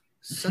Eve.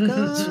 So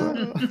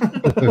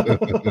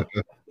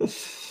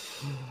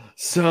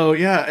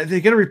they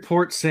get a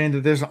report saying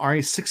that there's an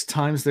army 6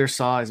 times their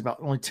size, about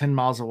only 10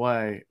 miles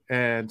away,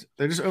 and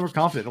they're just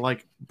overconfident. They're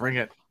like, bring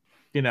it,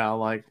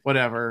 like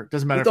whatever.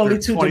 Doesn't matter. It's only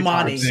 2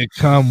 Damani. They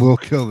come, we'll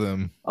kill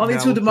them. Only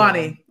 2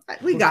 Damani.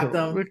 We got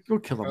them. We'll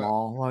kill them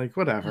all. Like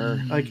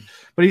whatever. Like,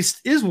 but he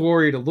is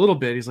worried a little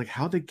bit. He's like,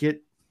 how'd they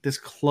get this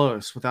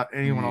close without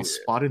anyone else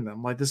spotting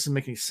them? Like, this doesn't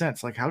make any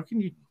sense. Like, how can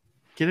you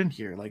get in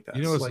here like that?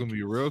 You know what's gonna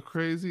be real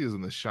crazy is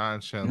when the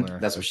Shan-Chen learn.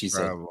 That's what she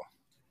said.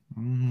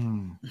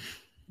 When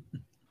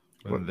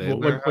they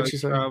learn how to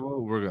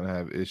travel, we're gonna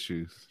have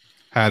issues.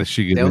 How did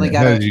she get in?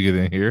 How did you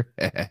get in here?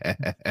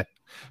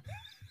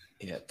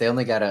 They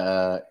only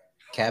gotta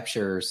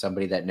capture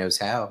somebody that knows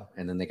how,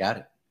 and then they got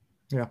it.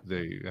 Yeah,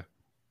 there you go.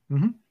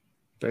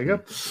 There you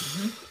go.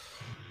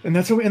 And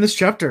that's how we end this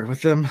chapter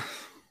with them,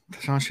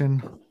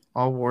 Shan-Chen,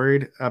 all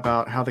worried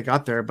about how they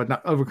got there, but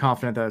not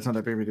overconfident that it's not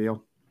that big of a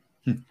deal.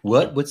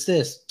 What's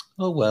this?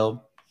 Oh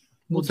well,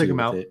 we'll take them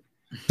out.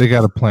 They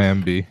got a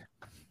plan B.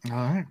 All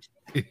right.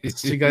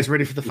 So you guys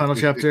ready for the final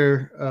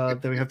chapter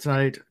that we have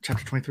tonight?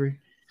 Chapter 23.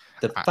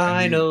 The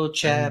final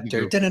chapter.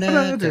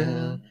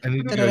 I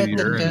need to go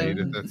urinate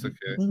if that's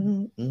okay.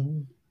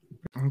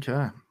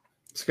 Okay.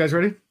 So you guys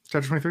ready?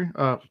 Chapter 23?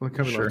 What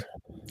cover sure.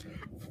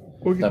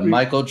 The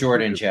Michael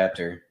Jordan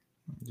chapter.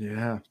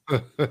 Yeah.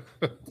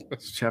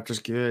 This chapter's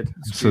good.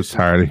 I'm so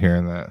tired of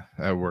hearing that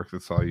at work.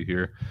 That's all you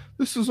hear.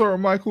 This is our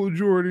Michael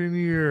Jordan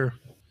year.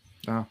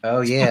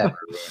 Oh yeah.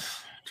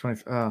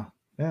 20.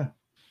 Yeah.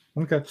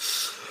 Okay.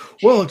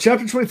 Well,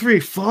 chapter 23,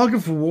 Fog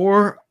of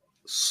War,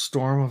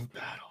 Storm of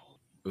Battle.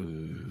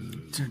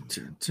 Dun,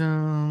 dun,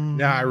 dun.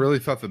 Yeah, I really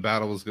thought the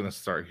battle was going to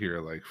start here,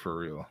 like for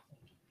real.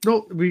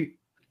 No,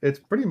 it's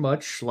pretty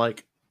much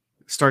like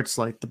starts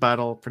like the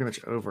battle pretty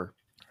much over.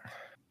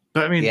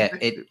 But I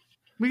mean,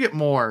 we get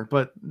more,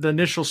 but the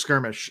initial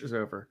skirmish is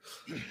over.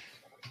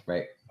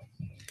 Right.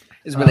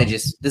 This is where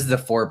this is the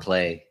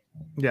foreplay.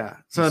 Yeah.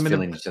 So I mean,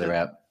 filling each other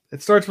out.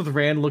 It starts with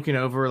Rand looking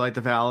over like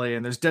the valley,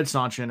 and there's dead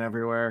Shan-Chen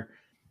everywhere.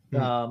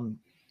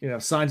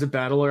 Signs of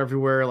battle are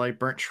everywhere, like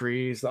burnt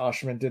trees. The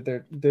Oshermen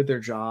did their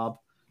job.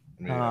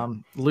 Yeah.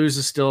 Luz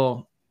is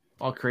still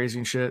all crazy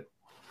and shit.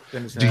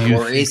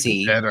 Or is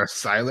he? The dead are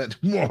silent.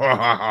 The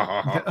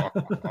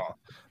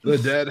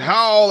dead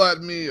howl at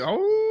me.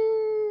 Oh.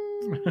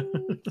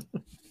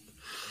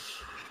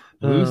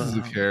 Luz is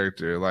a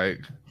character.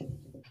 Like,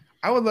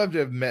 I would love to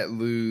have met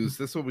Luz.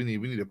 That's what we need.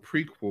 We need a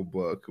prequel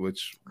book,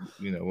 which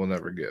we'll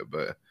never get,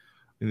 but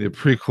we need a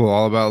prequel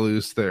all about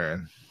Luz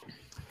Theron.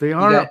 They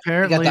are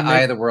apparently got the Eye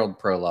of the World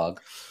prologue.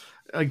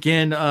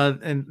 Again,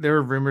 and there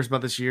were rumors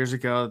about this years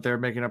ago that they're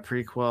making a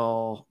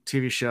prequel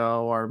TV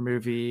show or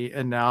movie,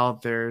 and now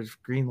there's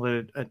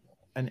greenlit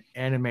an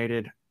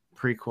animated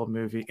prequel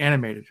movie.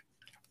 Animated.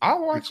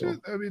 I'll watch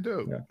it. That'd be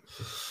dope. Yeah.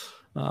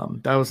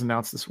 That was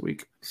announced this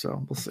week,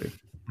 so we'll see.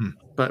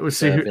 But we'll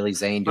see. Billy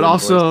Zane. But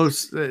also,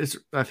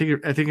 I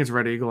think it's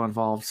Red Eagle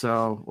involved,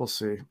 so we'll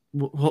see.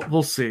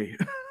 We'll see.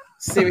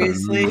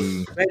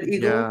 Seriously, Red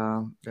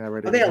Eagle. Yeah.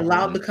 Red Eagle. Are they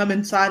allowed to come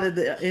inside of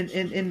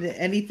in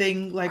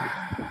anything like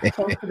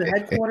close to the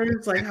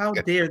headquarters? Like, how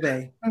dare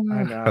they? I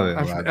know.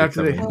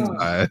 After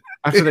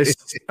they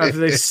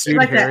sued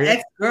like Harriet. that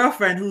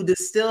ex-girlfriend who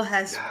just still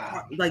has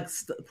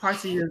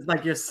parts of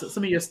your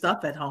some of your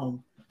stuff at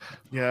home.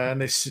 Yeah, and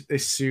they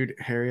sued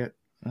Harriet.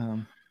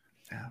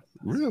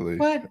 Really?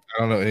 What? I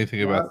don't know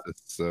anything about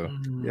this. So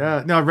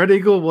yeah, no. Red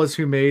Eagle was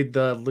who made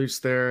the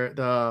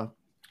the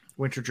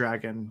Winter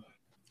Dragon.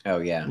 Oh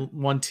yeah,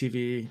 one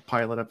TV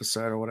pilot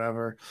episode or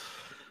whatever.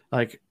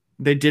 Like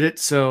they did it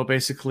so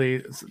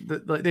basically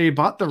they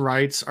bought the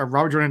rights, or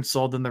Robert Jordan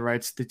sold them the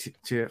rights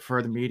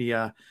for the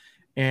media,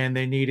 and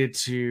they needed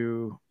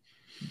to.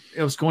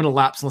 It was going to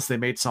lapse unless they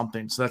made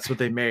something, so that's what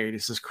they made.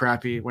 It's this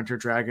crappy Winter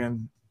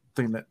Dragon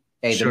thing that.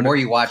 Hey, the more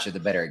you watch it, the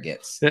better it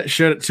gets. That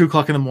showed at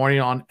 2:00 in the morning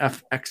on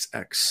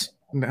FXX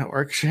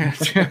network channel,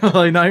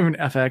 like not even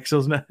FX, it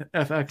was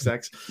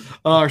FXX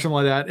or something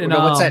like that. And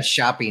what's that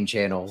shopping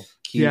channel?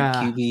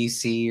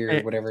 QVC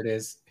or whatever it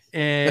is.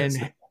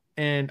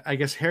 And I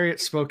guess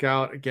Harriet spoke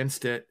out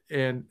against it,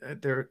 and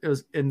it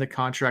was in the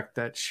contract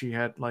that she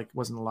had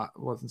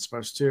wasn't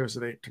supposed to, so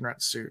they turned around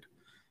and sued.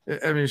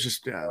 I mean, it's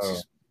just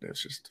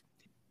it's just.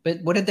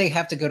 But wouldn't they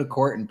have to go to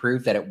court and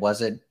prove that it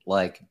wasn't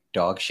like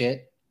dog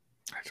shit?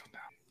 I don't know.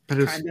 But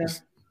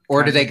it's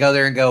or do they go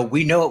there and go,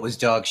 we know it was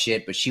dog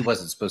shit, but she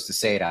wasn't supposed to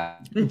say it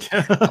out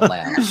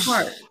loud.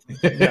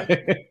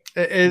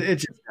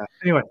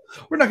 Anyway,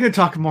 we're not going to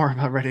talk more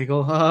about Red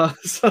Eagle.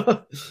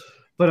 But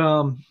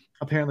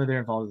apparently they're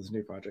involved in this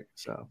new project.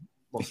 So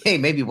hey,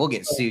 maybe we'll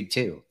get sued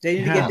too.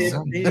 They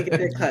need to get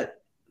their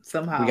cut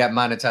somehow. We got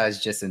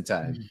monetized just in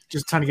time.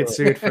 Just trying to get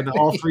sued for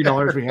all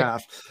 $3 we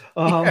have.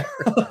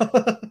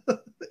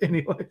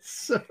 Anyway,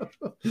 so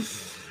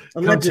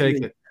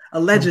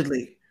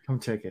allegedly. Come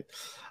take it.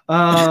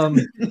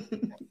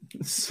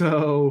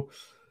 So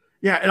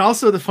yeah, and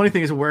also the funny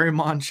thing is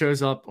Warimon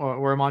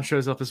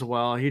shows up as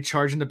well. He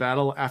charged into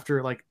battle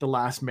after like the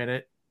last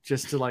minute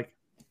just to like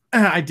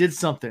I did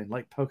something,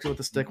 like pokes it with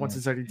a stick once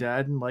it's already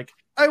dead, and like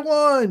I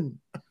won.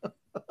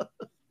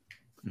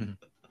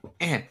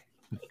 And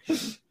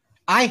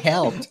I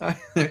helped.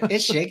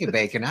 It's shake and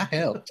bake, and I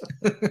helped.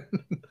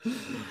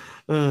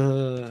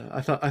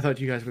 I thought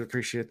you guys would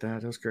appreciate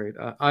that. It was great.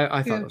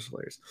 I thought it was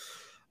hilarious.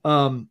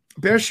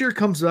 Bearshire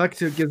comes back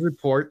to give a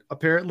report.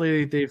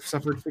 Apparently, they've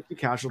suffered 50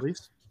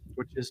 casualties,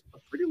 which is a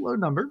pretty low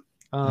number,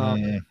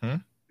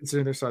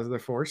 considering their size of their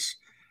force.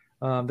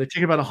 They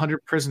take about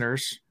 100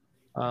 prisoners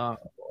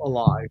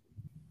alive,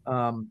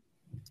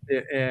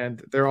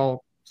 and they're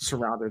all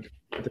surrounded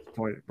at this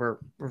point where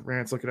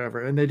Rand's looking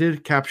over. And they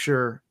did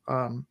capture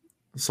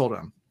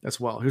Soldam as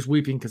well, who's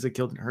weeping because they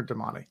killed her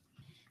Damani.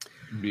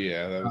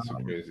 Yeah, that was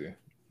crazy.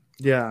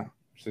 Yeah,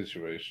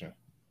 situation.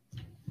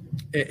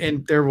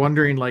 And they're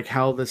wondering like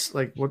how this,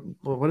 like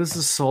what is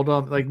this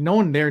Soldam? Like no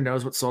one there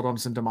knows what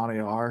Soldams and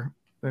Damani are.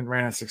 And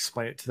Rand has to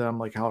explain it to them,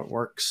 like how it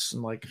works,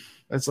 and like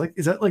it's like,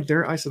 is that like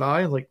their Aes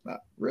Sedai? Like not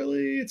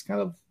really. It's kind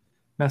of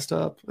messed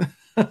up.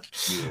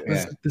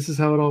 This is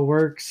how it all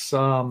works.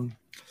 And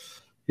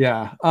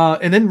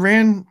then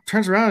Rand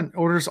turns around and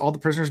orders all the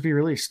prisoners to be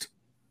released.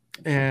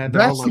 And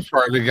that's the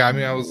part that got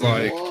me. I was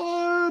like,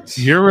 what?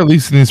 You're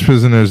releasing these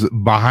prisoners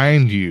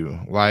behind you,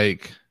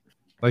 like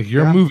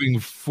you're moving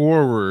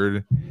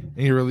forward and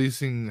you're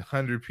releasing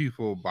 100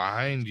 people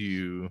behind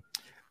you.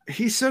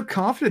 He's so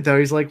confident though.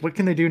 He's like, what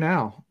can they do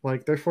now?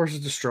 Like their force is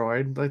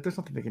destroyed. Like there's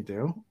nothing they can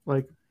do.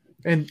 Like,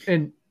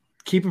 and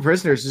keeping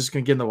prisoners is just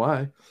gonna get in the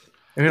way.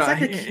 I mean,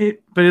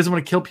 but he doesn't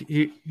want to kill.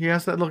 He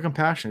has that little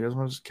compassion. He doesn't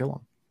want to just kill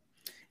them.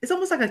 It's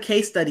almost like a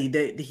case study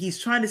that he's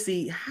trying to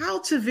see how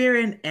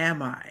Ta'Veren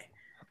am I?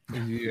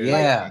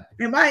 Yeah.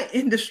 Like, am I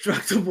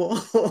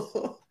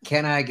indestructible?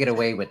 Can I get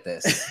away with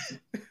this?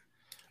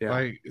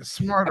 Like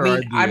smarter. I mean,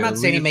 idea. I'm not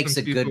saying he makes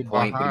a good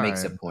point, behind. but he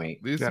makes a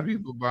point. Leave some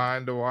people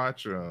behind to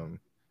watch them.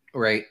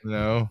 Right.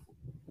 No.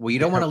 Well, you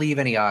don't want to leave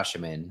any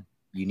Ashaman.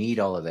 You need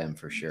all of them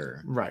for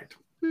sure. Right.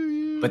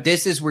 But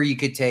this is where you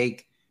could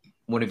take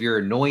one of your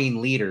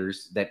annoying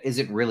leaders that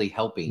isn't really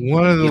helping.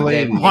 One of the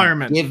ladies.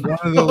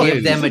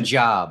 Give them a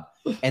job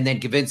and then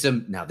convince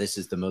them, now this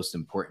is the most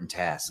important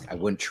task. I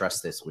wouldn't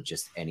trust this with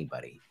just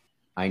anybody.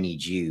 I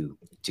need you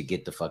to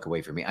get the fuck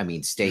away from me. I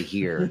mean, stay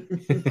here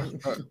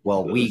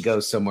while we go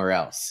somewhere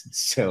else.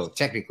 So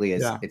technically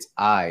it's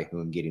I who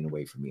am getting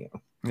away from you.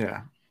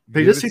 Yeah. But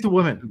he does take the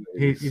women.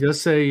 He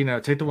does say,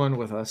 take the woman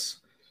with us.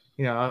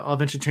 I'll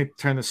eventually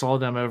turn the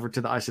Soldem over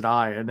to the Aes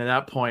Sedai, and at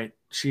that point,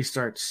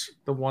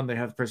 the one they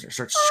have the prisoner,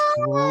 starts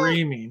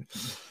screaming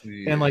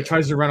and like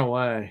tries to run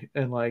away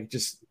and like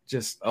just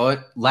it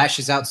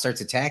lashes out,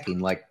 starts attacking.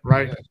 Like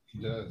right?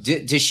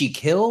 Does she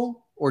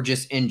kill or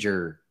just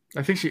injure?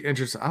 I think she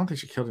injures. I don't think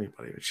she killed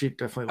anybody, but she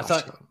definitely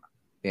lashed out.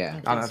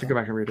 Yeah, I have to go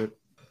back and read it.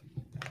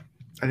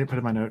 I didn't put it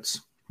in my notes,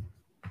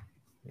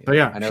 but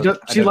yeah,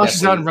 she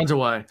lashes out and runs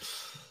away.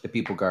 The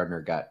people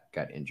gardener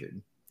got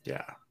injured.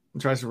 Yeah,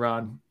 and tries to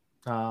run.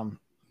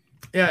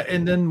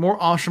 And then more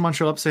Ashraman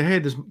show up, say, hey,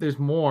 there's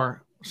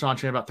more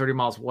Shan-Chan about 30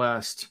 miles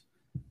west.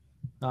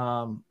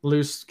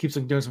 Luce keeps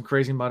doing some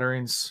crazy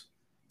mutterings,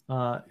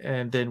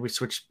 and then we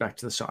switch back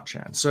to the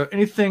Shan-Chan. So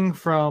anything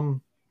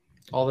from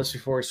all this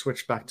before we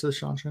switch back to the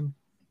Shan-Chan?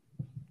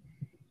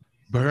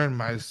 Burn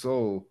my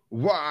soul.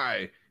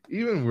 Why?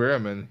 Even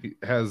Wehrman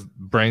has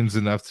brains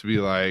enough to be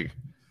like,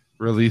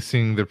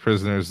 releasing the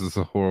prisoners is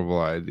a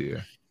horrible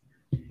idea.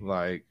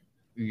 Like,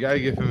 you gotta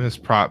give him his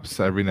props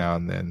every now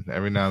and then.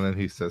 Every now and then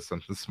he says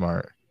something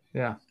smart.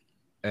 Yeah.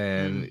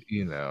 And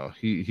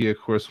he of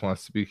course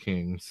wants to be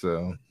king.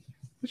 So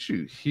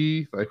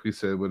he, like we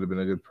said, would have been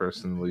a good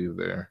person to leave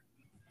there.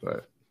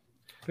 But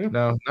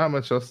no, not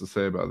much else to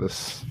say about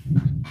this.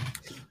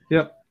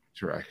 Yep.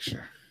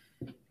 Direction.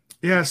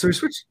 Yeah, so we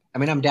switched. I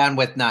mean, I'm down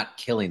with not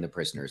killing the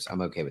prisoners.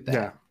 I'm okay with that.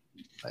 Yeah.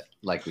 But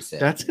like we said,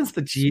 that's against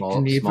the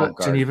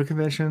Geneva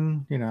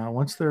Convention.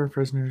 Once they're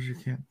prisoners, you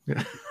can't.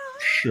 Yeah.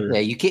 Sure. Yeah,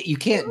 you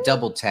can't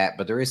double tap,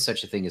 but there is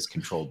such a thing as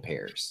controlled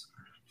pairs.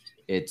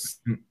 It's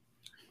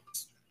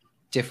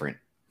different.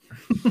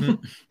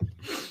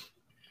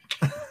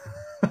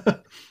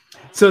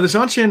 So the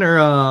Shan-Chan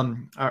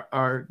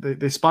are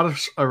they spot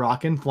a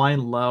Rockin flying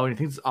low, and he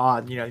thinks it's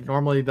odd.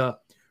 Normally the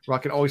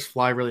Rockin always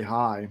fly really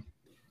high,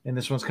 and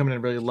this one's coming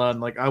in really low. And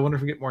like, I wonder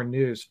if we get more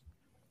news.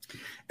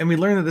 And we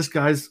learn that this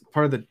guy's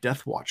part of the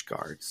Death Watch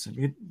guards. I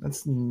mean,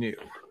 that's new.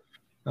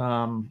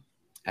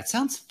 That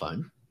sounds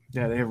fun.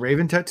 Yeah, they have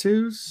raven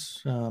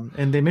tattoos,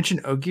 and they mention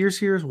Ogiers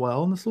here as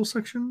well in this little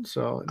section.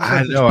 So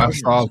I know, I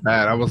saw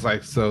that. I was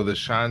like, so the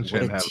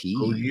Shan-Chan have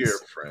Ogier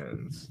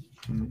friends.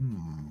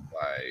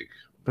 Like,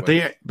 but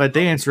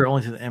they answer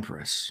only to the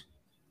Empress.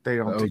 They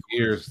don't.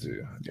 Ogiers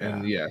do,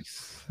 and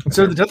yes. And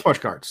so the Death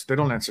Watch guards, they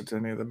don't answer to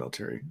any of the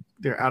military.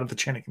 They're out of the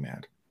chain of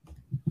command.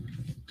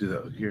 Do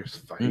the Ogiers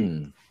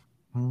fight?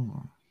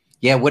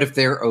 Yeah, what if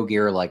they're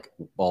Ogier, like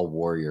all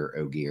warrior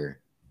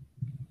Ogier?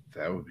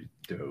 That would be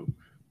dope.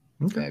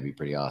 Okay. That'd be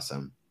pretty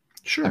awesome.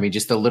 Sure. I mean,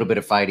 just a little bit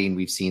of fighting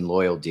we've seen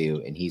Loyal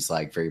do, and he's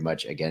like very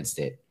much against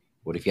it.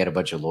 What if you had a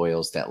bunch of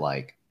Loyals that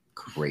like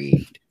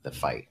craved the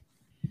fight?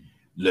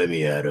 Let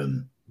me at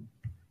him.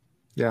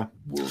 Yeah.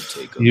 We'll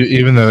take them.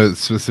 Even though it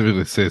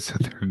specifically says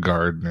that they're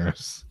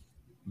gardeners,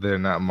 they're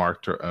not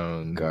marked or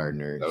owned.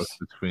 Gardeners. That was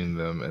between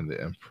them and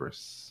the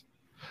Empress.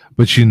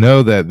 But you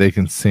know that they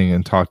can sing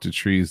and talk to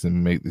trees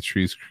and make the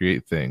trees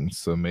create things.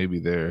 So maybe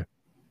they're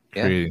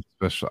creating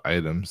special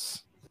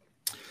items.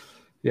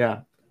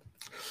 Yeah.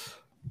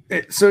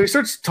 So he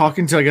starts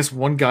talking to, I guess,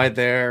 one guy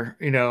there,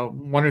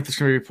 wondering if there's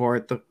going to be a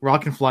report. The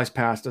Rockin flies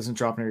past, doesn't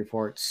drop any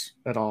reports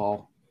at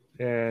all.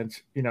 And,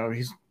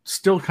 he's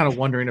still kind of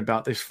wondering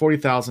about these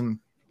 40,000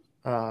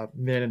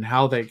 men and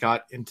how they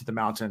got into the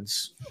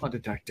mountains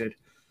undetected.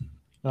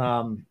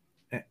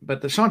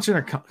 But the Shan-Chan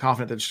are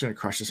confident they're just going to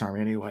crush this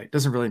army anyway. It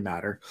doesn't really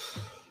matter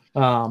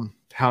how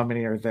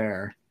many are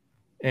there.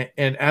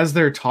 And as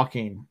they're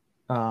talking,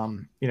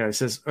 it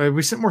says,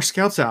 we sent more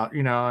scouts out,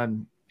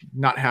 and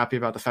not happy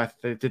about the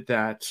fact that they did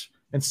that.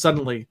 And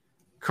suddenly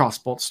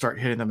crossbolts start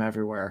hitting them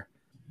everywhere.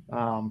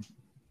 And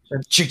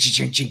then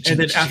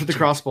after the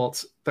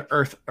crossbolts, the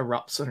earth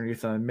erupts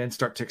underneath them and men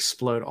start to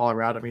explode all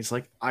around him. He's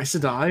like, Aes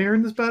Sedai are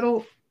in this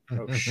battle?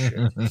 Oh, shit.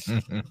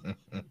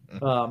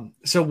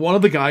 So one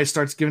of the guys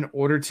starts giving an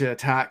order to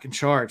attack and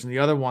charge. And the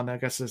other one, I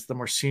guess is the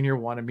more senior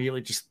one,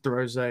 immediately just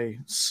throws a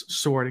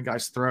sword in the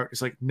guy's throat.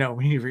 He's like, no,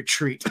 we need to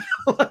retreat.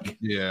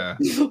 Yeah.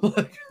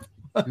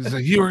 He's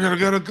like, you are going to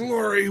go to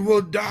glory.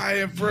 We'll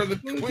die for the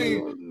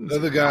queen. The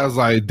other guy's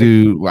like,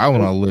 dude, I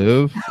want to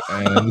live.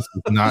 And this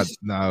is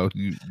not,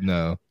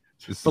 no.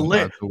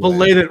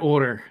 Belated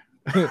order.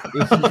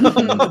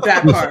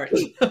 That part.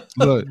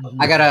 Look,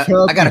 I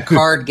got a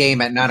card game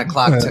at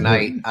 9:00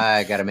 tonight.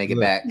 I got to make it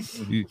back.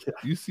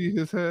 You see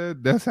his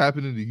head? That's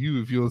happening to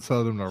you if you don't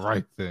tell them the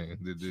right thing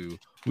to do.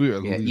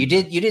 You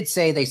did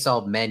say they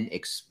saw men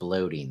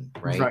exploding,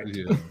 right?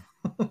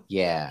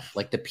 Yeah,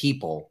 like the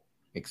people,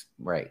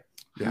 right?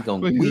 Yeah.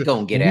 We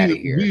gonna get out of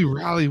here. We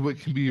rally what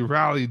can be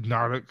rallied,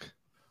 Nardak.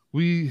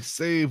 We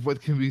save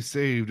what can be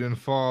saved and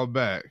fall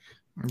back.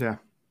 Yeah.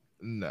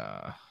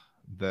 Nah.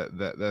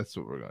 That's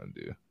what we're gonna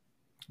do.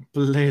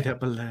 Belay that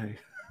belay.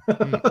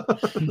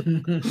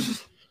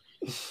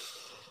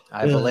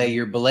 I belay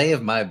your belay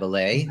of my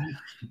belay.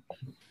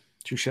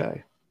 Touche.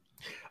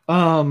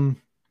 So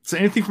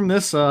anything from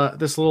this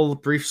little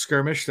brief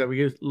skirmish that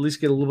we at least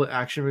get a little bit of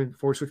action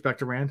before we switch back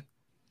to Rand,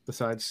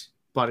 besides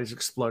bodies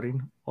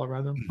exploding all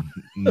around them?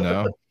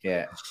 No.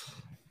 Yeah.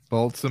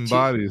 Bolts and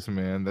bodies,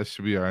 man. That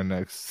should be our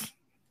next.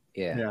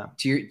 Yeah.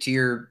 To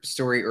your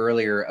story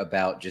earlier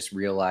about just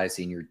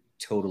realizing you're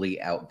totally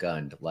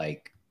outgunned,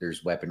 like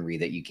there's weaponry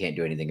that you can't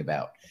do anything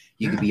about.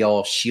 You could be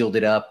all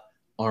shielded up,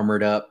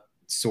 armored up,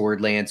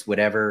 sword, lance,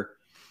 whatever,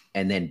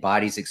 and then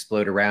bodies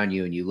explode around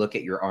you, and you look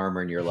at your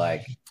armor and you're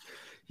like,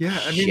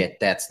 shit,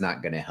 that's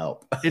not going to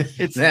help.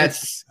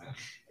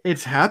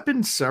 It's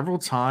happened several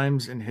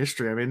times in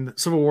history. I mean,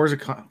 Civil War is a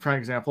prime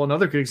example.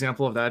 Another good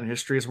example of that in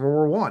history is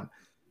World War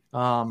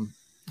One.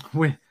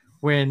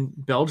 When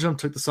Belgium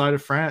took the side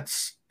of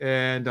France,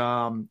 and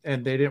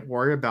they didn't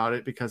worry about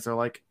it because they're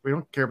like, we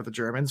don't care about the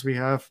Germans. We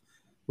have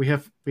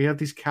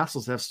these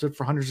castles that have stood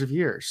for hundreds of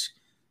years.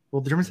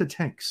 Well, the Germans had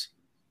tanks,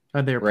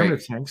 and they were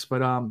primitive tanks,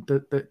 but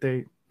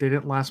they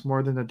didn't last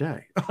more than a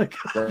day.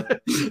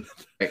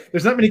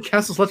 There's not many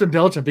castles left in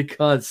Belgium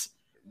because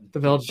the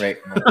Belgians.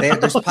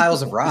 There's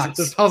piles of rocks.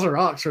 There's piles of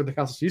rocks where the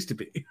castles used to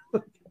be.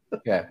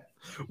 Yeah,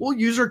 we'll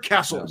use our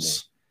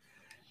castles.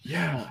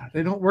 Yeah,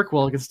 they don't work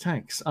well against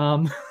tanks.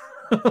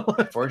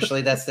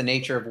 Fortunately, that's the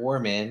nature of war,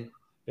 man.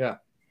 Yeah,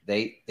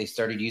 they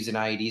started using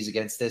IEDs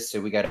against this,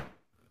 so we got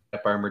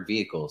up armored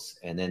vehicles,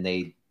 and then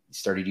they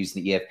started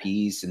using the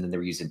EFPs, and then they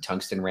were using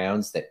tungsten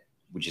rounds that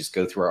would just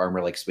go through our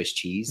armor like Swiss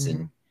cheese,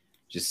 and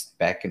just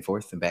back and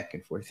forth and back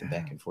and forth and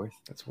back and forth.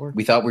 That's work.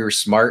 We thought we were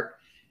smart.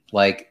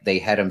 Like they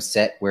had them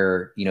set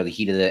where, the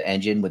heat of the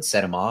engine would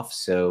set them off.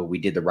 So we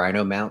did the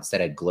Rhino mounts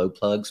that had glow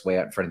plugs way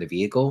out in front of the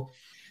vehicle.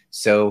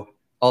 So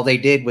all they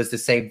did was the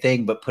same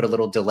thing, but put a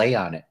little delay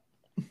on it.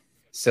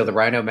 So the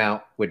Rhino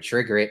mount would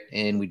trigger it,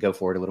 and we'd go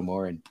forward a little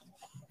more, and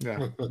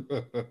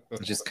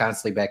just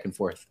constantly back and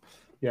forth.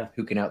 Yeah.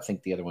 Who can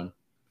outthink the other one?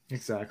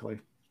 Exactly.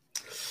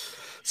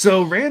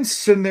 So Rand's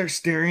sitting there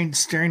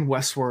staring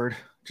westward,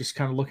 just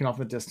kind of looking off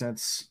in the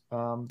distance.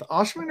 The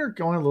Oshmen are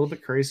going a little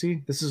bit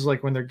crazy. This is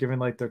like when they're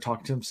they're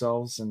talking to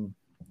themselves and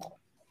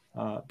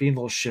being a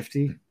little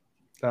shifty.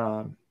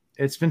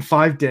 It's been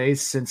 5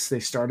 days since they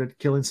started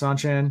killing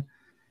Sanchan,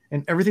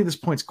 and everything at this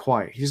point's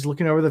quiet. He's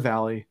looking over the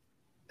valley.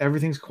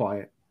 Everything's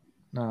quiet.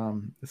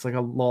 It's like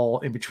a lull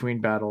in between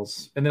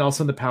battles. And then all of a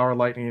sudden the power,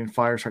 lightning, and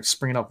fire starts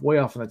springing up way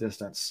off in the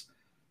distance.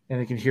 And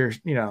you can hear,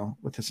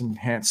 with this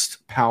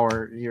enhanced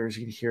power ears,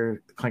 you can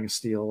hear the clank of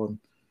steel, and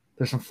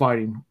there's some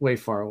fighting way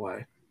far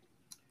away.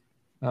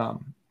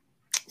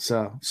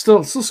 So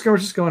still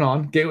skirmishes going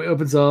on. Gateway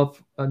opens up.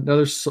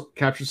 Another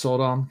captured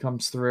Soldom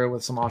comes through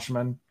with some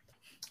Oshmen.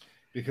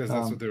 Because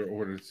that's what they were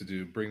ordered to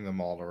do, bring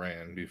them all to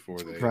Rand before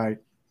they... Right.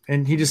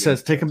 And he just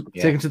says, take him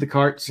to the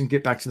carts and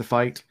get back to the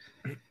fight.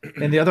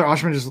 And the other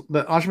Oshmen,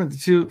 the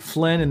two,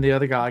 Flynn and the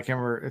other guy, I can't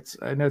remember.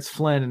 I know it's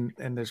Flynn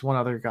and there's one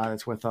other guy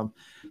that's with them.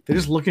 They're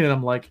just looking at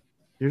him like,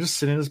 you're just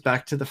sending us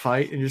back to the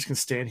fight, and you're just gonna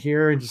stand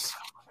here and just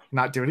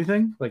not do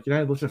anything. Like, you're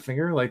not gonna lift a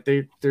finger. Like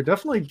they're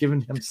definitely giving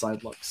him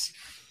side looks.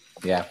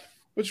 Yeah.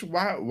 Which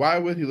why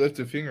would he lift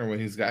a finger when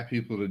he's got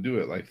people to do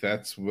it? Like,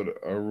 that's what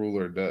a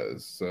ruler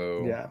does.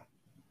 So yeah,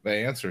 the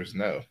answer is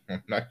no.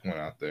 I'm not going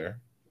out there.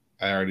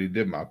 I already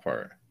did my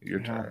part. Your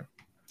turn.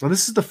 Well,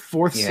 this is the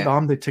fourth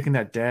Saddam they've taken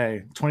that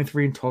day.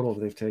 23 in total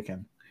they've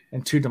taken,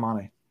 and 2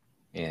 Damani.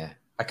 Yeah.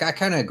 I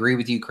kind of agree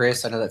with you,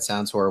 Chris. I know that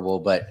sounds horrible,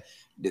 but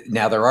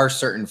now there are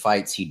certain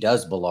fights he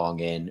does belong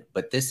in,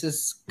 but this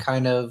is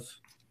kind of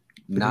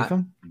not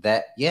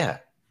that. Yeah.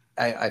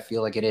 I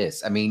feel like it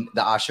is. I mean,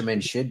 the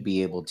Ashaman should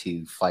be able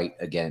to fight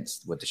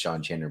against what the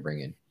Seanchan are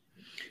bringing.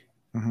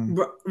 Mm-hmm.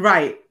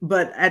 Right.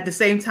 But at the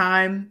same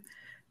time,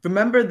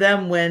 remember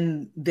them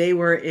when they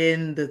were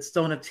in the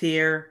Stone of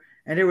Tyr,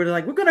 and they were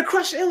like, we're going to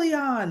crush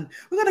Ilion.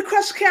 We're going to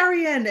crush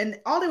Carrion. And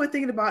all they were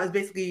thinking about is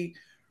basically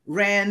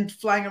Rand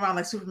flying around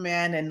like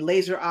Superman and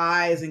laser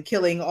eyes and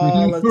killing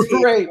all of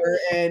Tyr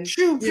and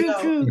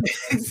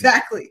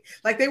exactly.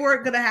 Like, they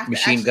weren't going to have to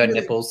machine gun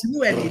nipples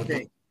do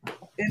anything.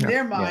 In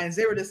their minds,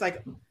 they were just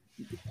like,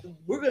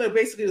 we're going to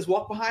basically just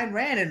walk behind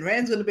Rand, and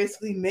Rand's going to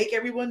basically make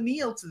everyone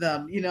kneel to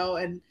them,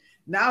 and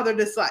now they're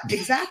just like,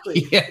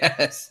 exactly.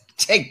 Yes.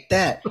 Take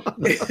that.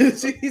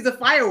 He's a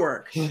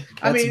firework.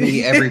 That's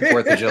me every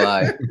 4th of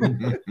July.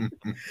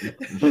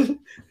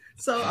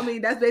 So, I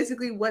mean, that's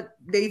basically what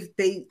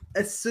they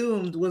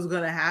assumed was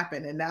going to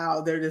happen. And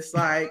now they're just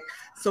like,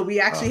 so we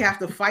actually have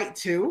to fight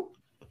too?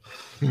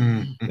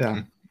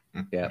 Yeah.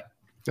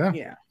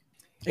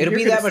 It'll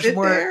be that much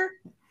more. There?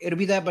 It'll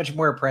be that much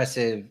more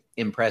impressive,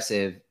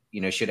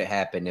 should it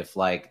happen if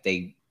like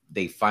they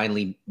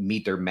finally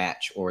meet their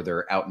match, or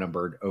they're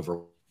outnumbered,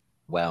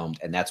 overwhelmed,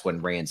 and that's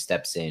when Rand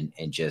steps in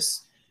and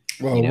just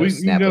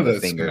snap of a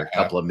finger, a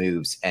couple of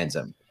moves, ends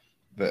them.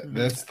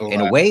 That's the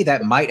in a way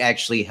that might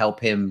actually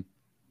help him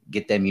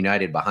get them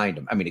united behind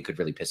him. I mean, it could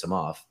really piss him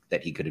off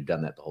that he could have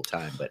done that the whole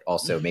time, but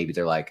also maybe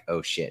they're like,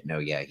 oh shit, no,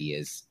 he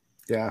is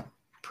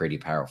pretty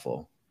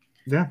powerful.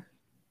 Yeah.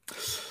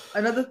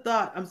 Another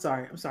thought. I'm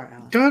sorry,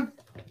 Alan. Go ahead.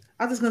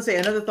 I was just going to say,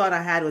 another thought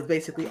I had was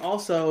basically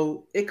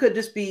also, it could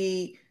just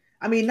be,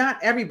 I mean, not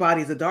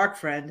everybody's a dark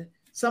friend.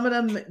 Some of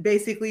them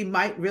basically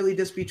might really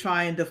just be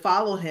trying to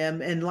follow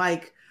him and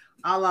like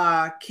a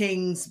la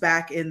kings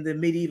back in the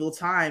medieval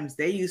times,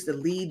 they used to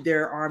lead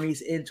their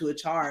armies into a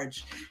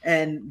charge.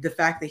 And the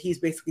fact that he's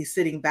basically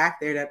sitting back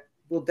there, that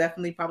will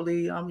definitely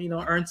probably,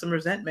 earn some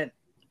resentment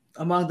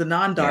among the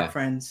non-dark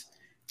friends.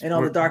 And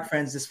all the dark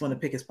friends just want to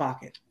pick his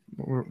pocket.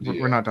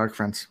 We're not dark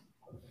friends.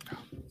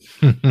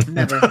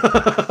 Never.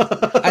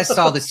 I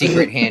saw the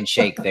secret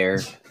handshake there.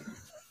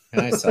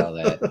 I saw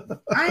that.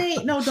 I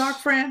ain't no dark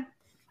friend.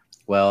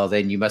 Well,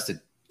 then you must have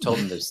told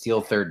him to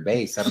steal third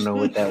base. I don't know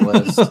what that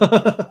was.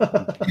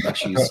 Make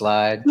sure you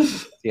slide.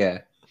 Yeah.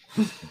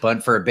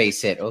 Bunt for a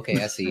base hit.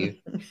 Okay, I see you.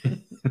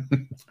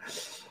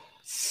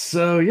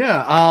 So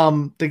yeah,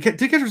 the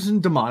Daggers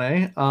in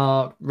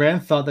Damane.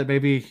 Rand thought that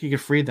maybe he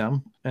could free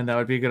them, and that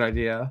would be a good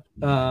idea.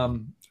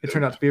 It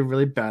turned out to be a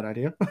really bad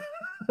idea.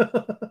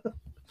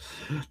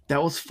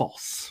 That was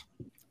false.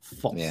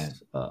 False. Yeah.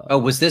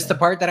 Was this the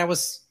part that I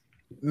was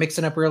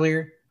mixing up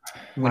earlier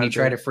when he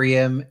tried to free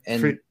him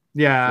and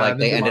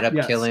they ended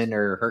up killing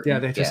or hurting? Yeah,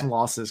 they took some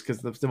losses because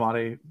the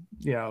Damane,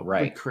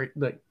 right,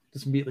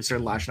 just immediately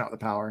started lashing out the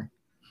power,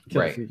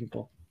 killing a few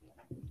people.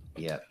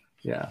 Yeah.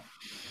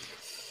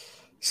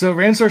 So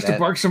Rand starts to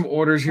bark some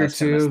orders here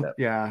too.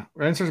 Yeah,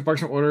 Rand starts to bark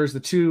some orders. The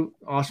two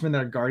Oshmen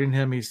that are guarding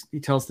him, he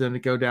tells them to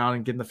go down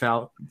and get in the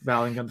valley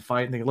and get in the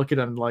fight. And they look at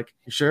him like,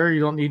 "You sure you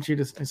don't need you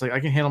to?" He's like, "I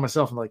can handle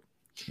myself." I'm like,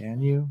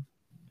 "Can you?"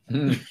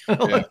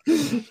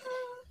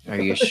 Are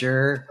you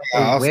sure?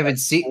 We haven't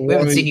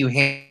seen you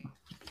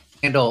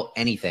handle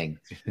anything.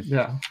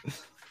 Yeah.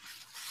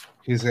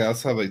 He's like, I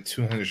also have like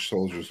 200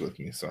 soldiers with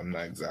me, so I'm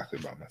not exactly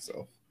by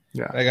myself.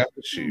 Yeah, I got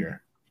the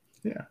shear.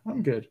 Yeah,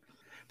 I'm good.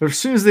 But as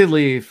soon as they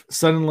leave,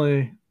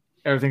 suddenly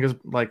everything goes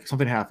like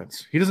something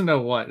happens. He doesn't know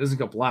what. It doesn't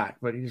go black,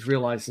 but he just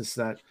realizes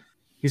that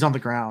he's on the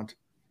ground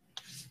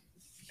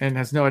and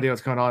has no idea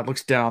what's going on.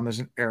 Looks down. There's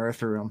an arrow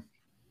through him.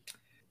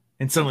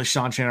 And suddenly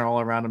Shan-Chan are all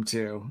around him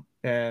too.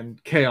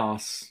 And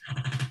chaos.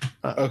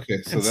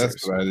 Okay, so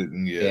that's what I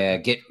didn't get. Yeah,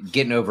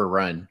 getting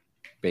overrun,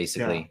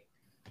 basically.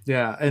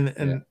 Yeah,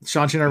 and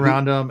Shan-Chan are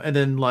around him. And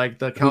then like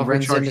the cavalry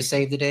runs in to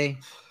save the day?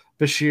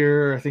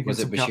 Bashir, I think was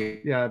it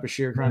Bashir?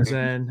 Bashir comes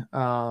in,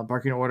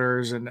 barking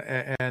orders, and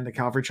the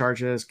cavalry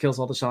charges, kills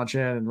all the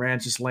Shan-Chan, and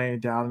Rand's just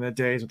laying down in the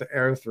days with the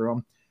arrow through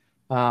him.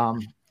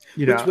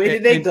 Which way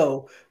did they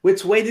go?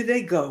 Which way did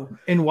they go?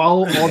 And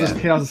while all this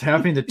chaos is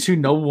happening, the two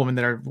noblewomen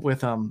that are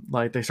with him,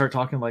 like they start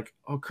talking, like,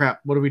 "Oh crap,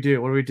 what do we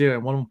do? What do we do?"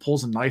 And one of them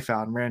pulls a knife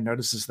out, and Rand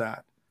notices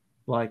that,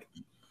 like,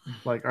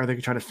 are they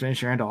trying to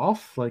finish Rand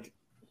off? Like,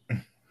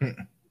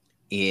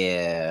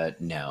 yeah,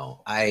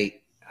 no, I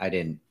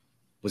didn't.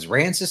 Was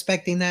Rand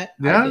suspecting that?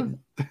 Yeah,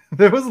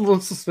 there was a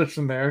little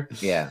suspicion there.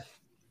 Yeah.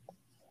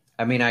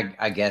 I mean,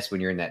 I guess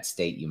when you're in that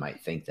state, you might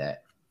think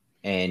that.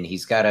 And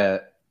he's got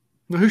a...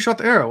 Who shot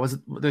the arrow? Was it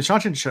the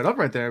Shan-Chan showed up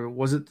right there?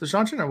 Was it the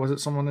Shan-Chan or was it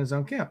someone in his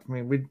own camp? I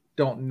mean, we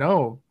don't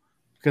know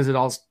because it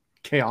all's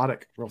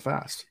chaotic real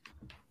fast.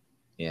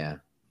 Yeah.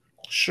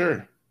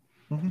 Sure.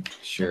 Mm-hmm.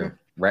 Sure.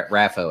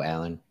 Raffo,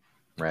 Alan.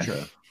 Raffo.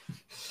 Sure.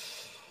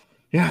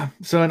 Yeah.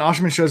 So an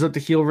Oshman shows up to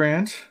heal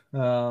Rand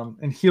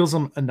and heals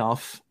him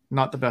enough.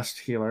 Not the best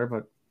healer,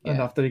 but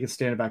enough that he can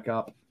stand back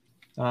up.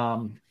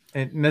 And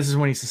this is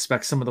when he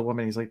suspects some of the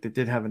women. He's like, they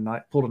did have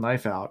pulled a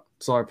knife out.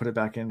 So I put it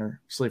back in her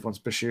sleeve once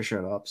Bashir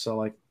showed up. So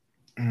like,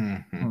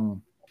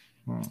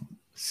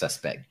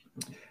 suspect.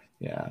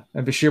 Yeah.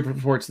 And Bashir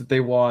reports that they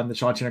won. The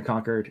Shan-Chan are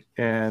conquered.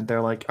 And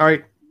they're like, all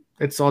right,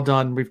 it's all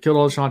done. We've killed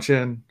all the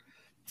Shan-Chan.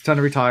 It's time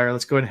to retire.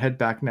 Let's go ahead and head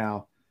back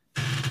now.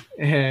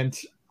 And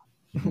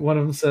one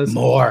of them says,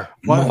 More.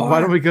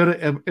 Why don't we go to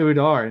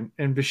Uadar?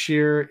 And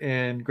Bashir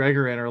and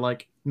Gregorin are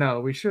like,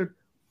 no, we should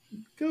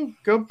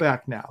go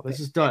back now. This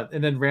is done.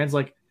 And then Rand's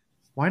like,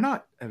 why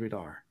not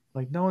Uadar?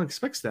 Like, no one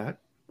expects that.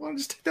 Why don't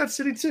just take that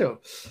city too?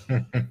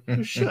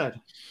 We should.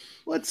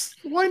 Why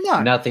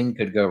not? Nothing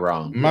could go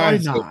wrong. Why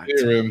not?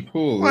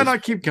 Why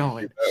not keep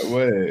going? That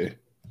way.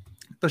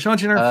 The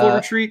Shan-Chan are in full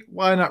retreat.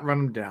 Why not run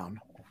them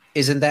down?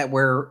 Isn't that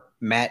where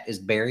Matt is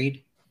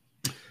buried?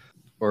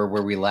 Or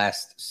where we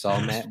last saw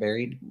Matt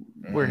buried?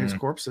 Where his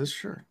corpse is,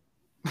 sure.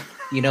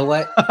 You know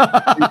what?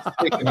 He's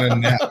taking a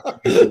nap.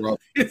 No,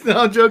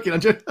 I'm joking.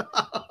 And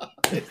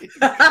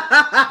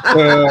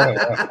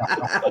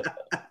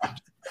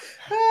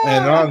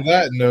on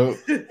that note,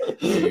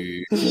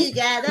 you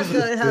gotta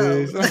go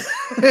home.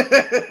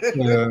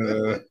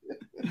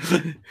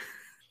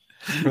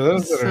 For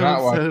those that are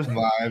not watching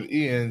live,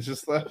 Ian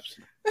just left.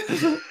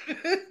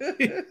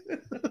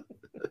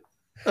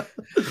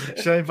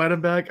 Should I invite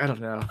him back? I don't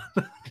know.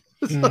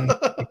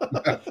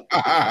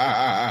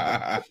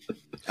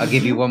 I'll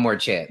give you one more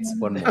chance.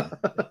 One more.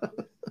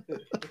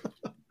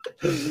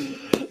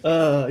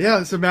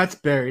 Yeah, so Matt's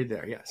buried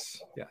there.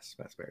 Yes,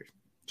 Matt's buried.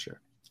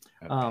 Sure.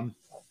 Okay.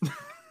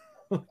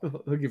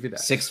 We'll give you that.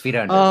 6 feet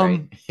under,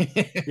 right?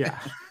 Yeah.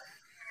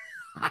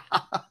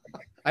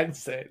 I didn't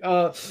say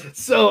it.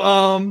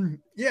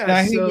 Yeah.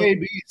 Now, he may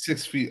be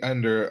 6 feet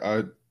under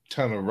a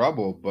ton of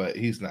rubble, but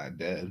he's not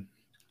dead.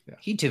 Yeah.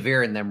 He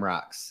Tavir in them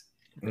rocks.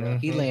 Mm-hmm.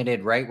 He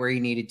landed right where he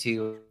needed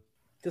to.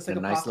 Just like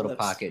in a nice little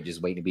pocket,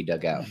 just waiting to be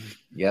dug out.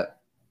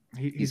 Yep.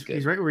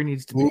 He's right where he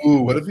needs to be.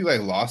 Ooh, what if he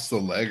like lost a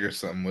leg or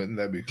something? Wouldn't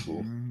that be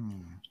cool?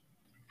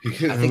 He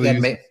couldn't really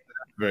use it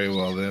very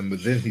well then,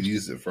 but then he'd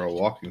use it for a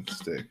walking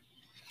stick.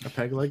 A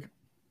peg leg?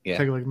 Yeah.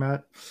 Peg leg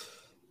mat.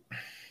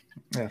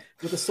 Yeah.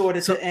 With a sword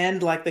at the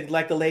end, like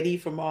the lady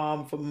from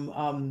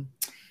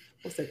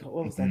what's that called?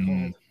 What was that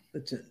called?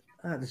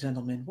 The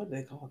gentleman. What are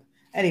they called?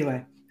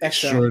 Anyway,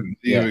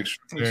 Extraordinary.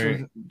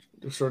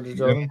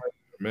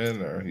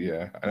 Men or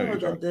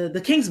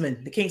the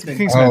Kingsman. The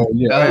Kingsman. Oh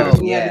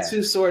yeah. The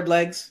two sword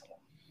legs.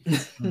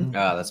 Oh,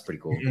 that's pretty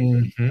cool.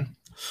 Mm-hmm.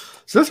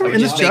 So that's what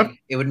in this chapter.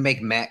 It would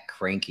make Matt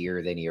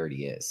crankier than he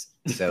already is.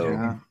 So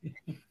I'm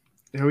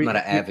not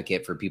an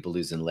advocate for people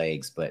losing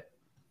legs, but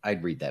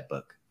I'd read that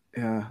book.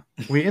 Yeah,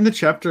 we end the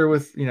chapter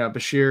with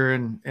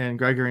Bashir and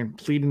Gregory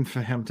pleading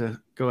for him to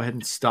go ahead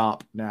and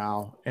stop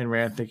now, and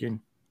Rand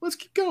thinking, "Let's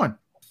keep going.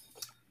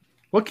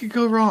 What could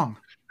go wrong?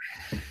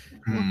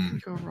 What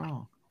could go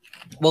wrong?"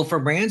 Well,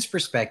 from Rand's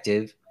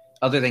perspective,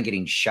 other than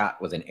getting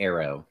shot with an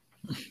arrow,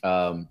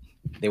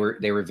 they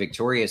were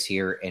victorious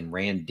here, and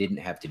Rand didn't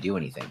have to do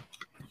anything.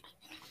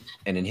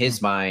 And in his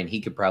mind,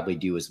 he could probably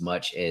do as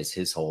much as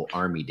his whole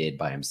army did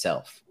by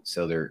himself.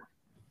 So they're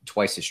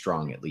twice as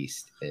strong, at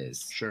least,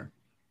 as sure.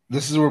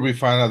 This is where we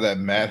find out that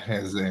Matt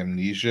has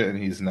amnesia and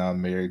he's now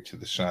married to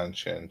the Shan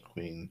Chen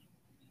queen.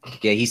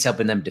 Yeah, he's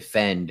helping them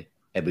defend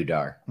Abu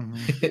Dar.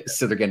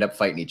 So they're going to end up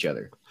fighting each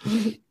other.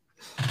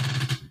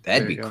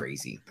 That'd be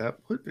crazy. That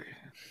would be.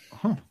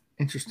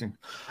 Interesting.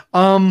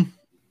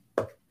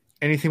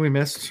 Anything we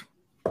missed?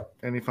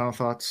 Any final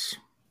thoughts?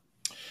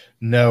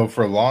 No,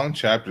 for long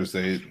chapters,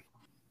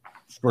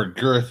 for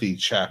girthy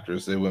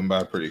chapters, they went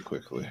by pretty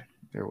quickly.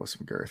 There was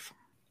some girth.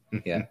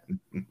 Yeah.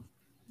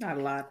 Not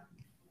a lot.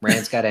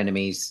 Rand's got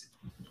enemies.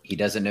 He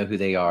doesn't know who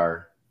they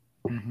are.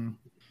 Mm-hmm.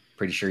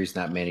 Pretty sure he's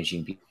not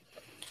managing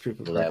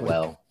people that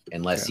well,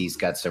 unless he's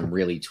got some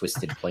really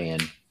twisted plan.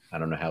 I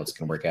don't know how it's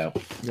going to work out.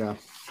 Yeah.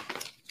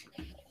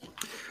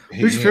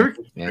 Who's your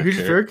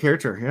favorite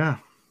character? Yeah.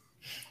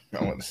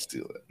 I want to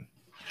steal it.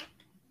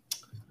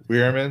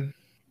 Weirman.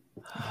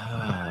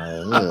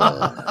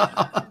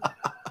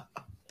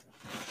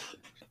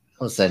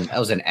 That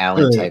was an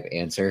Alan type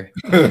answer.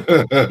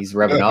 He's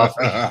rubbing off.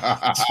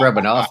 It's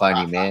rubbing off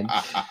on you, man.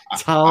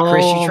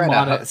 Chris, you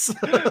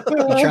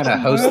trying to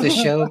host this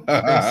show?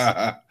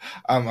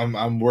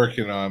 I'm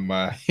working on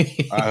my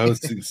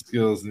hosting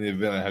skills in the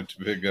event I have to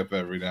pick up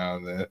every now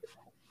and then.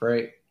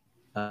 Right.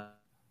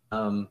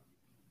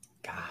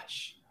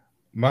 Gosh.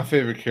 My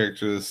favorite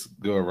character this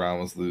go around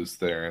was Luz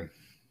Theron.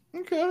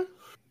 Okay.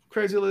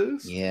 Crazy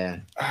Luz. Yeah.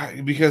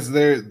 Because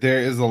there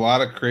is a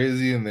lot of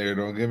crazy in there,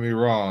 don't get me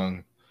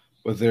wrong.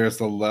 But there's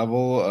a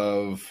level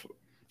of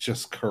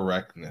just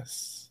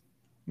correctness.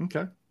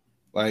 Okay.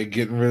 Like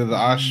getting rid of the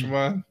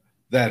Ashima,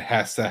 that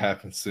has to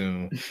happen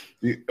soon.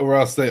 Or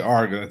else they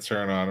are going to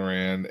turn on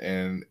Rand,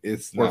 and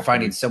we're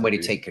finding some way to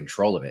take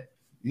control of it.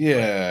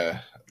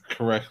 Yeah,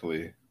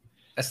 correctly.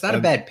 That's not a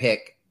bad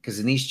pick, because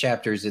in these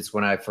chapters, it's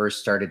when I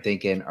first started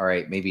thinking, all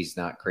right, maybe he's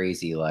not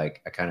crazy.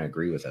 Like, I kind of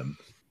agree with him.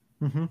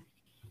 Mm-hmm.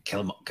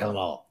 Kill them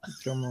all.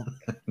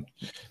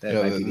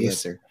 That might be the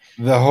answer.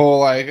 The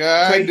whole I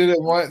did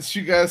it once.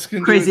 You guys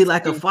can crazy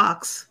like a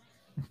fox.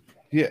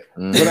 Yeah,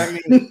 but I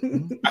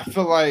mean, I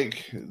feel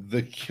like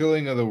the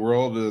killing of the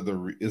world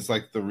is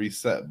like the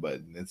reset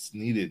button. It's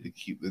needed to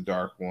keep the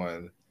Dark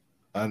One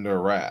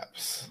under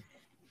wraps.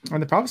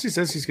 And the prophecy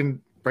says he's going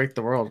to break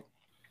the world,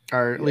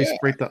 or at least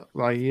break the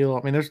Lael.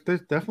 I mean, there's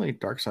definitely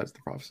dark sides to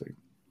the prophecy.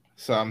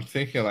 So I'm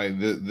thinking like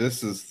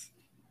this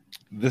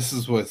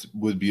is what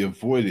would be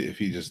avoided if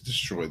he just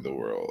destroyed the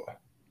world.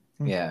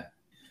 Yeah.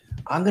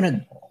 I'm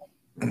going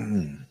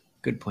to...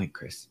 Good point,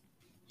 Chris.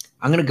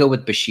 I'm going to go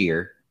with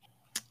Bashir.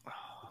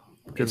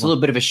 It's a little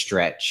bit of a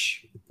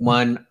stretch.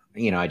 One,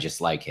 I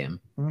just like him.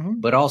 Mm-hmm.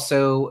 But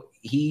also,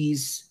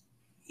 he's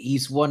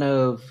one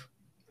of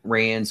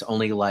Rand's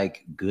only,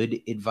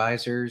 good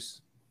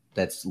advisors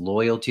that's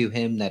loyal to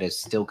him, that is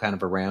still kind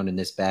of around in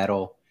this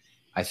battle.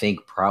 I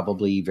think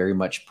probably very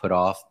much put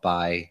off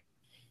by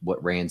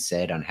what Rand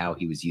said on how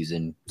he was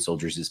using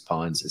soldiers as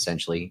pawns,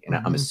 essentially. And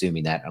I'm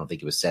assuming that. I don't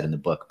think it was said in the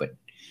book, but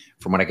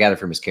from what I gather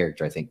from his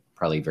character, I think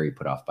probably very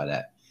put off by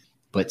that.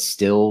 But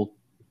still,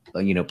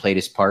 played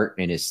his part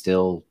and is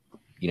still,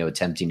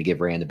 attempting to give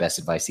Rand the best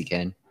advice he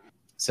can.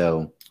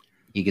 So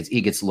he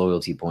gets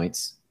loyalty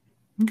points.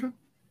 Okay.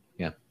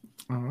 Yeah.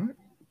 All right.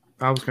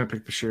 I was going to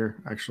pick Bashir,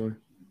 actually.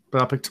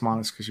 But I'll pick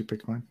Tamanis because you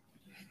picked mine.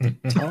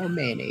 Oh,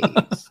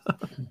 mayonnaise.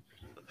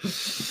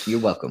 You're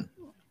welcome.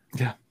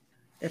 Yeah.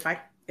 If I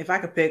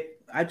could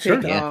pick, I'd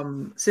pick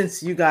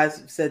since you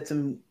guys said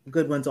some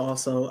good ones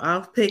also,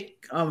 I'll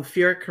pick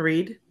Fury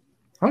Kharid.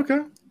 Okay.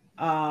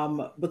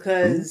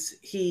 Because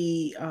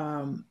he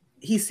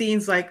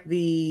seems like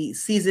the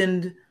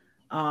seasoned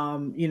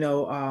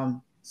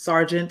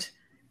sergeant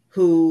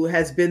who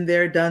has been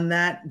there, done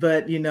that,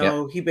 but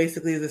he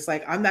basically is just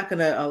like, I'm not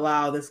gonna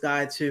allow this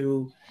guy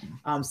to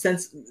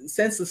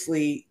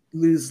senselessly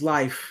lose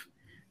life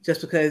just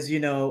because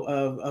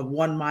of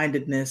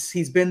one-mindedness.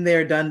 He's been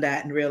there, done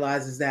that, and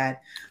realizes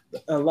that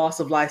a loss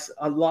of life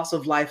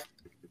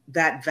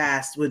that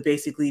vast would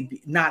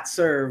basically not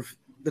serve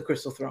the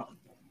Crystal Throne.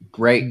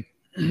 Great.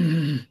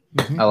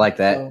 I like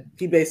that. So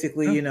he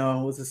basically,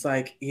 was just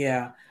like,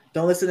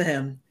 don't listen to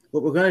him.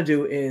 What we're gonna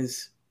do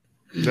is,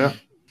 we're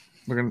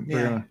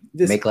gonna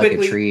make like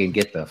a tree and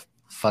get the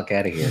fuck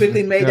out of here.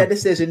 Quickly made that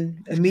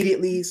decision.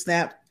 Immediately,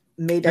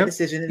 made that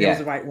decision, and it was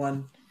the right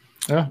one.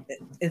 Yeah.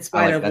 In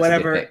spite of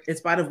whatever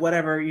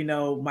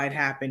might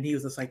happen, he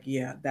was just like,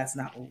 that's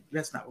not what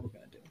we're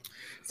gonna do.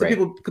 So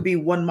people could be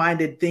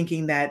one-minded,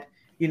 thinking that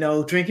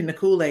drinking the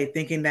Kool-Aid,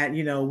 thinking that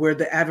we're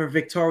the ever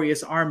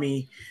victorious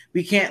army,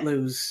 we can't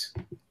lose,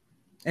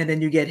 and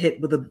then you get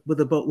hit with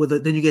a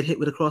boat then you get hit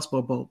with a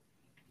crossbow bolt.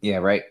 Yeah,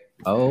 right.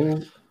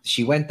 Oh,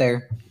 she went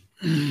there.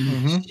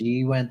 Mm-hmm.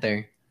 She went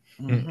there.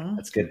 Mm-hmm.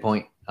 That's a good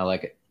point. I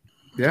like it.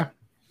 Yeah.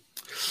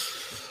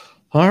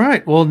 All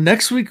right. Well,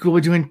 next week we'll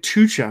be doing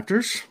 2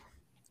 chapters,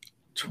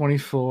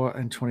 24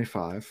 and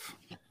 25.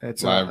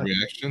 It's live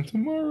reaction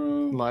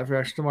tomorrow. Live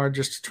reaction tomorrow,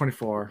 just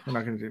 24. We're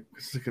not going to do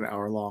it's like an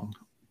hour long.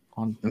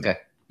 Okay.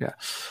 Yeah.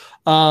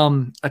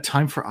 A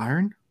Time for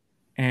Iron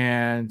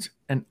and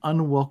An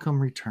Unwelcome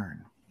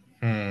Return.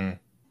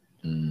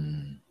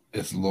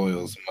 It's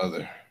Loyal's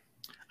mother.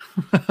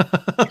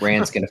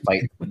 Rand's gonna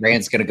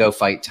go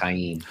fight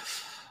Tyene.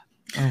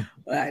 Oh.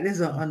 It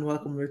is an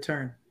unwelcome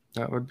return.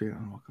 That would be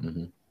unwelcome.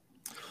 Mm-hmm.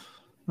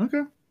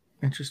 Okay.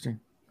 Interesting.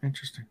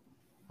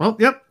 Well,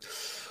 yep.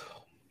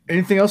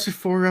 Anything else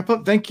before we wrap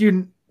up? Thank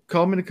you,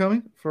 Coleman,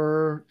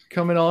 for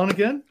coming on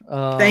again.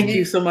 Thank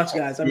you so much,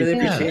 guys. I really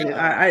appreciate it.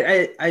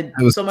 I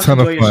so much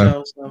enjoy your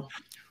show. So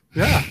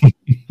yeah.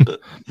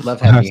 Love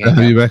having you.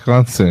 Have you back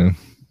on soon.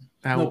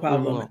 No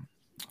problem.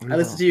 I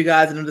listen to you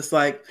guys and I'm just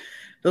like,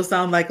 those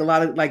sound like a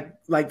lot of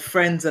like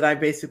friends that I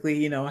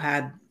basically,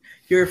 had.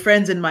 You're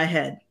friends in my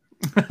head.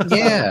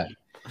 Yeah.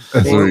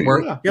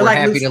 We're like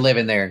happy to live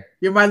in there.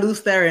 You're my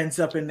Lutherans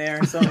up in there.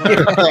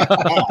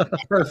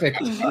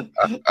 Perfect.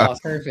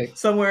 Perfect.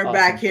 Somewhere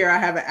back here, I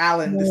have an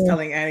Alan just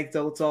telling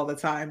anecdotes all the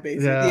time,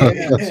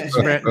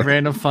 basically.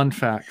 Random fun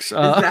facts.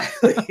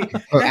 Exactly.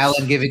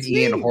 Alan giving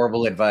Ian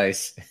horrible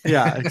advice.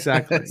 Yeah,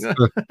 exactly.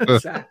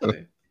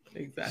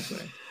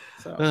 Exactly.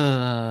 So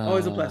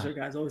always a pleasure,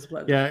 guys. Always a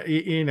pleasure. Yeah,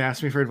 Ian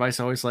asked me for advice.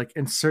 I always like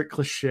insert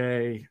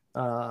cliche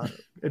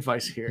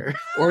advice here.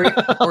 Or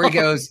he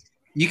goes,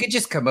 you could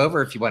just come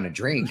over if you want to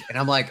drink. And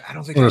I'm like, I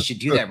don't think I should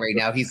do that right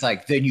now. He's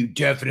like, then you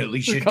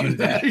definitely should do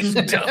that. You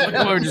should definitely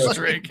come over and just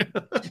drink.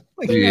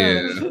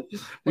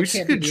 We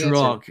should get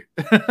drunk.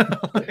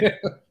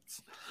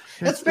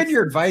 That's been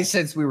your advice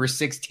since we were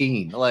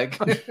 16. Like,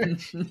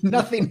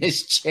 nothing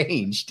has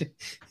changed.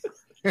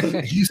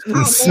 He's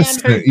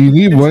consistent. You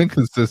need one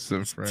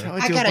consistent friend.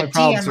 I got a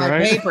D on my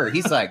paper.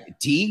 He's like,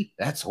 D?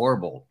 That's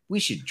horrible. We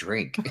should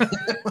drink.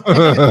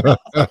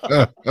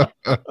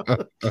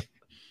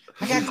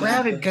 I got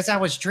grounded because I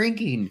was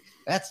drinking.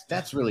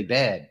 That's really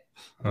bad.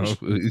 Oh,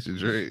 you should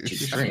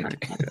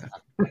drink.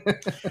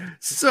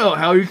 So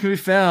how you can be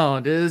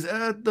found is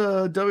at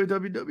the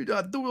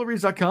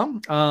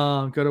www.thewheelreads.com.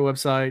 Go to the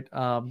website.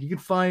 You can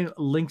find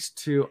links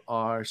to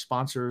our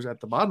sponsors at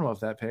the bottom of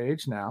that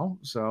page now.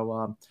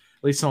 So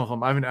at least some of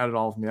them. I haven't added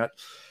all of them yet.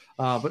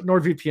 But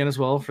NordVPN as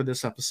well for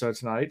this episode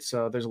tonight.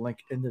 So there's a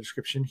link in the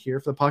description here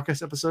for the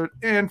podcast episode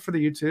and for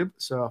the YouTube.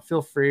 So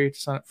feel free to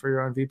sign up for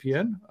your own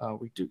VPN.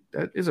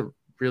 That is a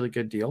really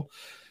good deal.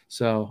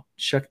 So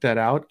check that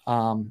out.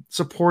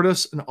 Support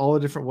us in all the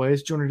different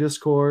ways. Join our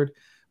Discord,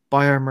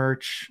 buy our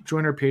merch,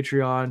 join our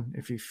Patreon.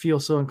 If you feel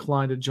so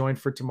inclined to join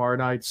for tomorrow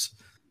night's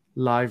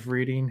live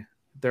reading,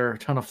 they're a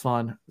ton of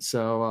fun.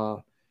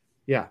 So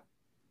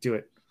do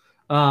it.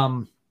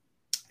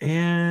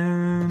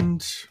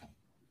 And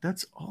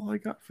that's all I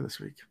got for this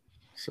week.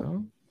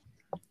 So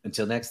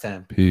until next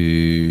time.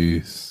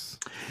 Peace.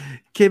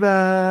 Okay,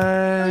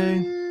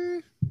 bye.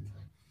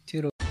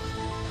 Toodle.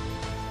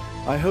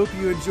 I hope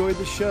you enjoyed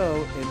the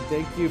show, and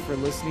thank you for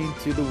listening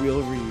to The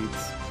Wheel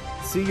Reads.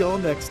 See y'all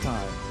next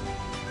time.